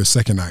 And then for a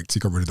second act, he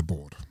got rid of the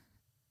board.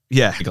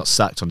 Yeah, he got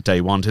sacked on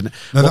day one, didn't it?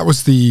 No, that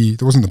wasn't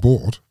the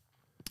board.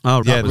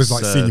 Oh, Yeah, it was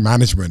like senior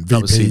management,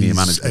 VPs, senior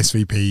management.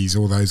 SVPs,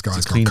 all those guys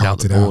He's got cleaned out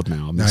the carted board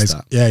now. I missed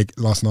that. Yeah,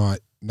 last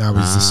night. Now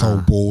he's the sole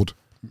board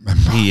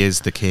member. He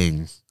is the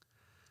king.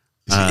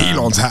 It's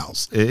Elon's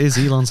house. It is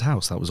Elon's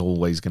house. That was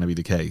always going to be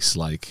the case.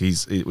 Like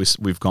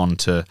we've gone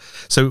to,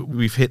 so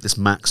we've hit this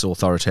max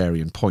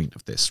authoritarian point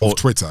of this. Of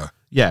Twitter.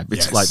 Yeah,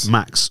 it's Yes. like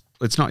max.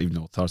 It's not even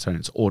authoritarian.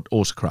 It's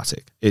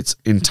autocratic. It's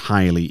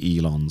entirely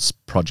Elon's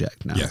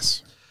project now.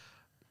 Yes.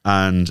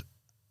 And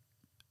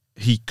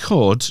he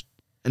could,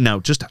 now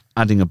just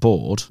adding a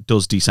board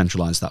does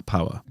decentralize that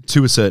power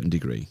to a certain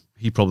degree.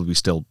 He probably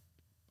still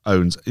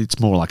owns, it's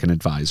more like an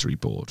advisory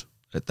board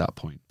at that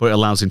point, but it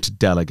allows him to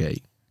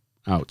delegate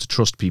out, to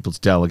trust people to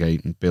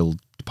delegate and build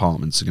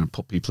departments. They're going to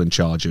put people in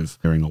charge of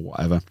hearing or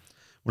whatever.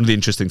 One of the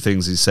interesting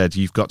things he said,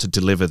 you've got to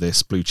deliver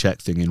this blue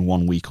check thing in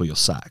 1 week or you're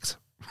sacked.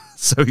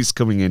 So he's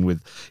coming in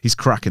he's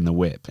cracking the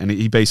whip. And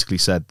he basically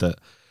said that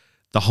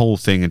the whole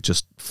thing had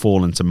just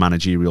fallen to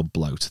managerial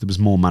bloat. There was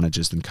more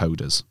managers than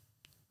coders.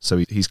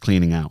 So he's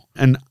cleaning out.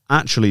 And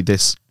actually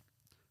this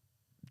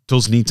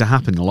does need to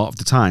happen a lot of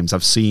the times.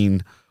 I've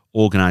seen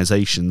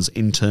organizations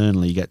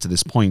internally get to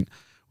this point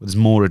where there's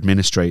more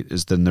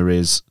administrators than there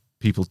is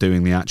people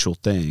doing the actual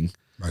thing.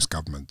 Most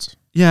governments.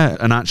 Yeah,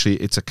 and actually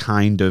it's a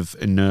kind of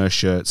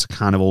inertia, it's a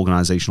kind of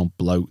organizational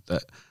bloat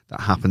that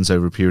happens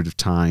over a period of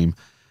time.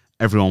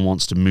 Everyone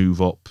wants to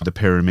move up the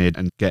pyramid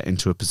and get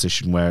into a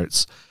position where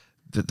it's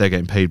that they're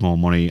getting paid more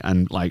money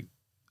and like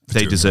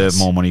they deserve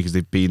more money because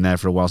they've been there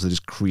for a while, so they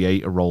just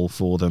create a role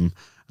for them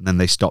and then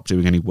they stop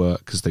doing any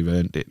work because they've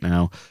earned it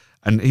now.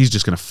 And he's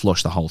just going to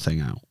flush the whole thing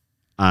out.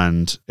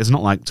 And it's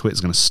not like Twitter's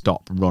going to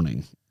stop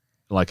running.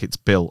 Like it's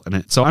built,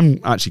 so I'm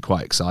actually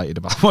quite excited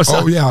about what's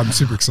Oh yeah, I'm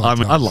super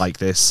excited. I like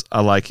this. I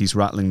like he's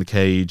rattling the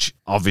cage.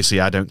 Obviously,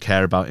 I don't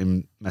care about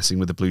him messing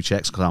with the blue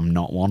checks because I'm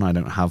not one. I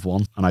don't have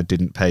one, and I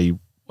didn't pay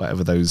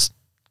whatever those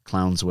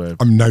clowns were.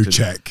 I'm no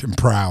check and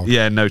proud.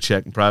 Yeah, no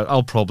check and proud.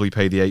 I'll probably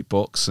pay the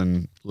 $8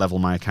 and level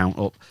my account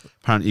up.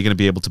 Apparently, you're going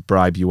to be able to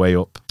bribe your way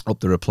up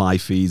the reply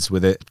feeds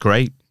with it.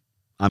 Great.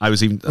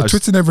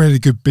 Twitter never had a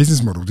good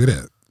business model, did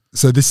it?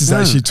 So this is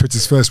actually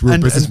Twitter's first real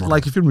business model.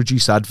 Like if you can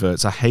reduce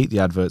adverts, I hate the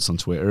adverts on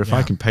Twitter. If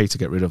I can pay to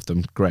get rid of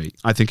them, great.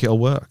 I think it'll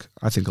work.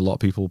 I think a lot of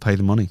people will pay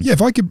the money. Yeah,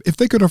 if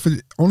they could offer,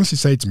 honestly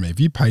say to me, if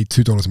you pay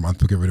 $2 a month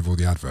to get rid of all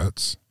the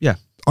adverts, yeah,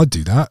 I'd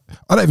do that.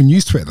 I don't even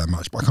use Twitter that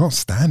much, but I can't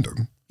stand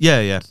them.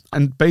 Yeah.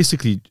 And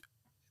basically,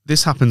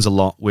 this happens a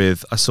lot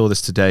with, I saw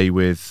this today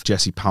with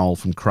Jesse Powell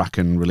from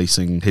Kraken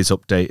releasing his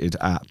updated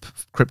app,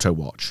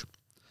 CryptoWatch.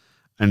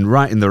 And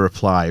right in the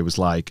reply was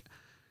like,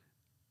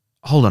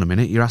 hold on a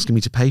minute, you're asking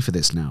me to pay for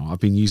this now. I've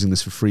been using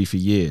this for free for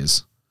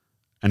years.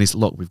 And it's,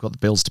 look, we've got the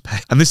bills to pay.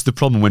 And this is the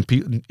problem when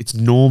it's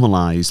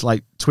normalized.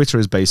 Like Twitter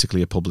is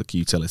basically a public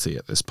utility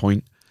at this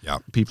point. Yeah.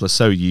 People are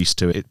so used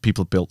to it.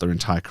 People have built their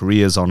entire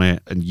careers on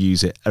it and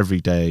use it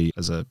every day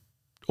as a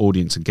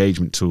audience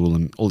engagement tool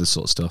and all this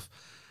sort of stuff.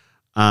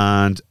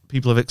 And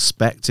people have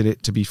expected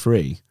it to be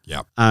free.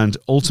 Yeah. And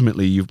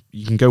ultimately, you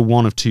can go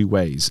one of two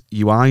ways.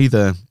 You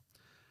either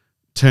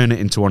turn it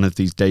into one of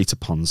these data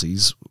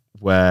Ponzi's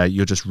where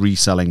you're just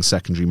reselling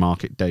secondary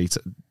market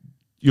data,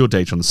 your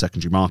data on the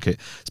secondary market.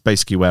 It's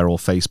basically where all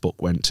Facebook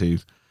went to.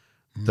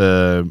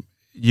 They're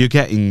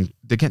getting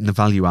the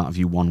value out of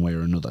you one way or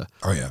another.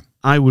 Oh yeah.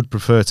 I would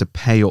prefer to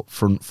pay up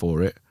front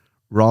for it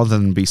rather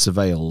than be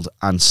surveilled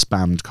and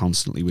spammed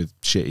constantly with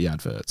shitty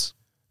adverts.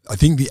 I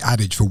think the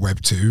adage for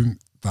Web 2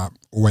 that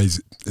always,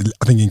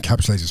 I think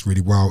encapsulates this really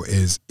well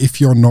is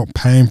if you're not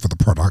paying for the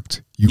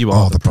product, you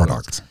are the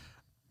product.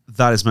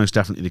 That is most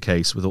definitely the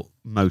case with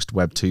most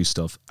Web 2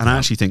 stuff. And I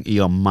actually think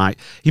Elon might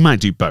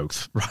do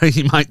both, right?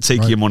 He might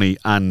take your money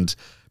and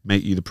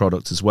make you the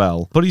product as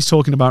well. But he's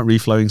talking about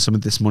reflowing some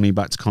of this money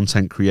back to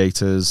content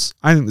creators.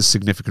 I think there's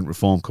significant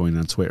reform coming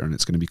on Twitter and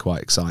it's going to be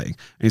quite exciting.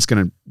 And it's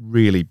going to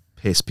really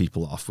piss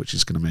people off, which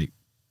is going to make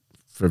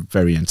for a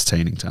very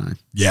entertaining time.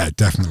 Yeah,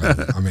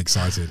 definitely. I'm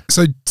excited.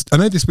 So I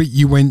know this week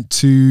you went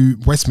to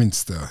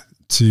Westminster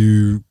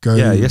to go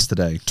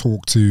yesterday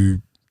talk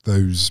to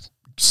those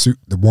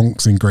the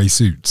wonks in grey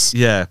suits.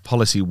 Yeah,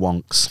 policy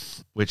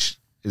wonks, which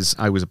is,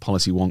 I was a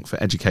policy wonk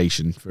for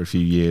education for a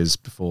few years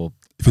before.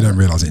 If you don't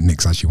realise it,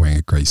 Nick's actually wearing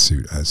a grey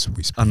suit as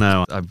we speak. I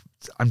know.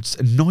 I'm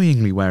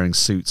annoyingly wearing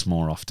suits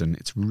more often.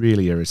 It's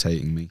really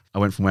irritating me. I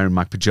went from wearing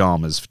my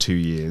pajamas for 2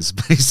 years,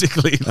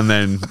 basically, and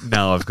then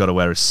now I've got to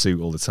wear a suit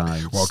all the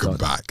time. Welcome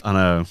back. I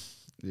know.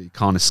 You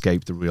can't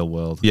escape the real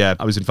world. Yeah,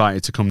 I was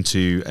invited to come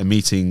to a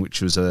meeting,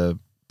 which was a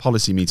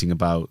policy meeting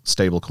about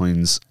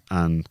stablecoins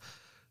and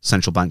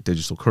central bank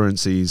digital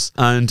currencies.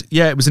 And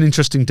yeah, it was an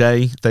interesting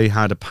day. They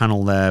had a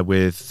panel there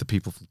with the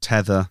people from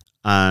Tether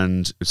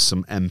and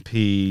some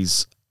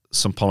MPs,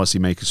 some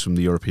policymakers from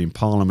the European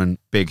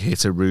Parliament. Big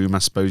hitter room, I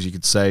suppose you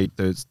could say.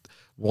 There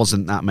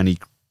wasn't that many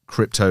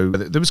crypto.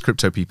 There was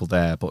crypto people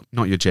there, but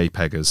not your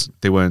JPEGers.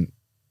 They weren't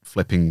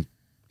flipping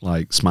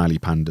like smiley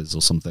pandas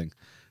or something.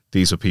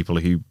 These were people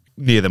who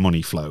near the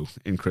money flow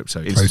in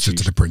crypto. Closer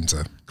to the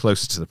printer.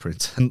 Closer to the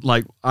printer. And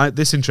like,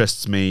 this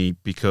interests me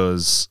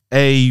because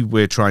A,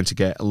 we're trying to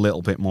get a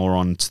little bit more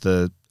on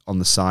the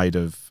side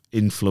of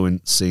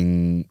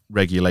influencing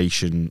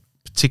regulation,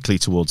 particularly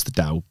towards the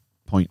DAO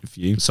point of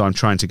view. So I'm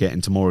trying to get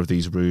into more of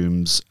these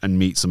rooms and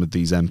meet some of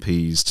these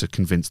MPs to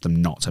convince them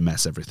not to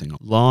mess everything up.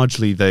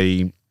 Largely,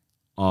 they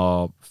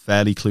are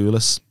fairly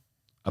clueless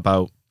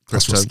about crypto.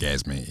 That's what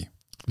scares me.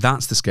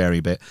 That's the scary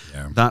bit.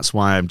 Yeah. That's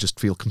why I just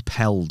feel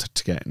compelled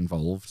to get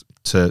involved,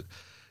 to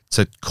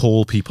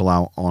call people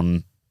out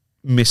on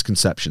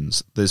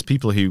misconceptions. There's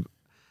people who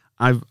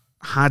I've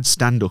had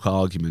stand-up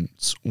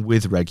arguments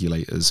with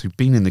regulators who've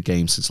been in the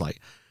game since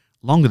like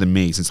longer than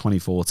me, since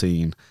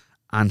 2014,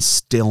 and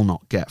still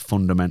not get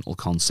fundamental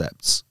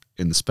concepts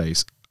in the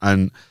space.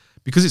 And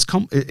because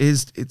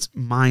it's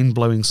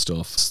mind-blowing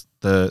stuff.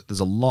 There's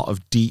a lot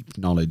of deep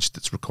knowledge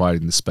that's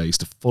required in the space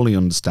to fully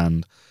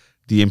understand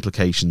the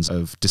implications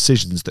of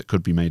decisions that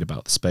could be made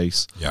about the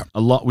space. Yeah.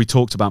 We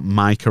talked about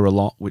MiCA a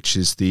lot, which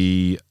is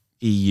the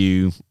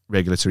EU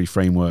regulatory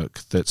framework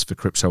that's for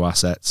crypto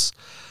assets.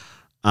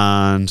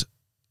 And,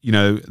 you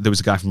know, there was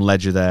a guy from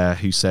Ledger there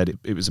who said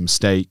it was a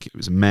mistake, it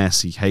was a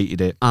mess, he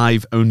hated it.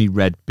 I've only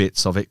read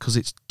bits of it because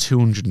it's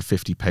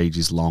 250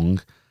 pages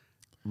long,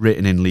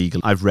 written in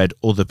legal. I've read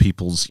other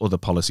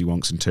policy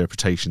wonks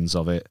interpretations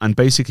of it. And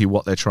basically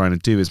what they're trying to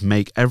do is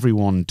make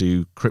everyone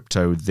do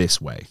crypto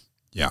this way.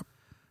 Yeah.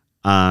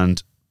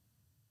 And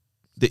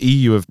the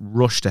EU have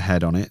rushed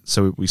ahead on it.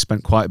 So we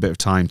spent quite a bit of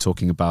time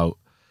talking about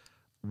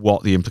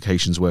what the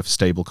implications were for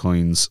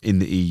stablecoins in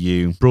the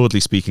EU.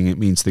 Broadly speaking, it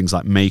means things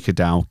like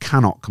MakerDAO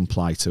cannot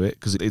comply to it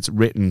because it's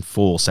written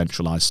for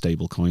centralized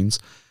stablecoins.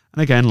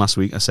 And again, last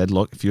week I said,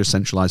 look, if you're a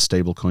centralized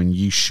stablecoin,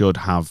 you should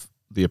have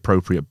the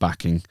appropriate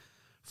backing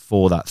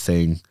for that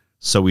thing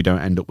so we don't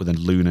end up with a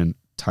Luna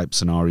type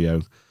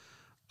scenario.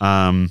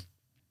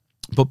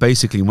 But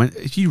basically,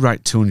 if you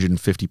write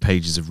 250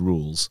 pages of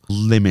rules,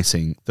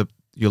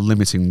 you're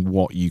limiting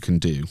what you can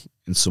do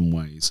in some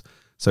ways.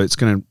 So it's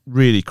going to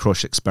really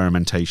crush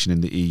experimentation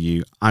in the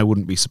EU. I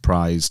wouldn't be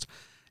surprised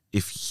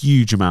if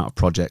huge amount of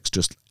projects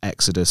just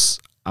exodus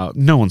out.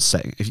 No one's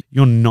saying, if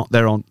you're not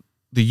there on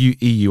the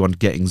EU on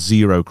getting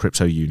zero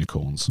crypto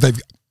unicorns.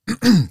 They've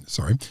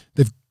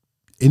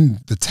in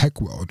the tech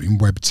world, in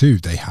Web 2,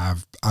 they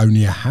have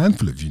only a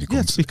handful of unicorns.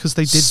 Yeah, it's because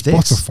they did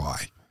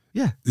Spotify.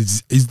 Yeah.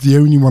 Is the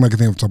only one I can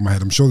think of off the top of my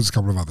head. I'm sure there's a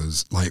couple of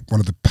others, like one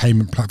of the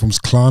payment platforms,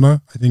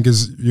 Klarna, I think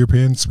is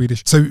European,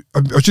 Swedish. So I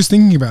was just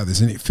thinking about this,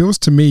 and it feels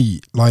to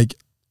me like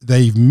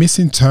they've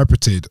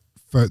misinterpreted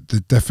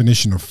the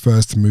definition of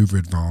first mover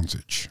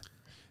advantage.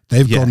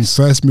 They've gone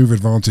first mover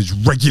advantage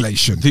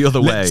regulation. The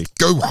other way. Let's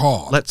go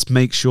hard. Let's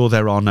make sure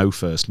there are no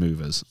first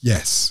movers.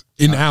 Yes.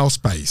 In our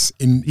space,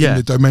 in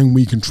the domain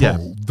we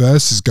control,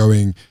 versus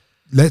going,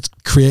 let's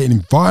create an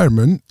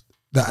environment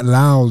that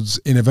allows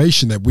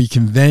innovation that we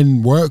can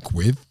then work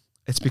with.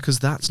 It's because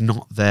that's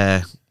not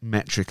their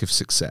metric of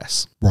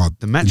success. Well,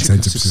 the metric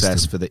of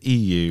success for the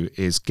EU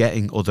is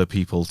getting other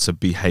people to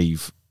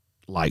behave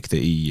like the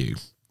EU.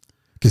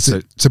 Okay,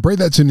 so break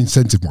that to an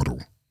incentive model.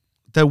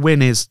 Their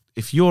win is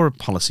if you're a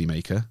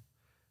policymaker,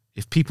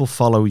 if people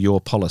follow your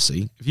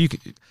policy,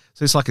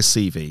 so it's like a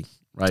CV,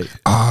 right?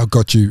 Ah,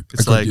 got you.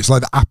 It's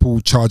like the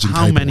Apple charging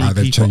cable. How many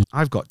people?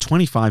 I've got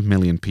 25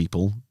 million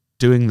people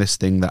doing this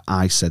thing that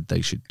I said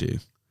they should do.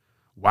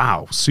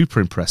 Wow,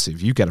 super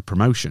impressive. You get a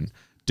promotion.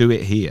 Do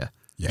it here.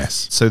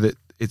 Yes. So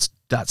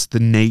that's the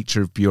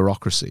nature of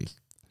bureaucracy,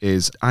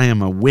 is I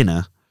am a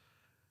winner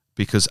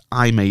because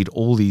I made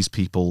all these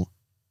people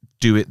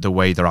do it the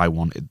way that I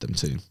wanted them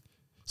to.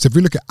 So if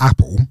we look at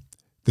Apple,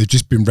 they've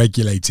just been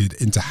regulated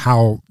into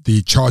how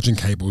the charging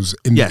cables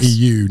in the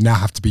EU now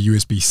have to be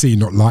USB-C,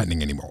 not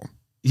Lightning anymore.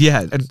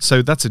 Yeah, and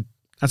so that's an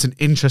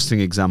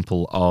interesting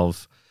example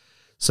of.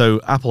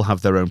 So Apple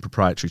have their own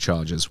proprietary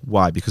chargers.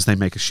 Why? Because they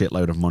make a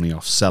shitload of money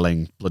off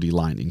selling bloody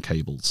Lightning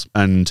cables.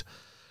 And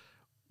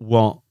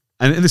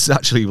this is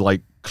actually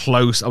like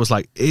close. I was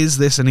like, is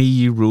this an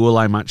EU rule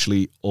I'm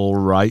actually all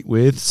right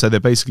with? So they're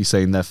basically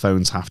saying their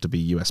phones have to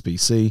be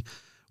USB-C,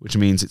 which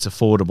means it's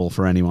affordable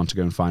for anyone to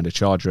go and find a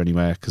charger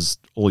anywhere because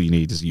all you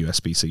need is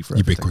USB-C for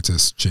everything.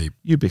 Ubiquitous, cheap.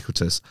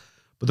 Ubiquitous.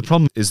 But the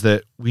problem is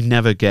that we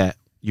never get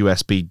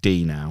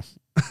USB-D now.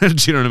 Do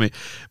you know what I mean?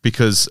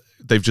 Because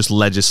they've just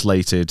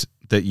legislated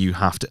that you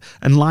have to.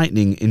 And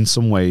Lightning, in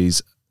some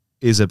ways,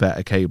 is a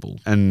better cable.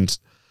 And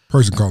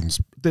pros and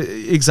cons.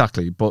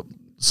 Exactly. But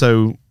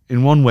so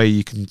in one way,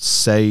 you can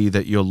say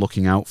that you're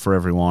looking out for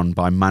everyone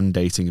by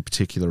mandating a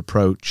particular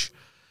approach.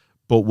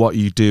 But what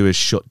you do is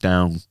shut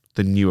down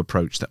the new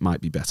approach that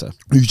might be better.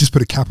 You've just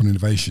put a cap on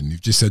innovation.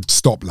 You've just said,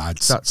 stop,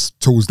 lads. That's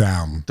tools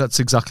down. That's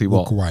exactly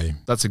walk away.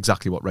 That's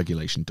exactly what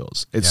regulation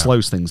does. It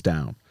slows things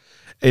down.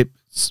 It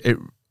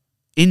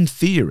in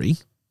theory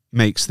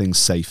makes things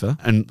safer.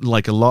 And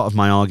like a lot of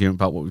my argument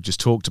about what we've just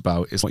talked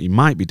about is what you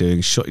might be doing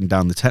is shutting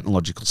down the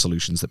technological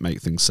solutions that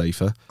make things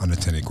safer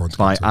unattended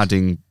by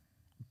adding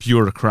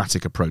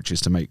bureaucratic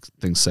approaches to make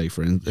things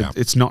safer. And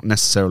it's not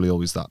necessarily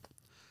always that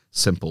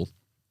simple.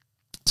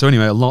 So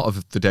anyway, a lot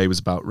of the day was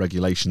about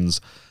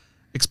regulations,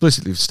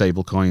 explicitly of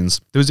stable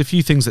coins. There was a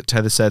few things that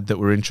Tether said that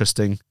were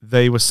interesting.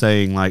 They were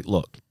saying like,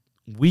 look,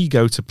 we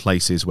go to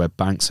places where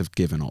banks have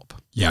given up.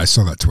 Yeah, I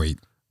saw that tweet.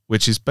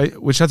 Which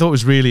I thought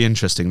was really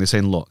interesting. They're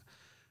saying, look,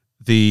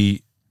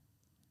 the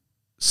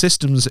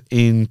systems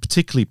in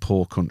particularly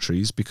poor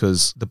countries,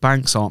 because the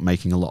banks aren't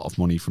making a lot of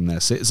money from their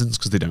citizens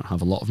because they don't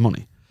have a lot of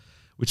money,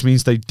 which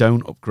means they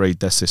don't upgrade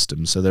their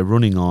systems. So they're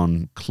running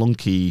on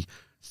clunky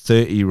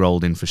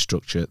 30-year-old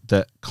infrastructure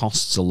that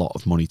costs a lot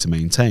of money to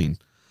maintain.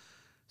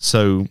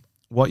 So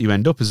what you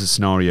end up is a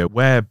scenario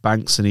where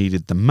banks are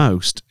needed the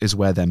most is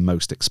where they're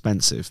most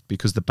expensive,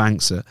 because the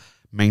banks are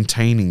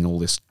maintaining all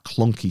this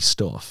clunky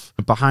stuff.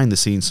 Behind the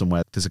scenes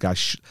somewhere, there's a guy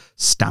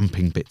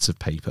stamping bits of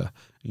paper.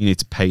 You need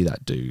to pay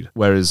that dude.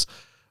 Whereas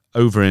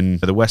over in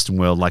the Western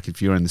world, like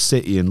if you're in the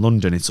city in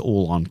London, it's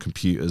all on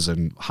computers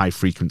and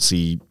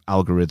high-frequency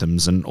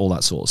algorithms and all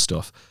that sort of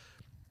stuff.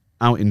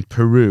 Out in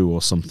Peru or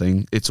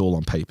something, it's all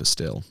on paper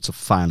still. It's a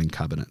filing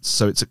cabinets.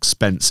 So it's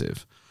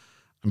expensive.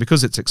 And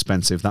because it's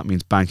expensive, that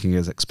means banking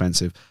is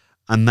expensive.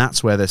 And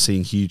that's where they're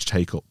seeing huge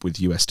take-up with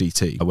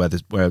USDT,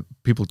 where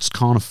people just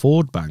can't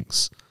afford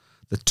banks.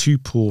 They're too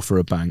poor for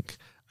a bank,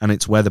 and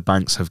it's where the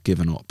banks have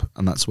given up,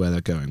 and that's where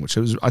they're going, which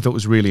I thought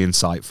was really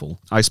insightful.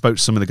 I spoke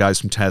to some of the guys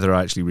from Tether.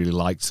 I actually really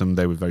liked them.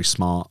 They were very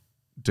smart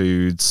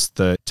dudes.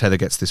 The Tether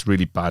gets this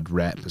really bad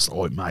rep. It's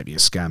it might be a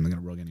scam. They're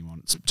going to rug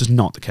anyone. It's just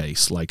not the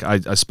case. Like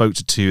I spoke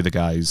to two of the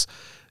guys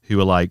who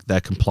were like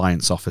their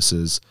compliance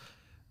officers.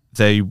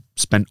 They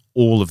spent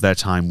all of their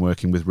time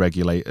working with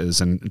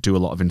regulators and do a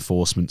lot of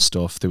enforcement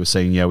stuff. They were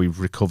saying, yeah, we've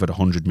recovered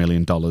 $100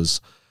 million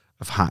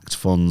of hacked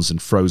funds and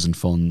frozen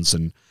funds.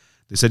 And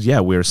they said, yeah,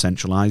 we're a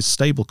centralized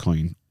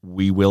stablecoin.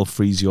 We will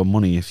freeze your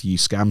money if you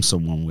scam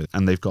someone with.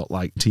 And they've got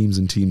like teams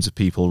and teams of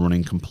people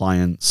running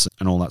compliance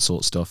and all that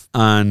sort of stuff.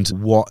 And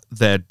what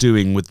they're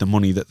doing with the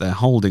money that they're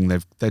holding,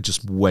 they're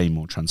just way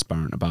more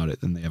transparent about it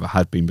than they ever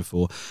had been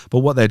before. But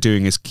what they're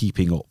doing is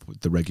keeping up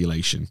with the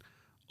regulation.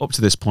 Up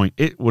to this point,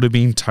 it would have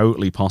been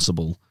totally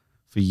possible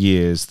for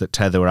years that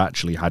Tether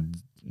actually had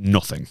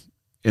nothing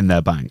in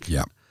their bank.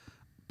 Yeah.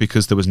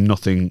 Because there was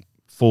nothing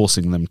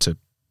forcing them to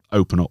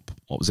open up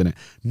what was in it.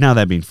 Now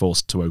they're being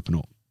forced to open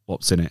up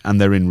what's in it. And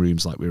they're in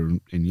rooms like we were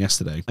in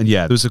yesterday. And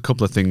yeah, there was a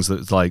couple of things that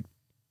was like,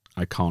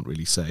 I can't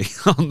really say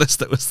on this.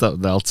 That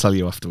I'll tell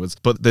you afterwards.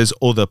 But there's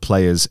other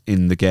players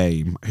in the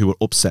game who were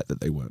upset that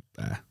they weren't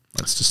there.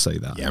 Let's just say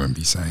that. Yeah, I remember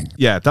you saying.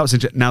 Yeah, that was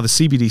interesting. Now, the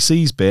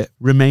CBDCs bit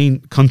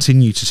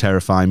continue to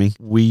terrify me.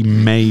 We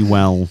may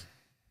well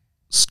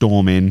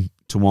storm in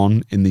to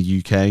one in the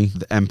UK.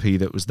 The MP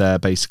that was there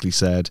basically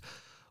said,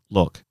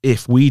 look,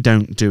 if we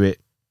don't do it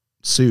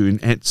soon,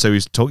 so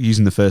he's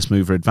using the first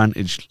mover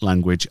advantage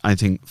language. I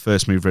think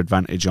first mover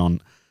advantage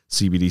on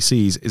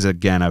CBDCs is,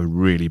 again, a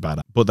really bad.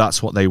 But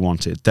that's what they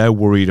wanted. They're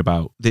worried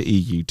about the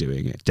EU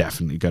doing it.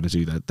 Definitely going to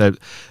do that.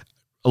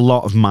 A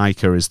lot of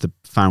MiCA is the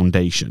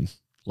foundation.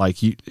 Like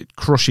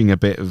crushing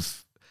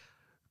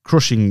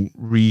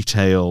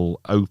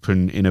retail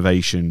open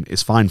innovation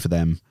is fine for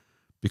them,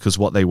 because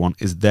what they want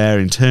is their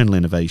internal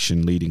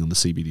innovation leading on the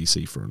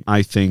CBDC front.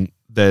 I think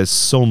there's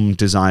some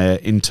desire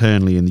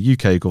internally in the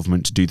UK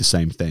government to do the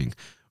same thing.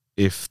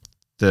 If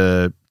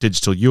the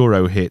digital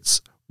euro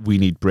hits, we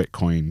need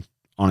Bitcoin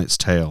on its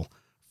tail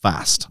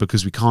fast,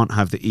 because we can't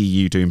have the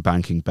EU doing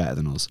banking better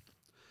than us.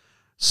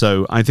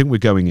 So I think we're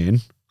going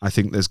in. I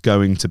think there's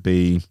going to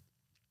be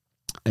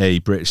a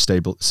British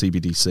stable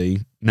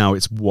CBDC. Now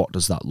it's, what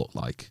does that look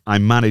like? I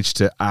managed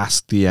to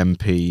ask the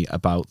MP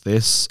about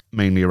this,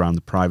 mainly around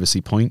the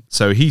privacy point.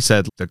 So he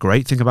said, the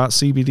great thing about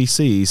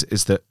CBDCs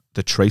is that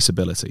the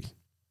traceability.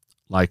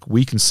 Like,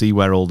 we can see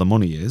where all the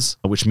money is,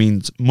 which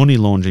means money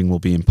laundering will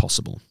be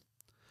impossible.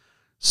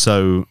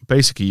 So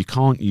basically, you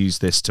can't use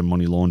this to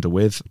money launder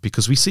with,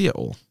 because we see it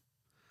all.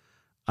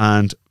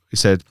 And he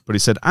said,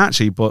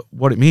 actually, but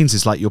what it means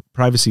is like your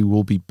privacy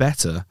will be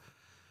better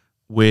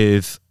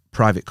with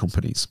private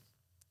companies.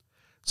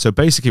 So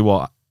basically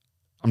what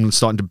I'm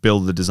starting to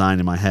build the design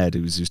in my head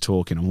as he was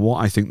talking, and what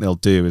I think they'll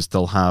do is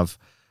they'll have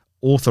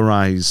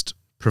authorized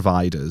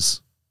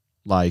providers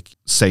like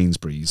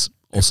Sainsbury's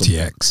or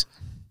FTX.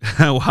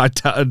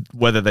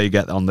 Whether they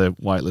get on the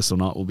whitelist or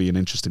not will be an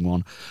interesting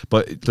one.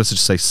 But let's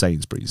just say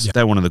Sainsbury's. Yeah.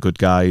 They're one of the good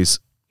guys.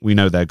 We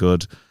know they're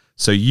good.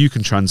 So you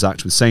can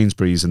transact with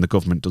Sainsbury's and the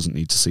government doesn't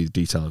need to see the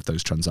detail of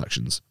those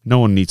transactions. No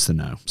one needs to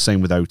know.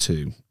 Same with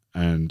O2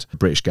 and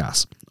British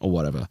Gas or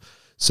whatever.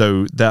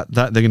 So that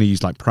they're going to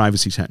use like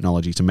privacy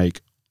technology to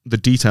make the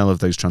detail of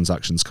those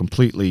transactions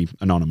completely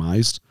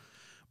anonymized.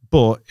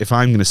 But if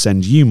I'm going to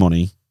send you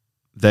money,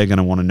 they're going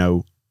to want to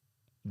know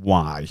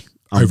why.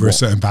 Over a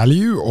certain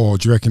value, or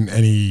do you reckon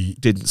any...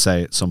 Didn't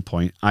say at some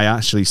point. I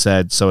actually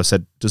said, so I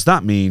said, does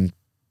that mean...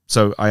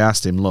 So I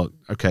asked him, look,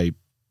 okay,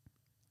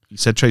 you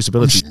said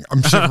traceability.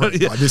 I'm sure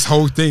like, this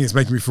whole thing is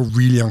making me feel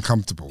really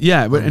uncomfortable.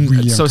 Yeah, but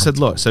so I said,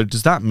 look, so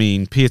does that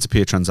mean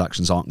peer-to-peer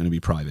transactions aren't going to be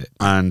private?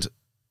 And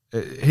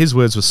his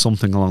words were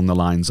something along the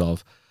lines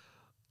of,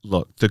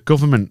 look, the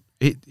government...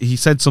 He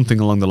said something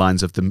along the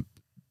lines of, the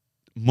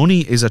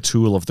money is a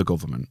tool of the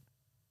government.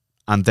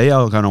 And they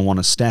are going to want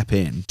to step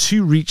in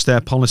to reach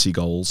their policy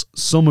goals.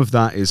 Some of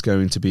that is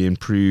going to be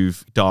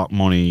improve dark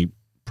money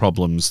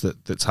problems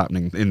that's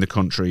happening in the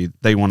country.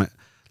 They want it,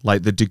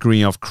 like the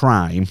degree of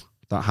crime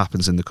that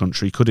happens in the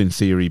country could in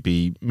theory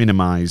be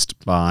minimized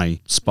by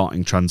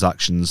spotting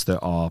transactions that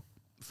are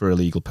for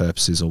illegal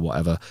purposes or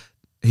whatever.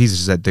 He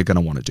said they're going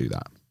to want to do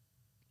that.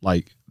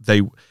 Like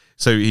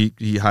so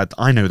he had,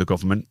 I know the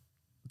government,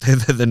 they're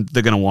going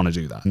to want to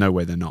do that. No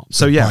way they're not.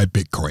 So yeah. Buy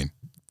Bitcoin.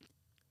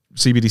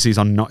 CBDCs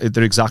are not,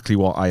 they're exactly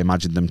what I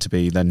imagined them to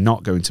be. They're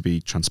not going to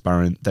be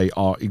transparent. They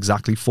are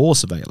exactly for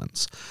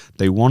surveillance.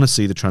 They want to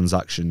see the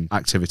transaction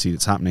activity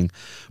that's happening.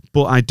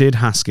 But I did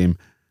ask him,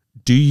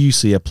 do you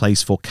see a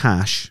place for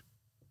cash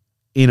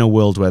in a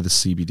world where there's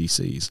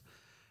CBDCs?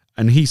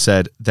 And he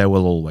said, there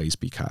will always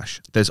be cash.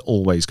 There's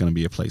always going to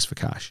be a place for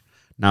cash.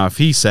 Now, if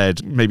he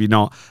said, maybe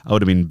not, I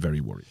would have been very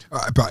worried.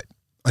 But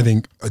I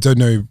think, I don't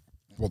know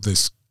what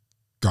this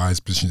guy's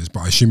position is,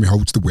 but I assume he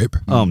holds the whip.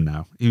 Oh,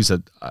 no. He was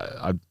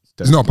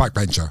he's not a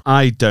backbencher.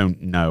 I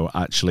don't know,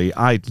 actually.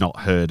 I'd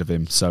not heard of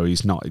him, so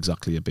he's not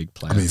exactly a big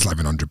player. I mean, he's like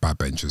 100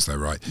 backbenchers, though,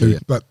 right? Yeah.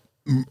 But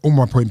all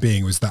my point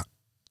being was that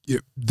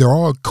there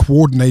are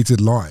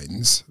coordinated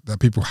lines that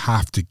people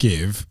have to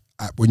give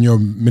when you're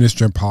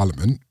Minister in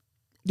Parliament.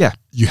 Yeah.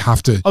 You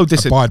have to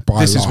abide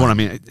by this is what I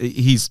mean.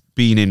 He's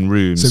been in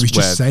rooms. So he's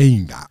just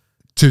saying that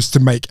just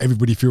to make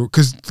everybody feel...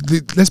 Because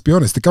let's be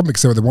honest, the government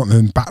can say what they want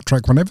and then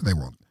backtrack whenever they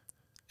want.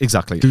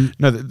 Exactly.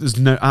 No, there's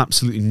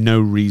absolutely no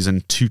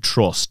reason to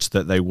trust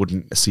that they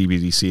wouldn't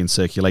CBDC in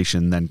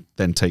circulation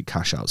then take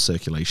cash out of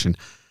circulation,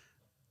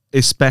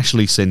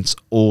 especially since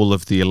all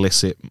of the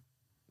illicit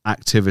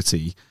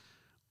activity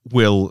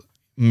will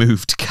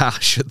move to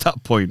cash at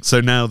that point. So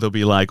now there'll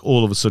be like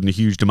all of a sudden a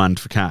huge demand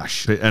for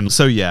cash. And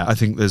so, yeah, I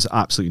think there's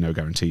absolutely no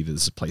guarantee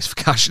there's a place for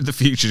cash in the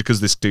future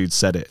because this dude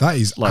said it. That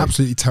is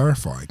absolutely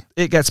terrifying.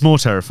 It gets more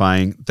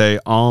terrifying.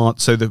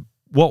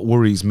 What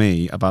worries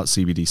me about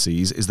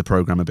CBDCs is the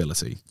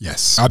programmability.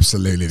 Yes,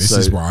 absolutely. This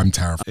is why I'm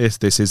terrified. If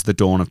this is the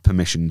dawn of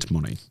permissioned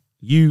money.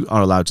 You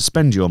are allowed to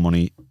spend your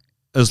money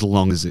as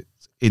long as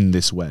it's in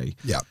this way.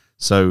 Yeah.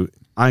 So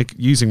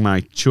using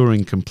my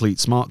Turing complete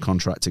smart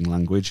contracting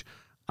language,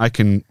 I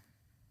can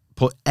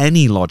put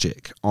any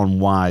logic on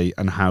why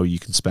and how you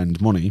can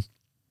spend money.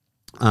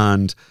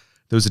 And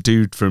there was a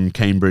dude from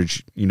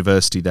Cambridge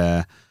University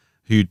there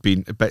who'd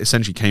been,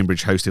 essentially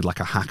Cambridge hosted like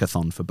a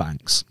hackathon for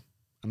banks.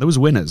 And there was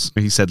winners.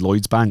 He said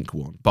Lloyds Bank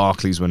won.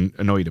 Barclays were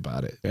annoyed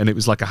about it. And it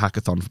was like a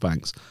hackathon for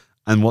banks.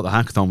 And what the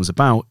hackathon was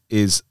about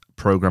is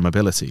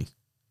programmability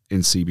in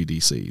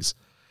CBDCs.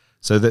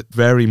 So that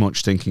very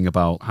much thinking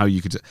about how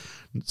you could...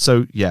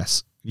 So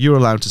yes, you're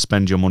allowed to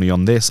spend your money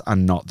on this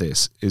and not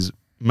this is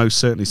most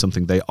certainly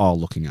something they are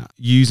looking at.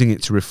 Using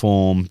it to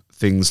reform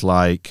things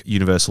like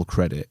universal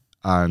credit,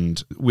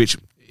 and which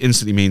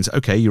instantly means,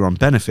 okay, you're on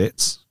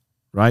benefits,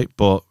 right?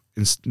 But...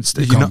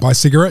 You can't buy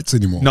cigarettes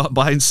anymore. Not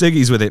buying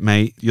ciggies with it,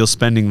 mate. You're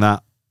spending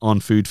that on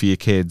food for your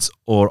kids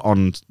or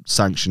on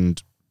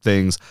sanctioned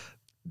things.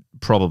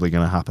 Probably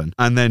going to happen.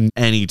 And then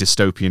any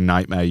dystopian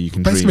nightmare you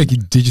can dream. Basically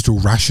making digital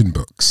ration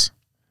books.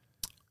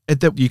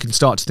 You can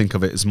start to think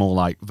of it as more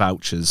like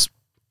vouchers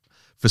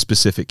for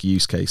specific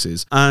use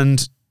cases.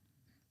 And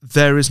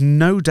there is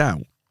no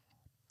doubt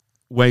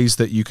ways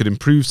that you could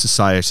improve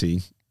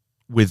society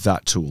with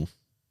that tool.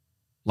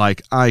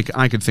 Like I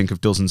could think of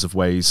dozens of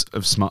ways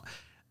of smart...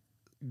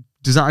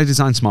 I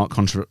design smart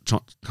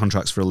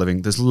contracts for a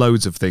living. There's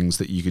loads of things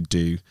that you could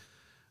do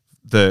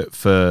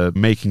for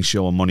making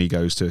sure money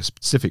goes to a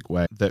specific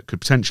way that could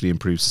potentially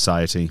improve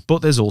society.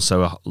 But there's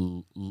also a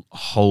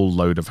whole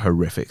load of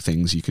horrific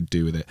things you could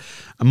do with it.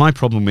 And my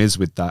problem is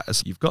with that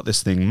is you've got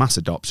this thing mass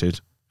adopted.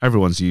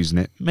 Everyone's using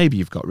it. Maybe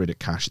you've got rid of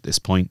cash at this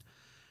point.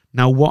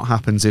 Now, what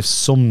happens if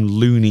some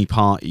loony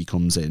party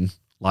comes in,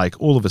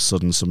 like all of a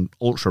sudden some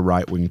ultra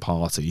right-wing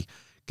party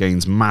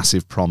gains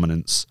massive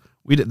prominence?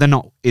 They're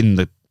not in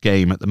the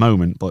game at the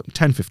moment, but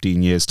 10,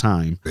 15 years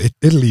time.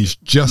 Italy's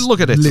just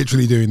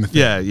literally doing the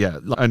thing. Yeah.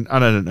 And I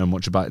don't know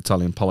much about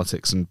Italian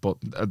politics, but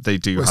they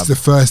do have... It's the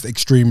first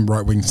extreme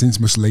right wing since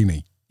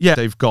Mussolini. Yeah,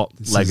 they've got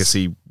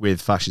legacy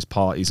with fascist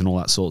parties and all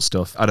that sort of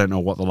stuff. I don't know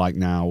what they're like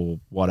now or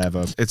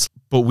whatever.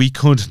 But we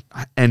could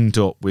end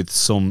up with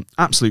some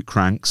absolute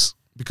cranks,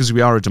 because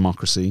we are a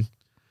democracy,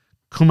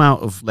 come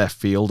out of left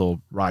field or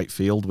right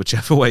field,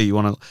 whichever way you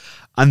want to,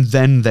 and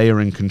then they are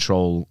in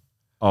control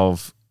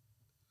of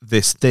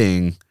this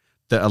thing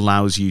that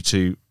allows you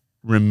to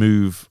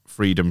remove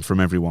freedom from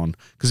everyone.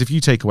 Because if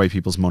you take away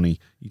people's money,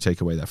 you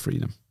take away their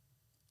freedom.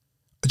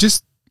 It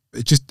just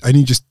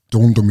only just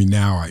dawned on me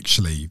now,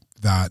 actually,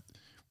 that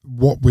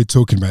what we're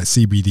talking about,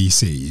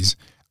 CBDCs,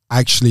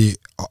 actually,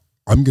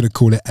 I'm going to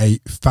call it a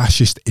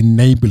fascist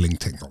enabling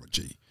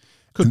technology.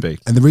 Could be.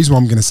 And the reason why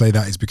I'm going to say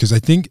that is because I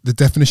think the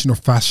definition of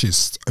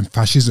fascist and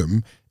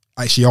fascism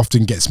actually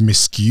often gets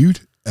misused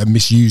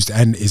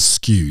and is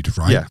skewed,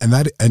 right? Yeah.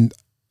 And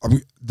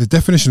the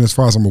definition, as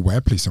far as I'm aware,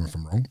 please tell me if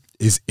I'm wrong,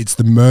 is it's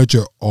the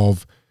merger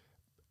of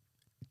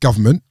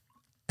government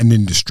and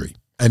industry.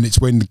 And it's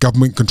when the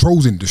government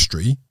controls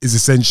industry is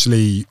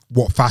essentially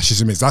what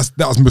fascism is. That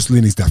was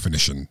Mussolini's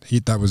definition.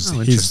 That was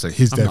his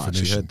definition. I've not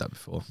actually heard that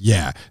before.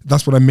 Yeah,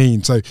 that's what I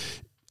mean. So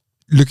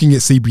looking at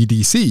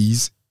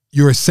CBDCs,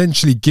 you're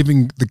essentially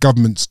giving the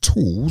governments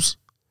tools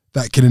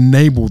that can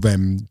enable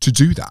them to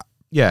do that.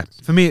 Yeah,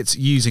 for me, it's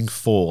using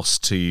force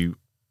to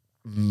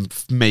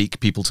make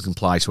people to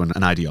comply to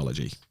an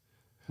ideology,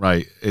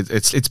 right?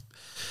 It's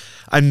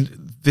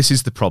and this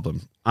is the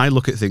problem. I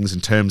look at things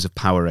in terms of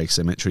power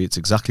asymmetry. It's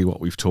exactly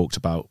what we've talked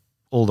about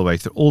all the way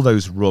through. All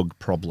those rug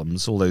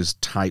problems, all those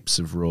types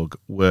of rug,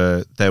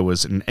 where there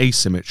was an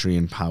asymmetry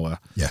in power.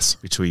 Yes.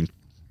 Between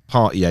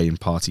Party A and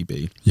Party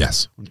B.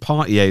 Yes. And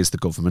Party A is the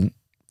government.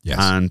 Yes.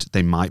 And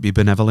they might be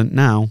benevolent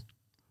now,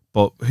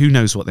 but who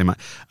knows what they might.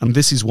 And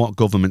this is what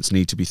governments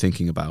need to be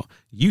thinking about.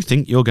 You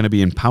think you're going to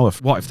be in power.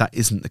 What if that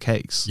isn't the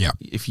case? Yeah.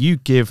 If you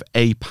give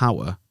a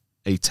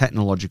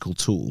technological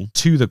tool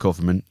to the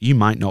government, you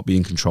might not be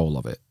in control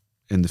of it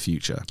in the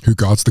future. Who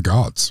guards the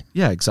guards?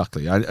 Yeah,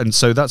 exactly. And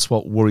so that's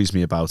what worries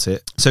me about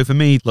it. So for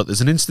me, look,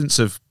 there's an instance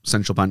of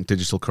central bank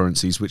digital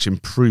currencies which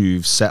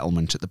improves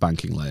settlement at the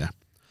banking layer.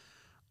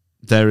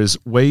 There is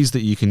ways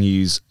that you can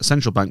use a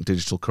central bank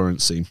digital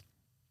currency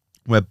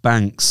where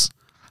banks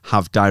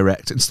have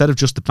direct, instead of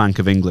just the Bank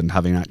of England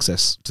having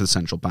access to the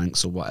central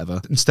banks or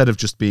whatever, instead of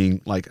just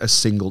being like a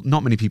single,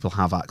 not many people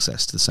have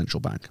access to the central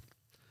bank.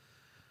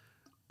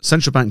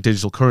 Central bank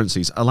digital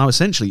currencies allow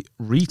essentially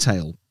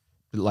retail,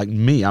 like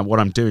me, what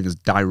I'm doing is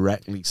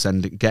directly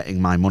getting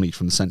my money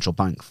from the central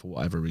bank for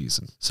whatever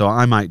reason. So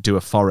I might do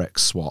a Forex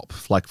swap,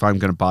 like if I'm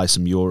going to buy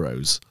some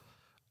euros,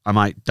 I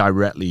might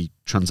directly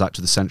transact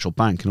to the central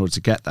bank in order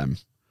to get them.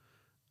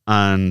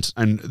 And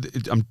I'm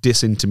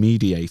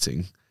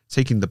disintermediating,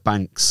 taking the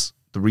banks,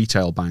 the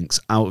retail banks,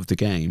 out of the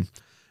game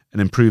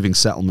and improving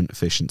settlement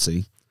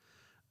efficiency.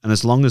 And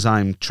as long as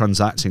I'm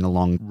transacting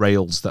along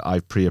rails that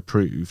I've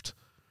pre-approved,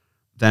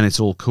 then it's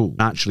all cool.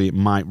 Actually, it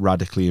might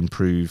radically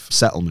improve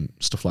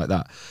settlement, stuff like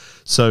that.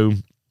 So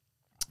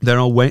there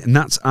are ways, and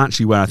that's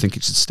actually where I think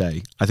it should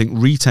stay. I think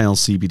retail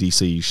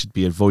CBDC should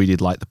be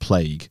avoided like the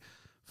plague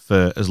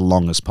for as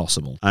long as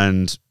possible.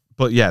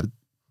 But yeah,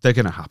 they're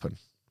going to happen.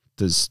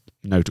 There's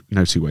no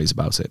two ways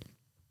about it.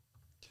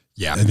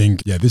 Yeah, I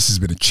think this has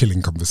been a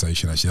chilling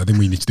conversation. Actually, I think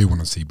we need to do one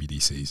on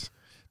CBDCs.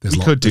 There's a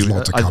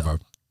lot to cover.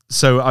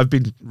 So I've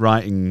been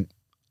writing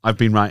a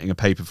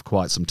paper for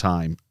quite some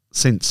time,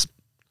 since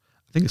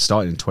I think it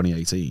started in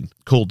 2018,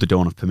 called The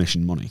Dawn of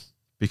Permission Money,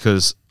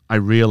 because I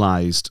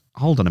realised,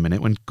 hold on a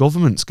minute, when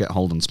governments get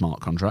hold on smart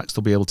contracts,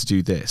 they'll be able to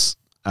do this.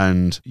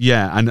 And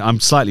I'm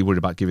slightly worried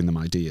about giving them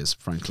ideas,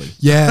 frankly.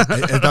 Yeah,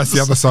 that's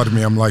the other side of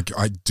me. I'm like,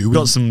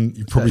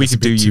 we could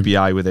do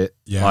UBI with it.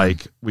 Yeah.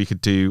 Like we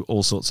could do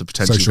all sorts of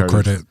potentially social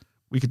credit.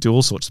 We could do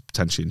all sorts of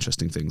potentially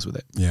interesting things with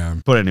it. Yeah.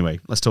 But anyway,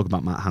 let's talk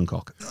about Matt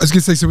Hancock. I was going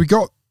to say, so we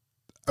got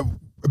a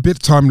bit of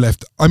time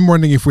left. I'm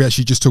wondering if we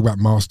actually just talk about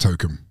Mars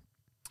Token.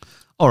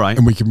 All right.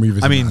 And we can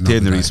revisit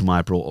the reason why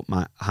I brought up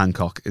Matt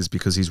Hancock is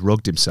because he's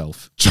rugged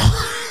himself. He's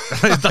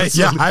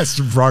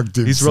rugged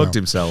himself. He's rugged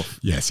himself.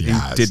 Yes, he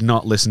has. He did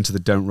not listen to the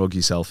don't rug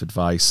yourself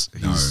advice.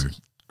 He's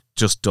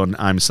just done,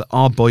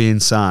 our boy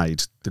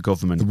inside the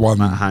government, the one,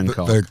 Matt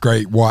Hancock. The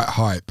great white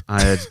hype.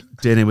 I had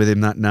dinner with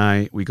him that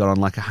night. We got on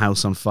like a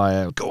house on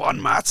fire. Go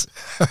on, Matt.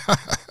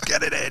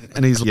 Get it in.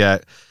 And he's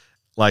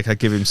like I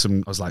give him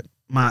some, I was like,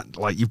 Matt,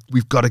 like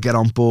we've got to get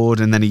on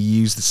board. And then he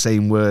used the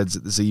same words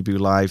at the Zebu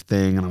Live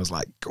thing. And I was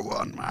like, go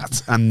on,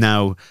 Matt. And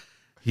now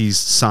he's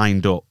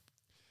signed up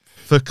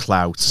for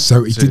clout.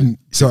 So he didn't.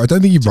 So I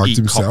don't think he rugged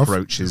himself.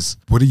 Cockroaches.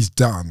 What he's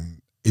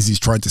done is he's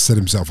tried to set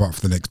himself up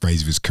for the next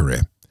phase of his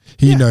career.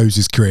 He knows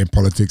his career in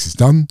politics is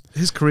done.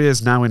 His career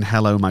is now in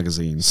Hello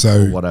magazine,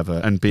 so or whatever,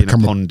 and being a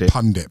pundit.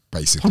 Pundit,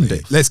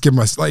 basically. Let's give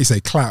myself, like you say,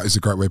 clout is a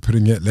great way of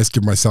putting it. Let's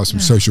give myself some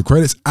social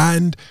credits,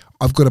 and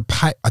I've got to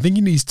pay. I think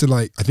he needs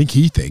to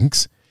he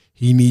thinks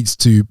he needs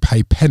to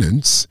pay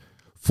penance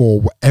for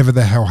whatever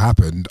the hell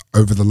happened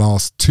over the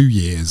last 2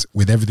 years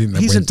with everything that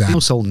went down. He's a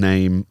household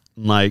name.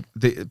 Like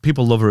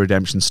people love a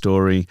redemption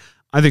story.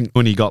 I think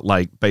when he got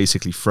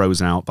basically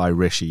frozen out by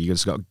Rishi, he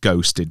just got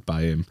ghosted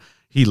by him.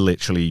 he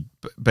literally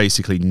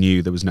basically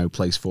knew there was no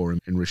place for him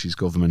in Rishi's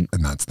government.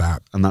 And that's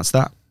that. And that's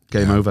that.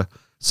 Game over.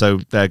 So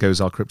there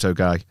goes our crypto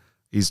guy.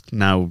 He's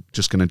now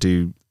just going to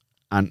do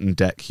Ant and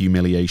Dec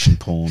humiliation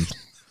porn.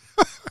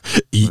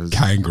 Eat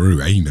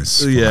kangaroo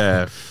anus.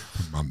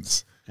 For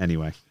months.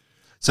 Anyway.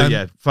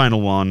 So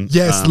final one.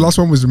 Yes, the last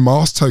one was a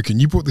Mars token.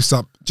 You brought this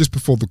up just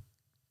before the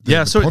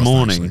I saw it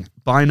morning. Actually.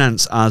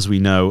 Binance, as we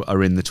know,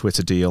 are in the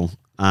Twitter deal,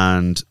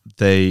 and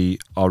they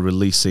are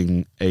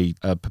releasing a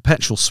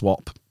perpetual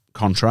swap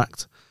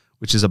contract,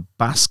 which is a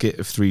basket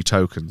of 3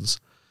 tokens.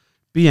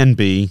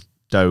 BNB,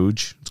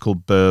 Doge, it's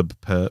called Bird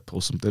Perp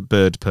or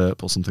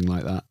something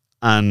like that.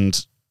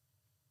 And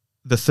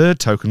the third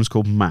token was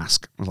called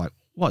Mask. I was like,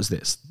 what is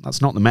this?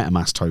 That's not the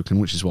MetaMask token,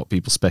 which is what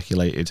people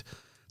speculated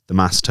the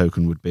Mask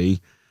token would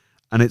be.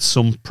 And it's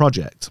some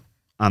project.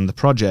 And the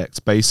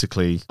project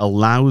basically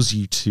allows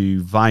you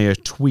to, via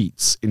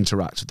tweets,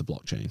 interact with the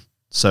blockchain.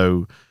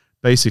 So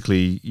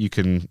basically you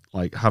can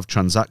like have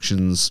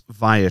transactions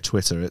via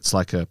Twitter. It's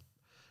like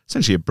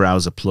essentially a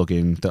browser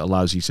plugin that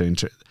allows you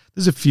to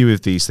there's a few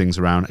of these things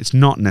around. It's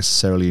not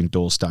necessarily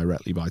endorsed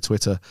directly by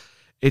Twitter.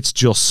 It's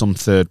just some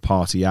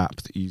third-party app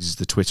that uses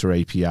the Twitter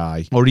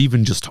API, or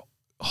even just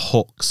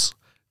hooks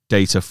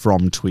data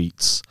from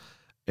tweets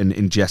and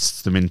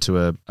ingests them into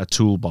a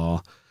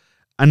toolbar.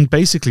 And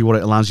basically what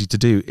it allows you to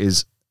do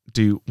is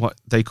do what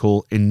they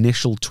call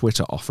initial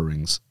Twitter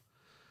offerings,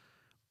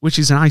 which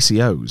is an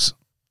ICOs.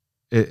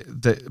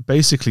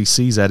 Basically,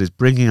 CZ is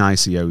bringing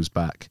ICOs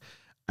back,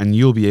 and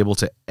you'll be able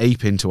to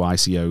ape into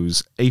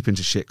ICOs, ape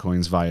into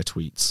shitcoins via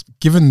tweets.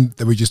 Given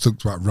that we just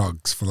talked about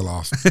rugs for the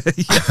last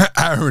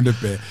hour and a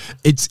bit,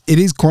 it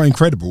is quite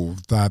incredible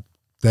that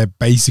they're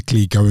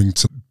basically going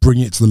to bring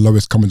it to the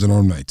lowest common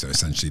denominator,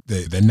 essentially.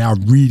 They're now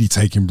really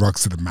taking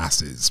rugs to the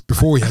masses.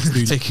 Before you had to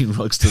do... taking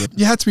rugs to the...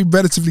 You had to be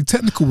relatively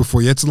technical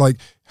before. You had to, like,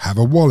 have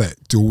a wallet,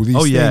 do all these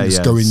things.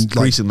 Going,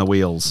 greasing the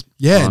wheels.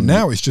 Yeah,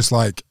 now it's just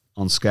like...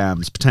 On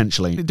scams,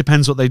 potentially. It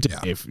depends what they do.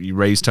 Yeah. If you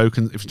raise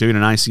tokens, if you're doing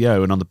an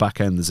ICO and on the back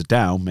end there's a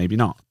DAO, maybe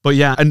not. But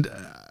yeah, and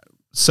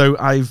so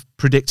I've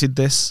predicted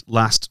this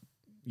last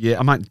year.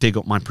 I might dig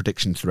up my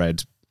prediction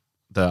thread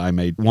that I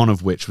made, one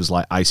of which was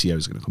like ICO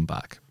is going to come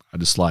back. I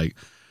just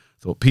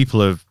thought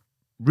people are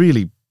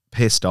really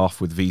pissed off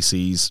with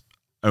VCs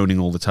owning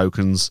all the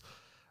tokens,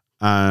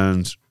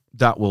 and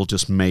that will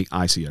just make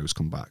ICOs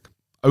come back.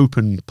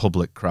 Open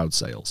public crowd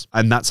sales.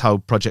 And that's how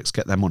projects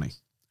get their money.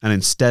 And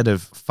instead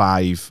of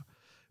 5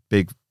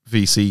 big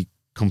VC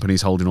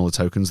companies holding all the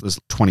tokens, there's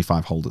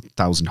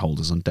 25,000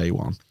 holders on day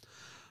one.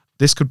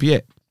 This could be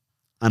it.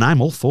 And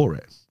I'm all for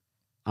it.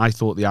 I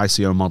thought the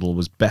ICO model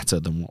was better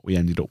than what we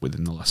ended up with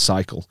in the last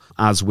cycle,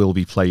 as will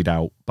be played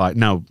out by...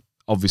 Now,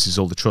 obviously, there's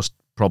all the trust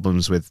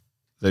problems with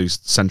those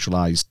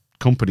centralized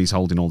companies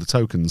holding all the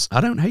tokens.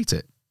 I don't hate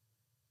it.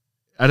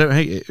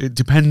 It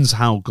depends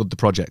how good the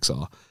projects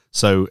are.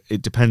 So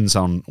it depends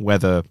on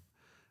whether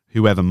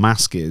whoever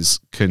Mask is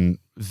can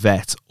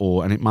vet,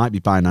 and it might be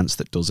Binance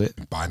that does it.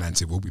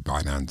 It will be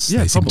Binance.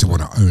 They seem to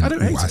want to own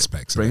all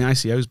aspects. Bring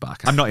ICOs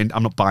back. I'm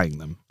not buying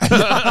them.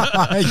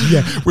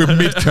 Yeah, we're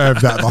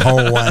mid-curve that the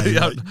whole way.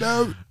 Like,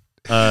 no.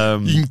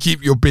 You can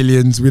keep your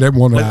billions. We don't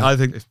want that. I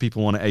think if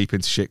people want to ape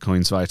into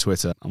shitcoins via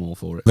Twitter, I'm all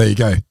for it. There you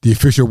go. The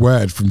official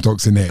word from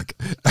Dr. Nick.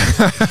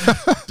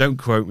 Don't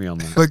quote me on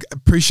that. Look,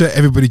 appreciate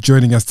everybody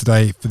joining us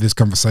today for this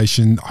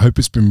conversation. I hope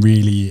it's been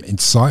really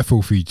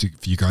insightful for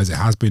you guys. It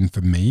has been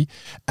for me.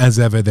 As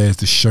ever, there's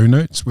the show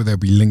notes where there'll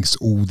be links to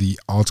all the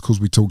articles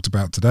we talked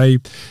about today.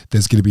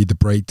 There's going to be the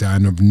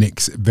breakdown of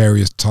Nick's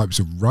various types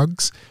of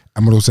rugs.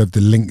 And we'll also have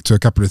the link to a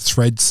couple of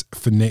threads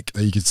for Nick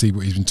that you can see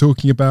what he's been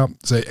talking about.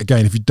 So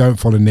again, if you don't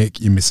follow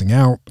Nick, you're missing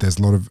out. There's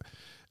a lot of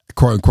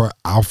quote unquote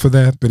alpha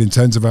there. But in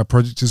terms of our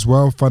project as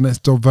well,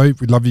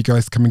 Finance.vote, we'd love you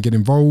guys to come and get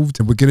involved.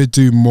 And we're going to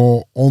do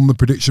more on the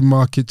prediction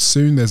market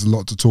soon. There's a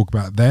lot to talk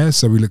about there.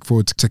 So we look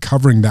forward to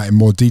covering that in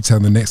more detail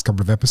in the next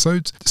couple of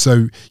episodes.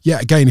 So yeah,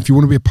 again, if you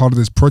want to be a part of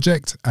this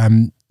project,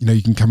 you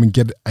can come and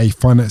get a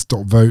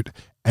Finance.vote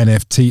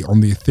NFT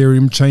on the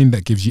Ethereum chain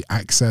that gives you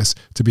access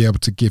to be able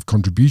to give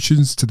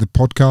contributions to the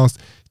podcast.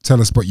 Tell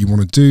us what you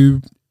want to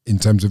do in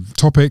terms of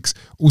topics.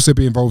 Also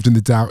be involved in the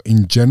DAO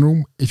in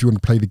general. If you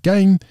want to play the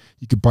game,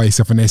 you could buy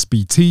yourself an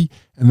SBT,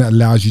 and that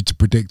allows you to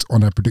predict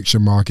on our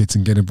prediction markets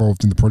and get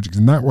involved in the project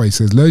in that way.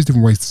 So there's loads of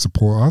different ways to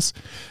support us.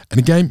 And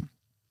again,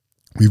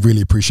 we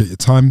really appreciate your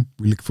time.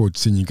 We look forward to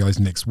seeing you guys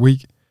next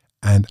week,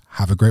 and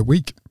have a great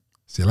week.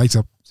 See you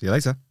later. See you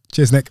later.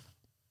 Cheers, Nick.